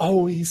too. Like,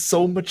 oh, he's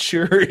so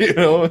mature, you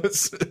know.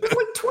 He's like 12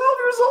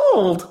 years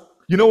old.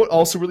 You know what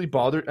also really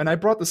bothered, and I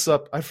brought this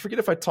up, I forget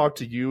if I talked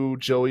to you,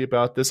 Joey,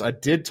 about this. I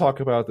did talk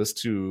about this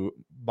to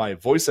my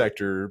voice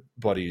actor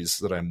buddies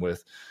that I'm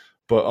with,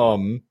 but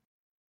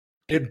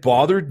it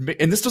bothered me,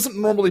 and this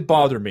doesn't normally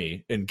bother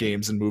me in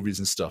games and movies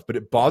and stuff, but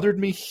it bothered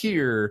me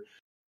here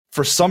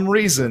for some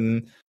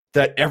reason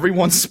that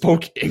everyone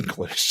spoke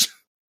English.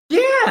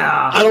 Yeah.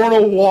 I don't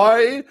know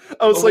why.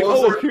 I was like,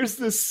 oh, here's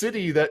this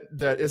city that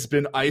has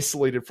been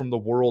isolated from the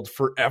world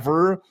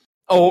forever.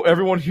 Oh,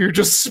 everyone here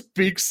just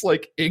speaks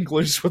like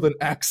English with an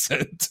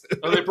accent.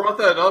 They brought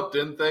that up,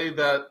 didn't they?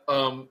 That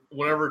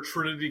whenever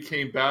Trinity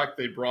came back,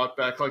 they brought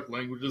back like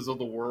languages of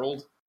the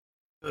world.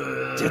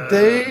 Did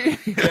they?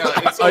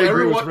 Yeah, and so I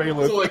everyone, agree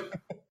with Raylan.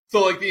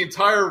 so the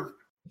entire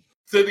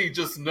city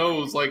just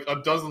knows like a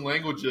dozen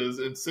languages,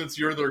 and since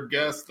you're their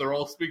guest, they're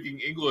all speaking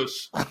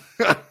English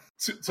to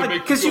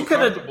make you feel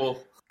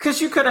comfortable.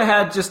 Because you could have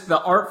had just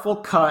the artful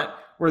cut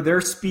where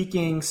they're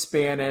speaking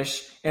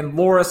Spanish and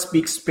Laura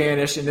speaks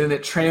Spanish, and then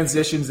it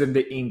transitions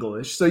into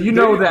English. So you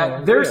know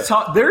that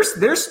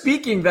they're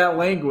speaking that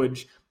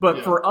language,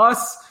 but for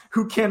us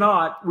who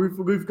cannot,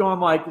 we've gone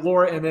like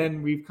Laura, and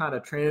then we've kind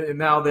of and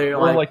now they're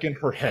like in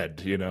her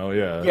head,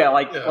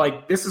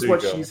 like this is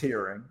what she's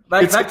hearing.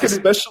 Like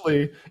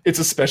it's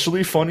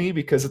especially funny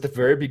because at the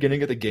very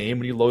beginning of the game,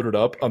 when you load it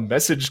up, a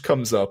message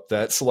comes up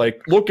that's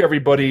like, "Look,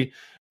 everybody,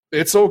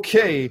 it's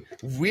okay.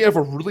 We have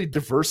a really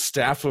diverse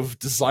staff of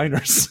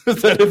designers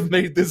that have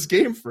made this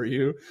game for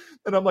you."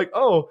 And I'm like,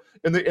 "Oh,"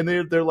 and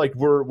they're like,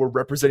 "We're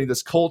representing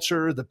this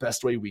culture the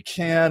best way we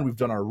can. We've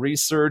done our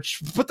research,"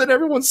 but then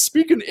everyone's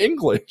speaking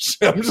English.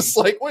 I'm just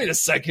like, "Wait a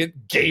second,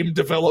 game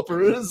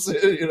developers,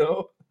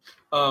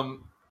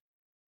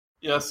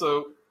 Yeah.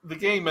 So the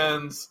game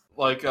ends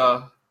like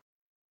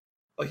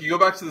you go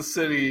back to the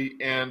city,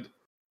 and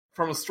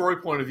from a story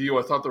point of view,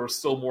 I thought there was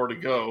still more to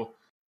go,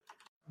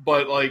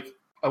 but like.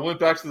 I went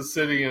back to the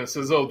city and it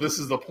says, "Oh, this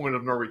is the point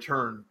of no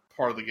return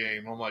part of the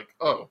game." I'm like,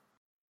 "Oh,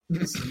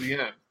 this is the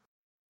end."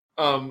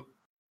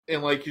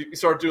 And like you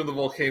start doing the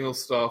volcano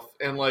stuff,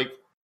 and like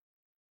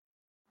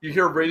you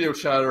hear radio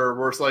chatter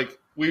where it's like,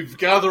 "We've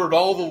gathered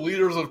all the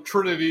leaders of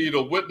Trinity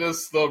to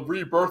witness the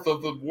rebirth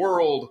of the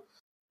world,"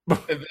 and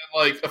then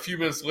like a few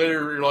minutes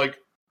later, you're like,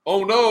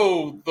 "Oh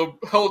no, the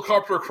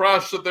helicopter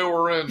crash that they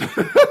were in."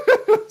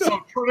 So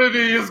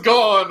Trinity is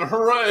gone!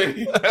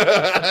 Hooray!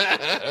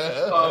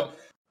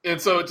 And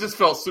so it just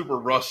felt super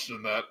rushed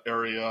in that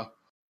area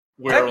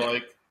where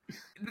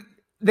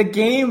the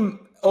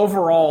game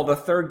overall, the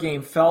third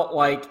game felt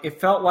like it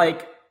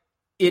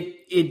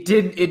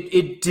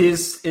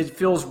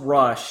feels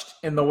rushed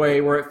in the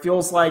way where it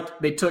feels like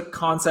they took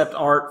concept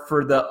art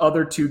for the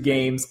other two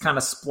games, kind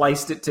of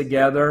spliced it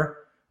together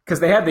because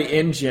they had the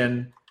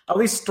engine, at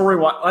least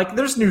story-wise. Like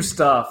there's new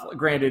stuff,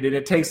 granted, and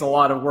it takes a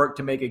lot of work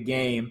to make a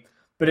game,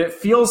 but it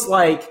feels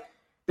like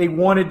they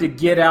wanted to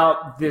get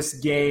out this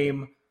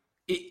game.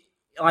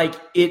 I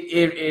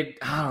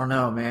don't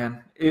know,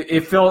 man.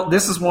 It felt.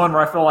 This is one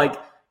where I feel like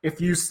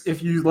if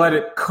you let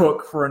it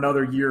cook for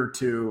another year or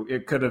two,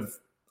 it could have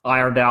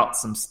ironed out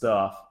some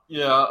stuff.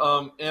 Yeah,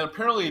 and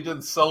apparently it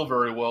didn't sell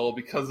very well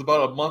because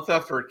about a month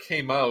after it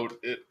came out,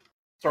 it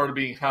started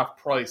being half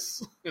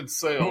price in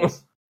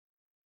sales.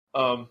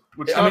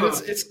 Which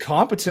it's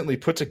competently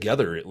put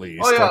together at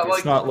least. Oh yeah,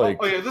 it's not like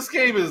this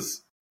game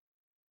is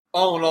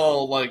all in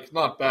all like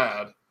not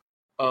bad.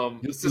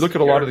 Look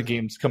at a lot of the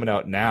games coming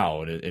out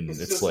now, and it's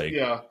just, like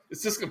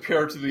it's just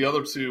compared to the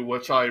other two,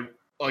 which I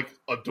like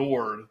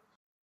adored.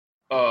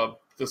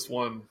 This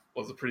one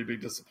was a pretty big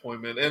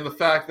disappointment, and the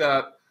fact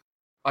that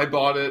I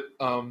bought it,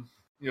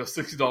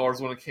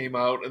 $60 when it came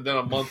out, and then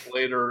a month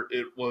later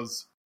it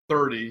was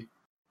 $30,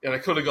 and I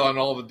could have gotten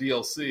all the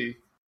DLC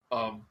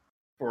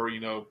for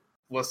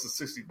less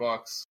than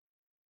 $60.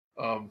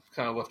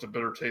 Kind of left a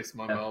bitter taste in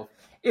my mouth.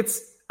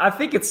 I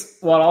think it's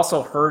what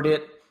also hurt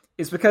it.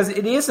 Is because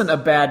it isn't a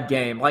bad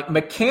game. Like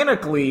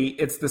mechanically,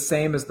 it's the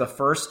same as the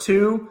first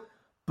two,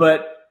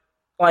 but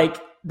like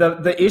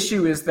the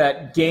issue is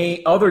that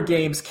other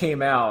games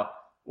came out.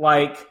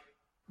 Like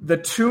the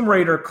Tomb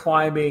Raider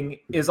climbing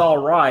is all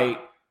right,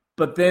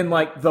 but then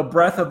like the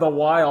Breath of the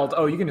Wild,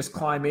 you can just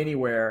climb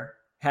anywhere,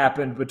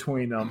 happened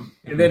between them,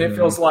 and then it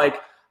feels like,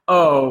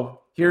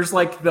 here's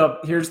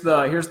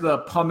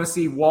the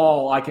pumicy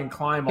wall I can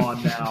climb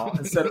on now,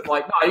 instead of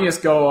like, no, you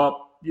just go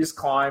up, you just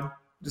climb,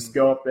 just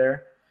go up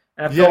there.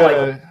 And I feel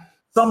like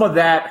some of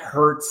that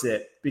hurts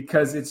it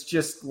because it's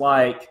just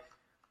like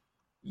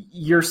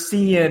you're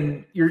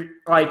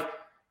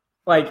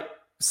like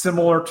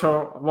similar to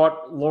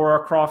what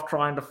Lara Croft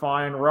trying to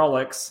find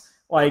relics.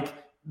 Like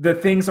the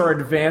things are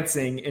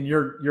advancing and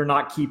you're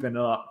not keeping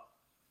up.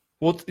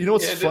 Well,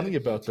 what's funny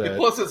about that?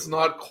 Plus, it's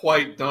not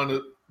quite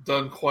done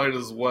quite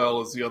as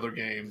well as the other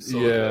games. So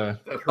that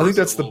I think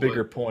that's the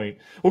bigger point.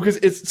 Well, because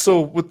it's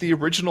so with the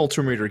original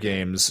Tomb Raider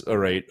games, all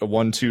right,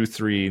 1, 2,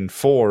 3, and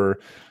 4.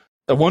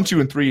 1, 2,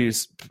 and 3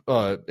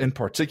 in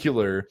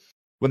particular,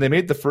 when they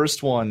made the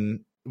first one,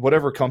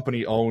 whatever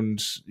company owned,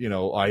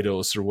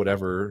 Eidos or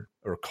whatever,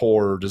 or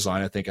Core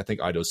Design, I think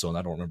Eidos owned,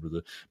 I don't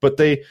remember but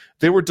they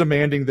were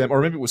demanding them,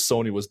 or maybe it was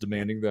Sony was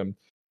demanding them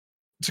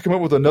to come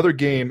up with another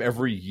game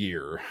every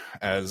year,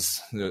 as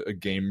a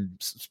game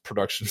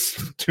production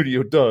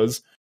studio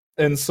does.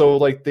 And so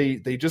like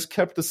they just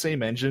kept the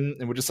same engine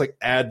and would just like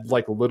add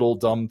like little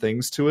dumb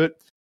things to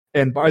it.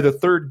 And by the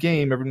third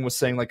game, everyone was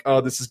saying like, "Oh,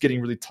 this is getting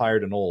really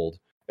tired and old,"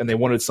 and they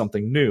wanted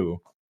something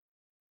new.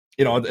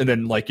 And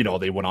then like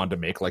they went on to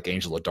make like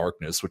Angel of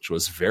Darkness, which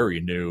was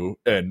very new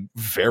and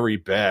very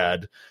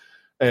bad.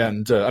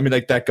 And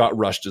like that got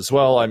rushed as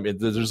well. I mean,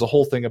 there's a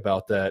whole thing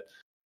about that.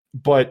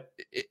 But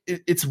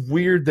it's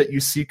weird that you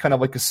see kind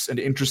of like an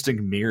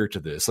interesting mirror to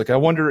this. Like, I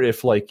wonder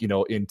if like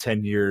in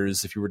 10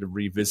 years, if you were to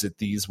revisit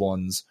these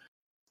ones,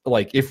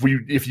 like if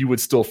you would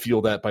still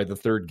feel that by the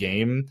third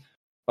game.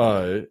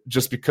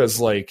 Just because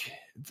like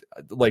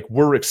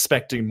we're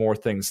expecting more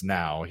things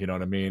now, you know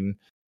what I mean?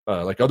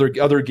 Like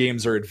other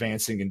games are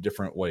advancing in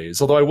different ways.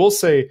 Although I will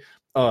say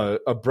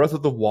a Breath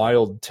of the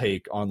Wild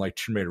take on like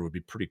Tomb Raider would be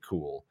pretty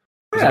cool.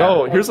 It's Yeah. like,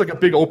 oh, here's like a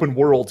big open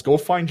world. Go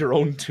find your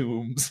own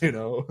tombs, you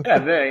know.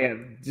 Yeah,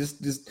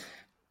 just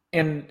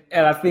and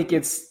I think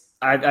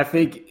I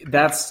think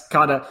that's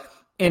kind of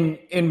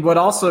and what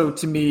also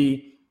to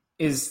me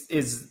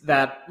is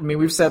that, I mean,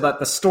 we've said that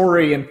the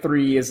story in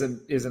 3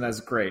 isn't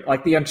as great.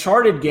 Like the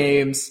Uncharted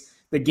games,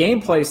 the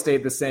gameplay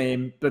stayed the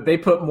same, but they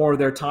put more of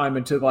their time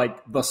into like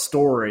the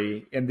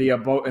story and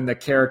the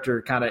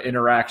character kind of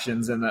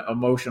interactions and the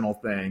emotional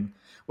thing,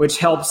 which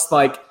helps.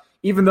 Like,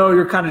 even though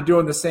you're kind of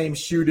doing the same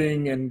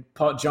shooting and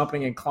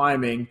jumping and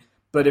climbing,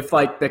 but if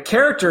like the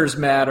characters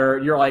matter,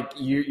 you're like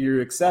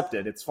you accept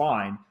it. It's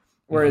fine.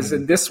 Whereas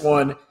in this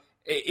one,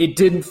 it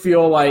didn't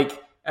feel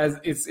like, as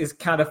it's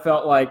kind of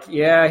felt like,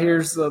 yeah,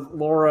 here's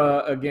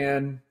Laura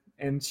again,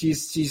 and she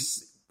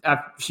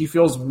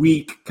feels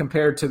weak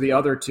compared to the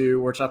other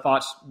two, which I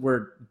thought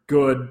were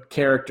good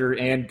character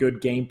and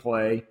good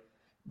gameplay.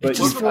 But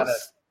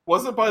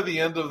wasn't by the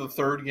end of the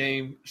third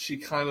game she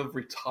kind of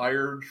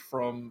retired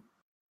from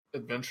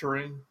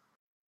adventuring?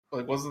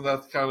 Like, wasn't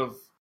that kind of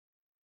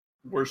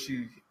where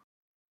she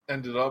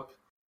ended up?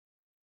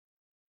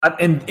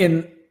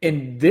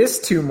 In this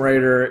Tomb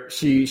Raider,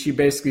 she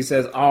basically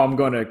says, "Oh, I'm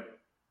going to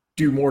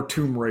do more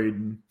Tomb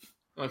Raiding."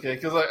 Okay,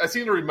 because I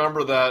seem to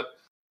remember that,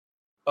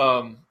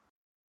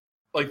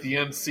 like the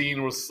end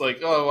scene was like,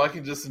 "Oh, I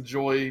can just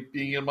enjoy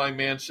being in my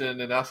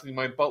mansion and asking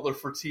my butler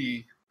for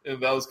tea,"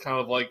 and that was kind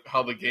of like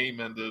how the game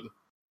ended.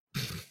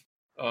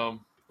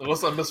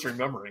 Unless I'm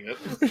misremembering it.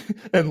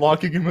 And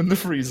locking him in the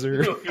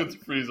freezer. In the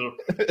freezer.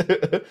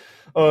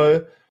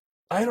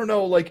 I don't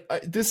know, like,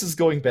 this is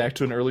going back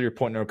to an earlier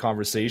point in our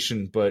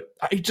conversation, but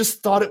I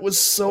just thought it was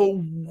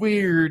so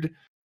weird.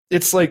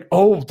 It's like,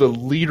 oh, the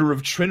leader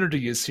of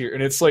Trinity is here,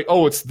 and it's like,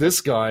 oh, it's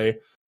this guy.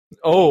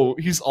 Oh,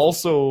 he's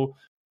also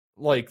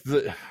like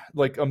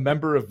a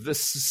member of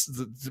this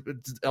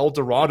the El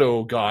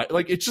Dorado guy.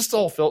 Like, it just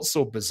all felt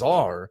so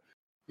bizarre.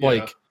 Yeah.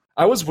 Like,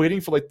 I was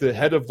waiting for like the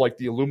head of like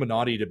the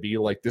Illuminati to be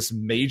like this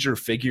major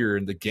figure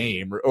in the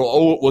game, or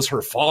oh, it was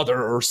her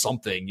father or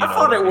something. I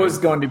thought it was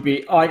going to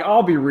be like,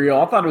 I'll be real,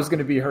 I thought it was going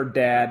to be her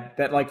dad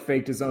that like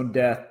faked his own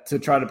death to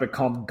try to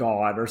become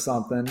God or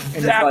something.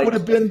 And that like, would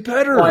have been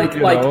better.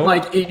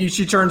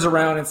 She turns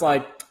around and it's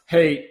like,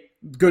 hey,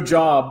 good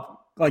job.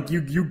 Like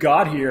you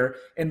got here,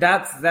 and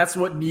that's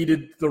what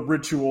needed the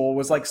ritual,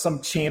 was like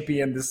some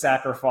champion to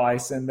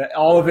sacrifice, and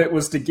all of it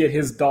was to get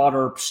his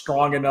daughter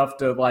strong enough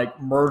to like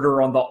murder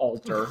on the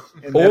altar,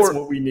 and that's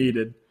what we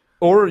needed.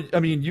 Or, I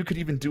mean, you could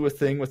even do a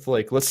thing with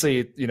like, let's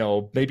say, you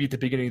know, maybe at the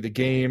beginning of the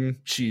game,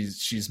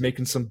 she's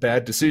making some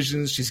bad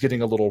decisions, she's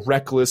getting a little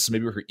reckless,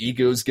 maybe her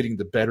ego's getting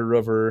the better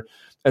of her,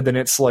 and then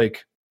it's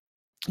like,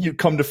 you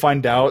come to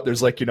find out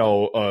there's like, you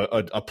know,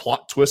 a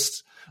plot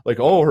twist. Like,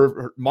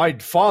 oh, my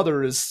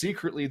father is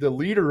secretly the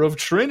leader of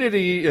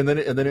Trinity, and then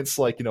it's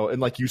like, you know,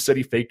 and like you said,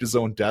 he faked his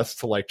own death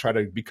to like try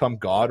to become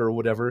God or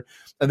whatever,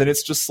 and then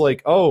it's just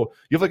like, oh,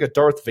 you have like a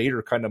Darth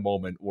Vader kind of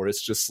moment where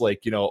it's just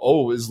like, you know,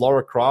 oh, is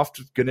Lara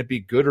Croft gonna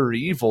be good or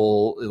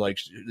evil? Like,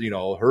 you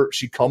know,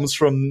 she comes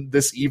from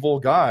this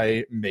evil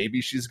guy, maybe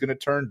she's gonna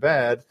turn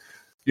bad.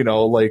 You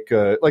know, like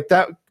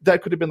that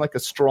could have been like a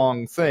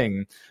strong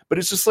thing, but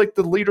it's just like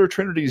the leader of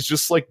Trinity is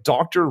just like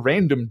Dr.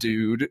 Random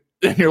Dude,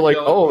 and you're like,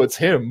 oh, it's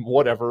him,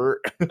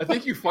 whatever. I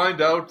think you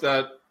find out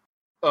that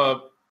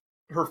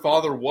her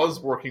father was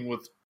working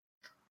with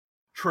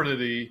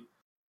Trinity,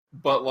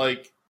 but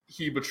like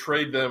he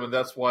betrayed them, and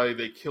that's why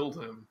they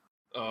killed him.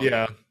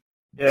 Yeah,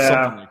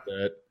 something like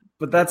that.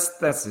 But that's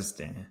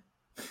just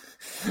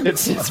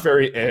It's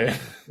very Wait,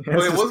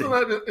 wasn't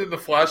that in the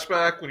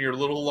flashback when you're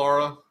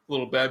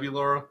little babby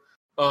Laura?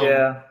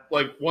 Yeah.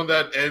 Like, when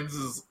that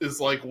ends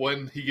is like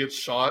when he gets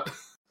shot.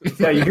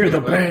 Yeah, you hear the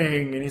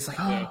bang, and he's like,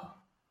 oh.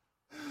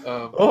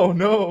 Yeah. Oh,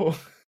 no.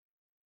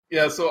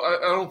 Yeah, so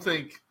I don't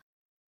think...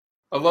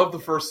 I love the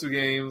first two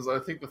games. I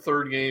think the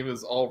third game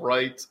is all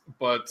right,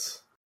 but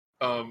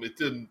it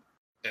didn't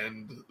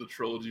end the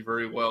trilogy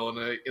very well, and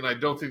I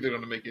don't think they're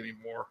going to make any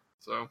more,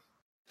 so...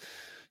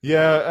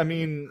 Yeah, I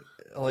mean,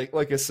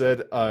 like I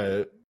said,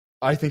 I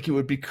think it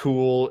would be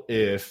cool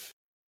if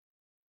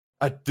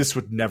this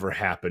would never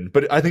happen,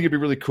 but I think it'd be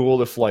really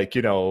cool if, like,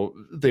 you know,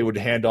 they would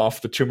hand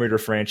off the Tomb Raider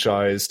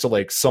franchise to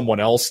like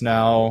someone else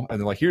now, and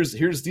then like here's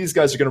these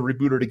guys are going to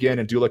reboot it again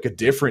and do like a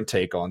different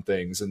take on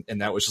things,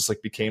 and that was just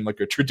like became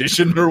like a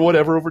tradition or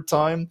whatever over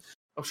time.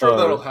 I'm sure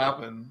that'll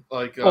happen.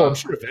 Like, I'm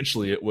sure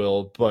eventually it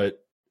will,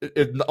 but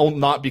it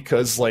not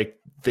because like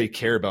they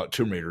care about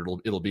Tomb Raider.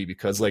 It'll be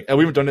because like, oh,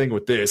 we haven't done anything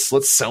with this.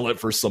 Let's sell it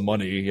for some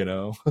money, you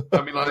know.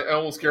 I mean, I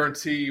almost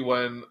guarantee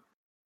when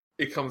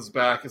it comes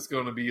back, it's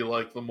going to be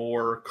like the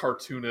more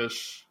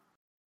cartoonish.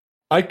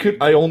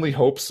 I only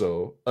hope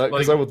so,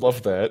 because I would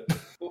love that.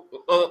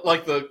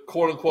 Like the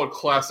quote unquote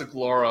classic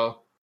Laura,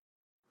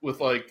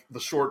 with like the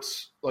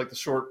shorts, like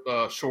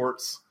the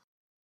shorts,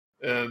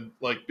 and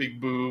like big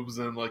boobs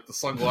and like the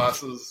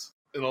sunglasses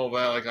and all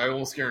that. Like, I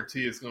almost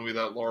guarantee it's going to be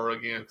that Laura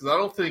again, because I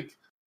don't think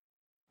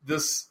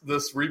this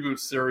reboot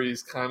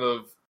series kind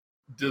of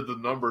did the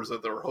numbers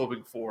that they were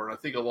hoping for. And I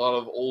think a lot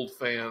of old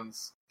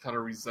fans kind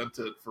of resent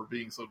it for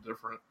being so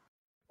different.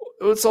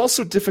 It's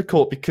also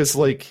difficult because,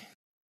 like,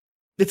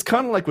 it's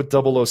kind of like with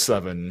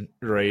 007,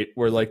 right?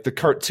 Where, like, the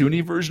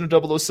cartoony version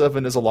of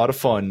 007 is a lot of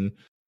fun,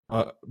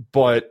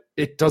 but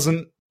it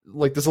doesn't,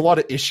 like, there's a lot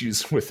of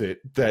issues with it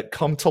that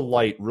come to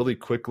light really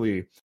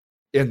quickly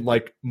in,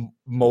 like,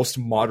 most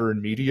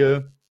modern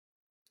media,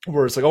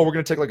 where it's like, oh, we're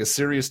going to take, like, a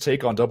serious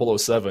take on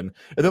 007.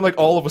 And then, like,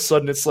 all of a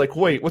sudden it's like,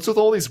 wait, what's with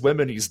all these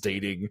women he's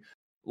dating?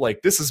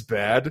 Like, this is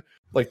bad.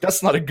 Like,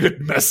 that's not a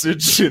good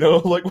message, you know?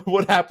 Like,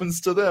 what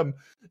happens to them?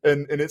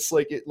 And it's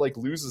like, it, like,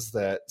 loses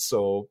that.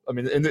 So, I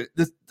mean, and it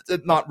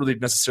not really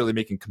necessarily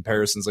making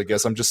comparisons, I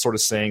guess. I'm just sort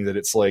of saying that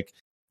it's, like,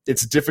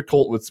 it's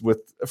difficult with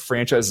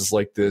franchises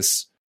like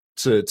this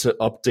to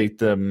update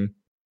them.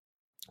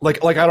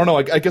 Like I don't know.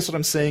 I guess what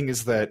I'm saying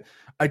is that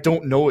I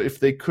don't know if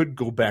they could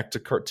go back to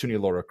cartoony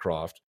Lara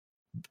Croft,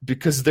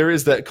 because there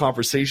is that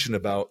conversation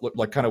about,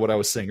 like, kind of what I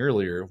was saying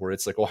earlier, where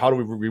it's like, well, how do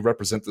we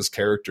represent this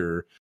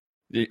character?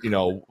 You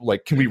know,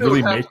 like, can we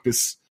really make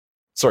this?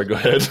 Sorry, go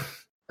ahead.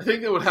 I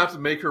think they would have to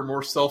make her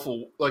more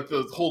like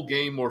the whole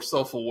game more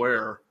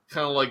self-aware,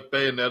 kind of like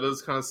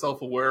Bayonetta's kind of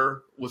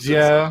self-aware.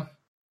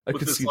 I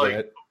could see like,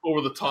 that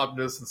over the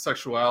topness and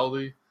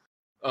sexuality.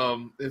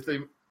 If they,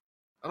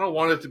 I don't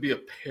want it to be a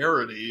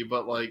parody,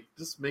 but, like,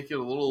 just make it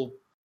a little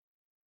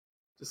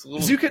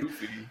goofy.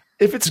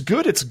 If it's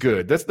good, it's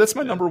good. That's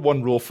my number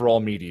one rule for all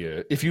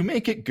media. If you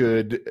make it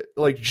good,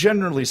 like,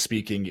 generally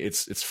speaking,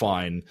 it's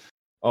fine.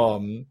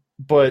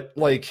 But,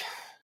 like,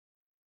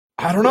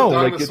 I don't know.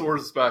 Like,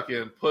 dinosaurs back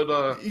in. Put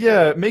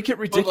make it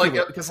ridiculous.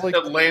 Put, because, like,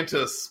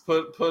 Atlantis.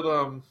 Put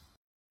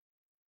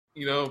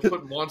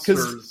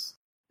monsters.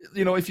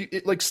 You know, if you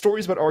like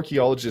stories about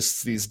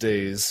archaeologists these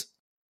days,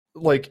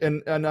 like,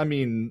 and I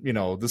mean, you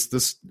know,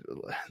 this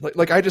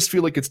like I just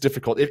feel like it's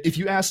difficult. If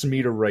you asked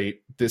me to write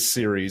this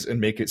series and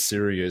make it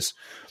serious,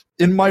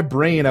 in my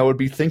brain I would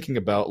be thinking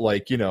about,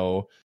 like, you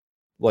know,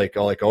 like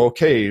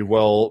okay,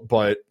 well,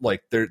 but,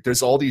 like,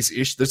 there's all these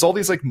issues, there's all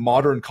these, like,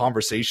 modern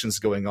conversations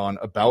going on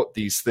about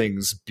these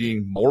things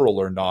being moral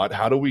or not.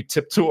 How do we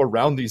tiptoe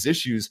around these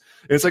issues?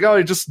 And it's like,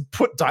 oh, just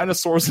put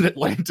dinosaurs in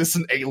Atlantis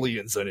and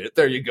aliens in it.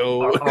 There you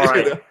go. All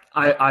right.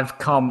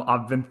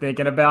 I've been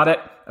thinking about it.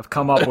 I've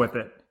come up with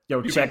it.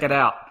 Yo, check it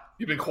out.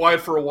 You've been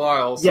quiet for a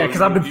while. So yeah, because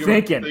I've been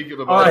thinking.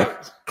 All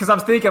right, because I'm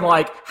thinking,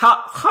 like,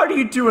 how do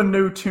you do a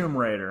new Tomb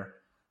Raider?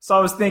 So I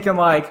was thinking,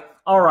 like,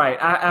 all right,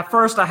 at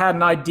first I had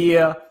an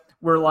idea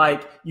where,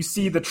 like, you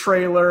see the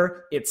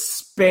trailer, it's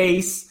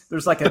space,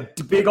 there's, like, a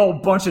big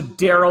old bunch of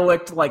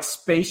derelict, like,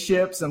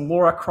 spaceships, and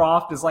Lara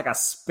Croft is, like, a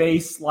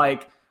space,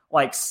 like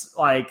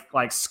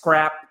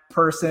scrap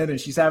person, and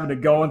she's having to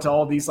go into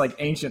all these, like,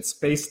 ancient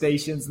space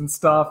stations and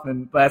stuff,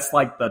 and that's,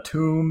 like, the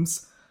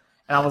tombs.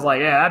 And I was like,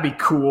 yeah, that'd be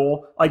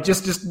cool. Like,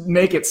 just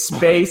make it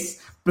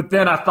space. But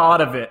then I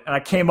thought of it, and I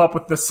came up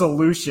with the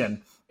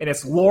solution, and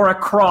it's Lara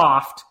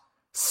Croft,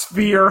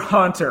 Sphere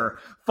Hunter.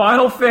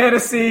 Final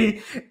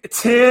Fantasy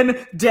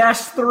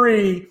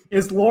 10-3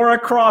 is Lara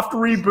Croft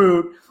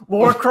reboot.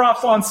 Lara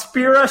Croft's on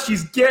Spira.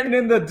 She's getting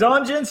in the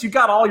dungeons. You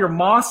got all your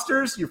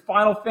monsters, your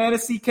Final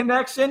Fantasy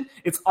connection.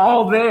 It's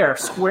all there.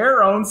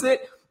 Square owns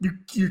it.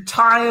 You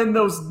tie in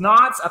those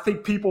knots. I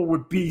think people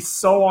would be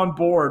so on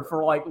board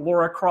for, like,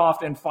 Lara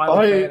Croft and Final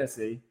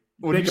Fantasy.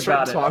 When you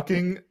started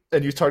talking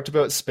and you talked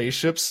about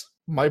spaceships,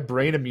 my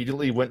brain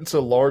immediately went into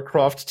Lara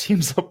Croft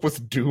teams up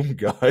with Doom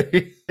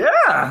Guy.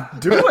 Yeah,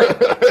 do it.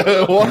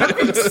 That'd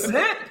be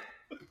sick.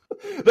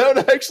 That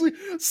would actually,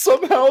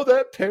 somehow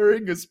that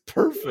pairing is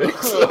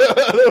perfect.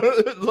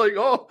 Like,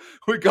 oh,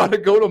 we gotta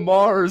go to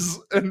Mars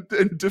and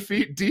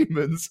defeat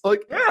demons.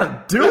 Like,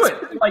 yeah, do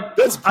it. Like,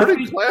 that's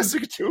pretty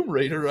classic Tomb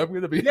Raider. I'm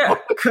gonna be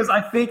because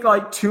I think,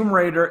 like, Tomb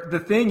Raider, the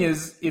thing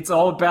is, it's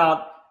all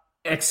about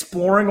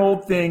exploring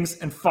old things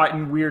and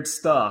fighting weird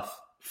stuff.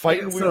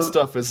 Fighting weird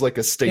stuff is like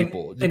a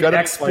staple. You got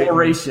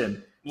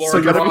exploration.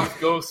 Lara Croft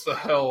goes to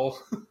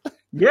hell.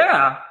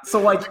 Yeah, so,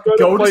 like,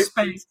 go to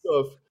space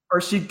stuff. Or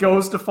she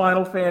goes to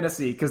Final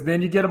Fantasy, because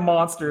then you get a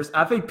monsters.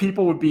 I think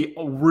people would be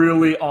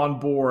really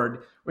on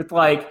board with,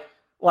 like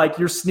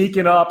you're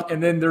sneaking up,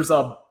 and then there's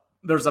a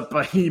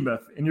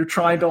behemoth, and you're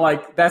trying to,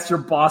 like, that's your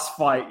boss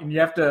fight, and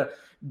you have to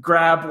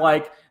grab,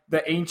 like,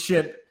 the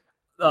ancient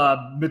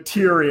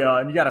materia,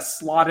 and you got to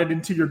slot it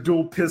into your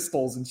dual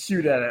pistols and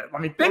shoot at it. I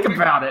mean, think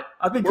about it.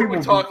 I think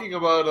we're talking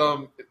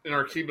about in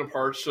our Kingdom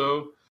Hearts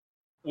show,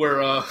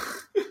 where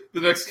the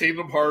next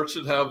Kingdom Hearts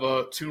should have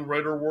a Tomb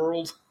Raider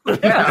world.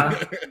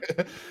 Yeah.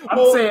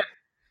 I'm saying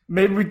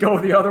maybe we go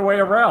the other way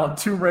around,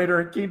 Tomb Raider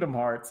and Kingdom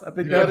Hearts. I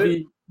think that'd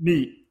be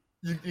neat.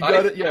 You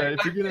got it, yeah.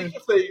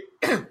 If they,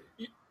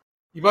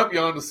 you might be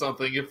onto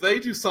something. If they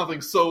do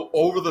something so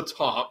over the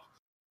top,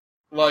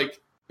 like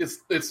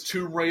it's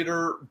Tomb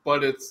Raider,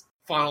 but it's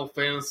Final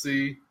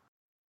Fantasy.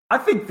 I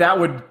think that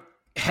would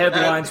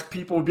headlines.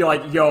 People would be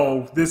like,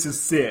 yo, this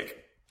is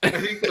sick. I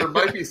think there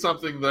might be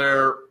something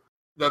there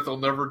that they'll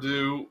never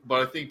do,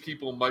 but I think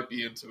people might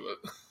be into it.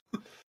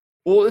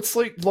 Well, it's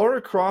like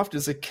Lara Croft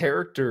is a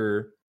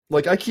character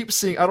like I keep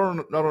seeing, I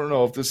don't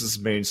know if this is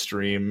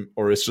mainstream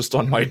or it's just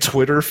on my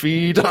Twitter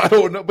feed. I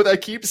don't know, but I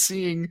keep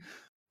seeing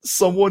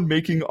someone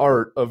making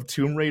art of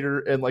Tomb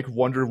Raider and like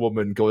Wonder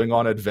Woman going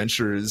on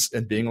adventures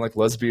and being like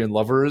lesbian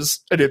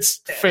lovers, and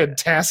it's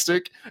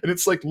fantastic. And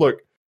it's like, look,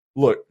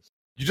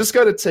 you just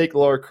got to take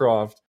Lara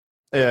Croft,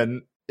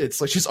 and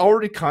it's like she's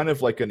already kind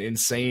of like an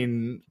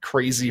insane,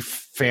 crazy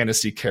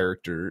fantasy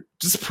character.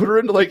 Just put her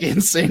into like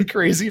insane,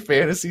 crazy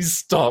fantasy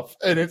stuff,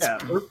 and it's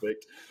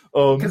perfect.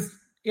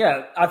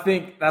 Yeah, I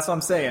think that's what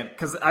I'm saying.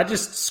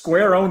 Because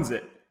Square owns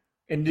it,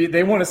 and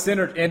they want to send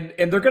her, and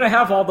they're going to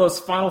have all those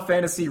Final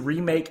Fantasy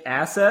remake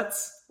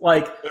assets.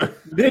 Like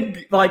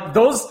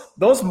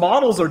those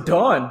models are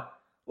done.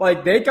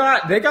 Like they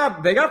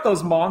got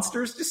those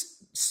monsters.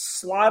 Just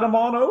slide them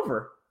on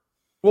over.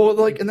 Well,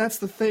 like, and that's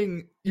the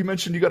thing. You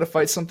mentioned you got to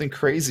fight something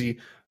crazy.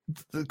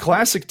 The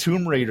classic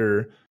Tomb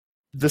Raider,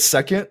 the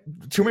second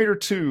Tomb Raider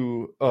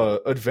 2,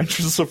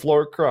 Adventures of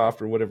Lara Croft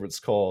or whatever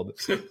it's called,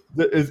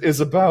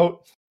 is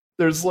about,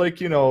 there's like,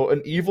 you know,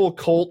 an evil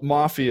cult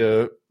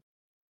mafia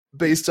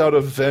based out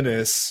of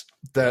Venice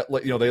that,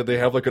 like, you know, they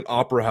have like an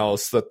opera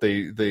house that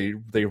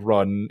they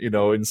run, you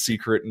know, in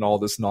secret and all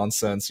this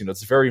nonsense. You know,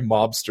 it's very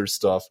mobster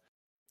stuff.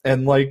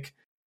 And like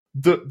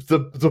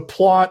the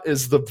plot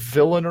is the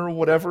villain or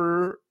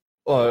whatever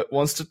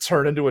wants to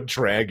turn into a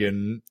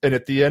dragon, and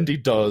at the end he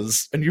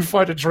does, and you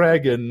fight a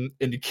dragon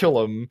and you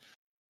kill him,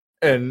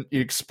 and he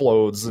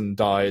explodes and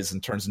dies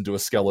and turns into a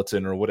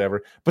skeleton or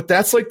whatever. But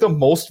that's like the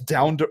most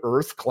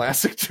down-to-earth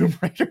classic Tomb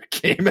Raider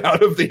game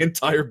out of the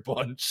entire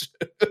bunch.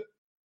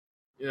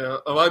 Yeah,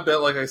 I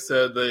bet, like I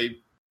said, they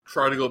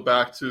try to go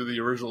back to the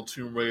original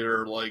Tomb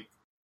Raider, like,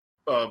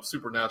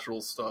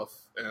 supernatural stuff,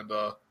 and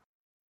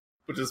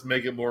but just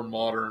make it more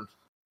modern.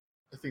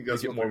 I think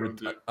that's what they're going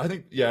to do. I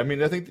think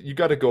you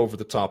got to go over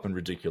the top and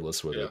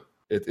ridiculous with it.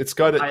 It's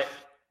got to...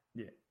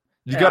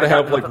 You got to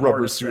have like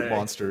rubber suit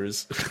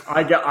monsters.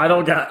 I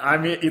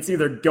mean, it's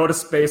either go to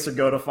space or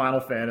go to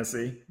Final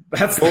Fantasy.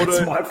 That's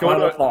my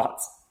final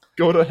thoughts.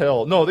 Go to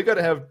hell. No, they got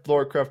to have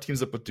Lara Croft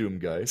teams up with Doom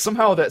Guy.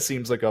 Somehow that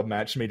seems like a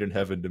match made in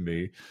heaven to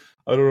me.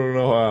 I don't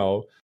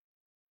know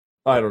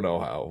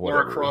how.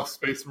 Lara Croft,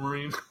 Space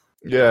Marine.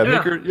 Yeah,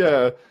 make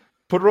her.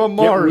 Put her on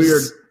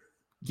Mars.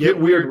 Get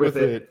weird with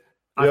it.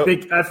 Yep.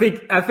 I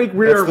think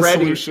we're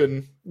ready.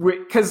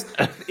 Because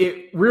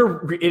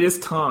it is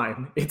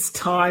time. It's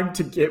time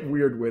to get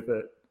weird with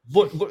it.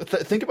 Look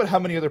think about how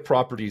many other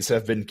properties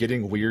have been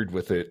getting weird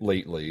with it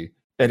lately,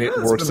 and it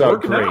works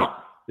out great.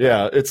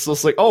 Yeah, it's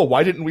just like, oh,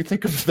 why didn't we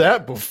think of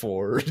that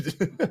before?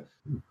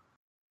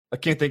 I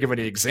can't think of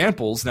any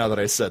examples now that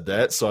I said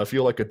that, so I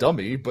feel like a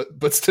dummy.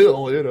 But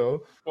still, you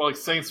know. Well, like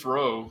Saints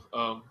Row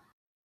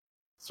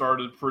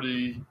started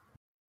pretty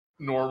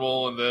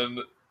normal, and then,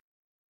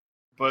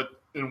 but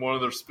in one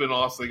of their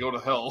spin-offs, they go to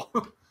hell.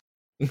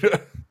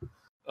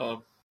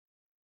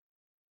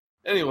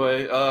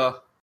 Anyway, I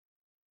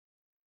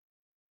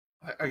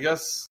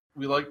guess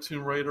we like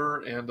Tomb Raider,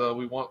 and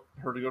we want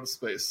her to go to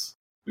space.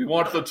 We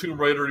want the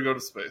Tomb Raider to go to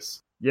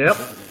space. Yep.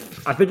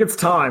 I think it's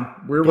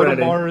time. We're go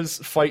ready. To Mars,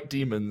 fight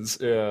demons.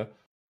 Yeah.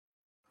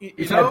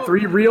 We've had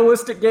 3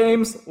 realistic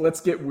games. Let's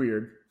get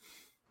weird.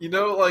 You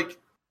know, like,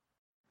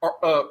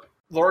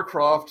 Lara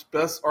Croft,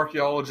 best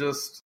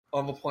archaeologist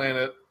on the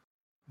planet,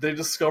 they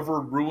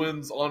discovered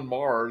ruins on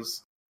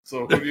Mars.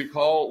 So who do you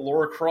call?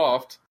 Lara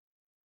Croft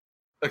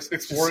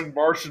exploring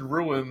Martian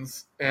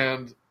ruins,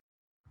 and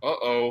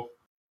one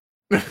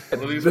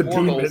of these the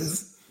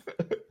portals.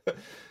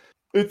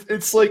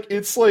 It's like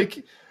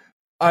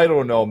I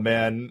don't know,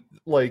 man.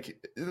 Like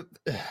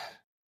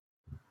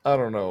I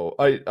don't know.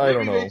 I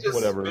don't know.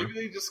 Whatever. Maybe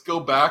they just go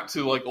back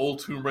to like old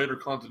Tomb Raider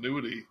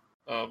continuity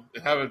and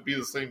have it be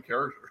the same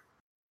character.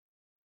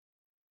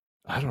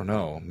 I don't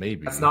know.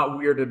 Maybe that's not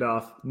weird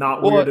enough.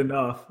 Weird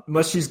enough.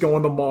 Unless she's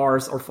going to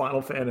Mars or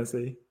Final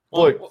Fantasy.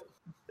 Look,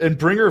 and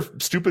bring her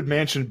stupid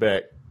mansion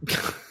back.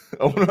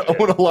 I want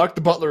to lock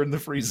the butler in the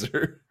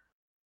freezer.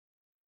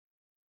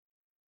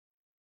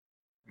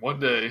 One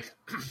day.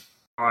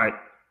 All right.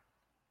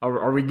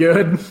 Are we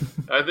good?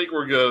 I think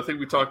we're good. I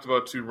think we talked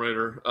about Tomb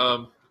Raider.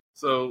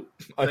 So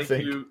thank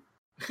you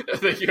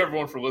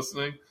everyone for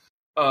listening.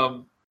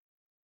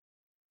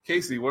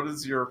 Casey, what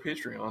is your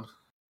Patreon?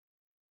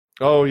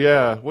 Oh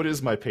yeah, what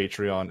is my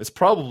Patreon? It's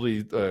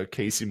probably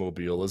Casey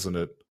Mobile, isn't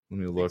it? Let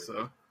me look. I think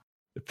so.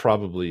 It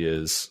probably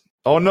is.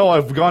 Oh no,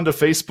 I've gone to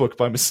Facebook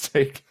by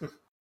mistake.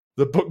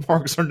 The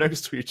bookmarks are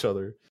next to each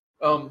other.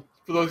 For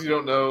those of you who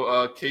don't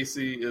know,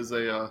 Casey is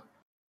a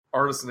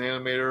artist and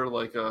animator,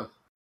 like a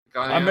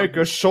guy. I make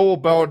a show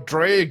about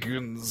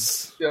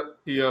dragons. Yep,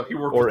 he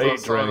worked or with a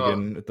us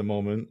dragon at the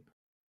moment.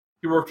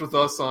 He worked with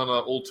us on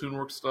old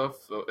Toonwork stuff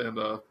and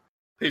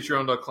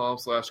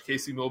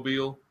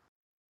patreon.com/CaseyMobile.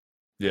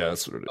 Yeah,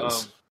 that's what it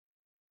is.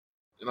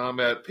 And I'm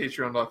at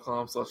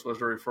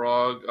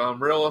patreon.com/LegendaryFrog.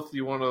 Raylith, do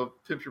you want to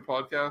pimp your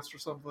podcast or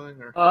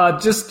something? Or?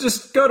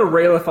 Just go to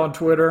Raylith on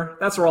Twitter.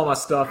 That's where all my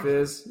stuff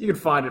is. You can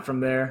find it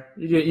from there.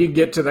 You can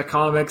get to the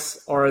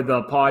comics or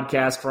the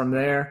podcast from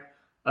there.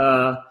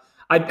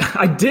 I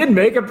I did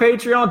make a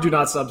Patreon. Do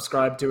not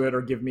subscribe to it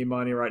or give me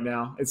money right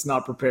now. It's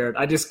not prepared.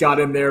 I just got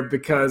in there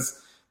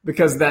because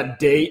that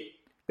date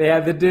they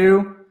had to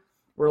do.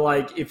 Where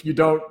like if you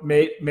don't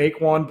make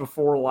one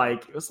before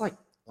like it was like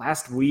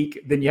last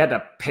week, then you had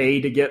to pay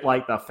to get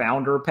like the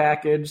founder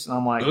package. And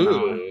I'm like,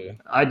 no,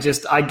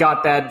 I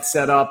got that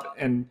set up,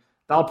 and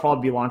that'll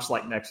probably be launched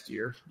like next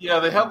year. Yeah,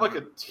 they have like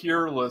a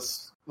tier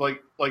list,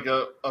 like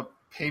a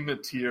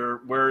payment tier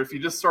where if you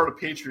just start a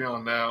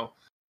Patreon now,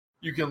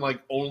 you can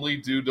like only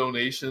do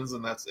donations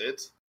and that's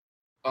it.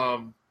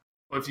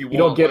 But if you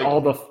don't get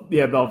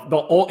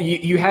all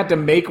you had to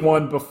make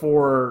one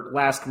before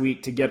last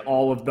week to get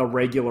all of the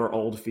regular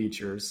old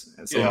features.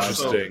 So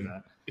interesting.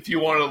 So if you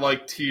wanted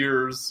like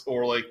tiers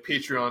or like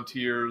Patreon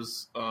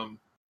tiers,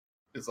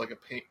 it's like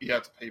you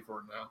have to pay for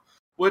it now.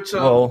 Which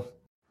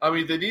I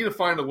mean, they need to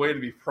find a way to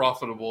be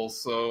profitable.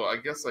 So I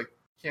guess I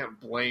can't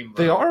blame them.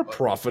 They are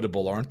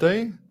profitable, aren't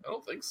they? I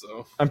don't think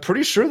so. I'm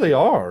pretty sure they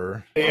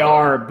are. They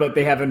are, but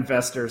they have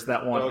investors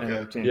that want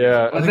entertainment.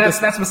 Yeah, but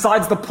that's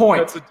besides the point.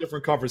 That's a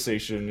different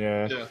conversation.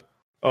 Yeah.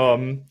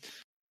 Yeah.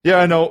 Yeah,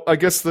 I know. I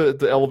guess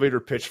the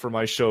elevator pitch for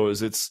my show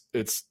is it's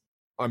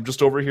I'm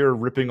just over here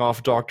ripping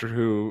off Doctor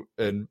Who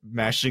and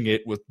mashing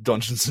it with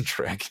Dungeons and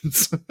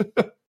Dragons.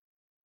 There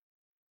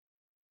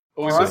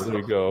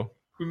you go.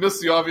 We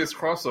missed the obvious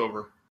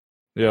crossover.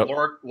 Yeah.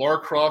 Lara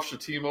Croft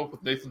should team up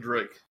with Nathan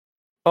Drake.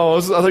 Oh,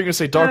 I thought you were going to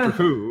say Doctor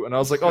Who, and I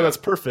was like, oh, that's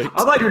perfect. I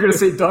thought you were going to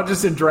say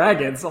Dungeons and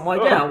Dragons. I'm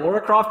like, yeah, Lara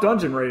Croft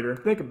Dungeon Raider.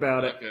 Think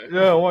about it. Okay.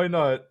 Yeah, why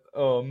not?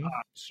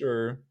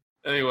 Sure.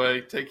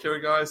 Anyway, take care,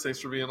 guys. Thanks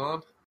for being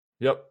on.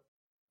 Yep.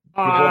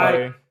 Bye.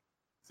 Goodbye.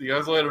 See you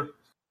guys later.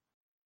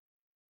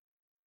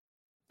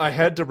 I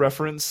had to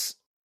reference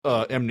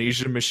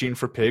Amnesia Machine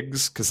for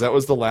Pigs because that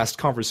was the last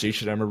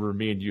conversation I remember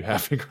me and you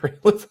having. I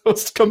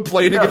was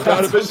complaining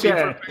about a machine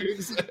for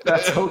pigs.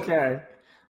 That's okay.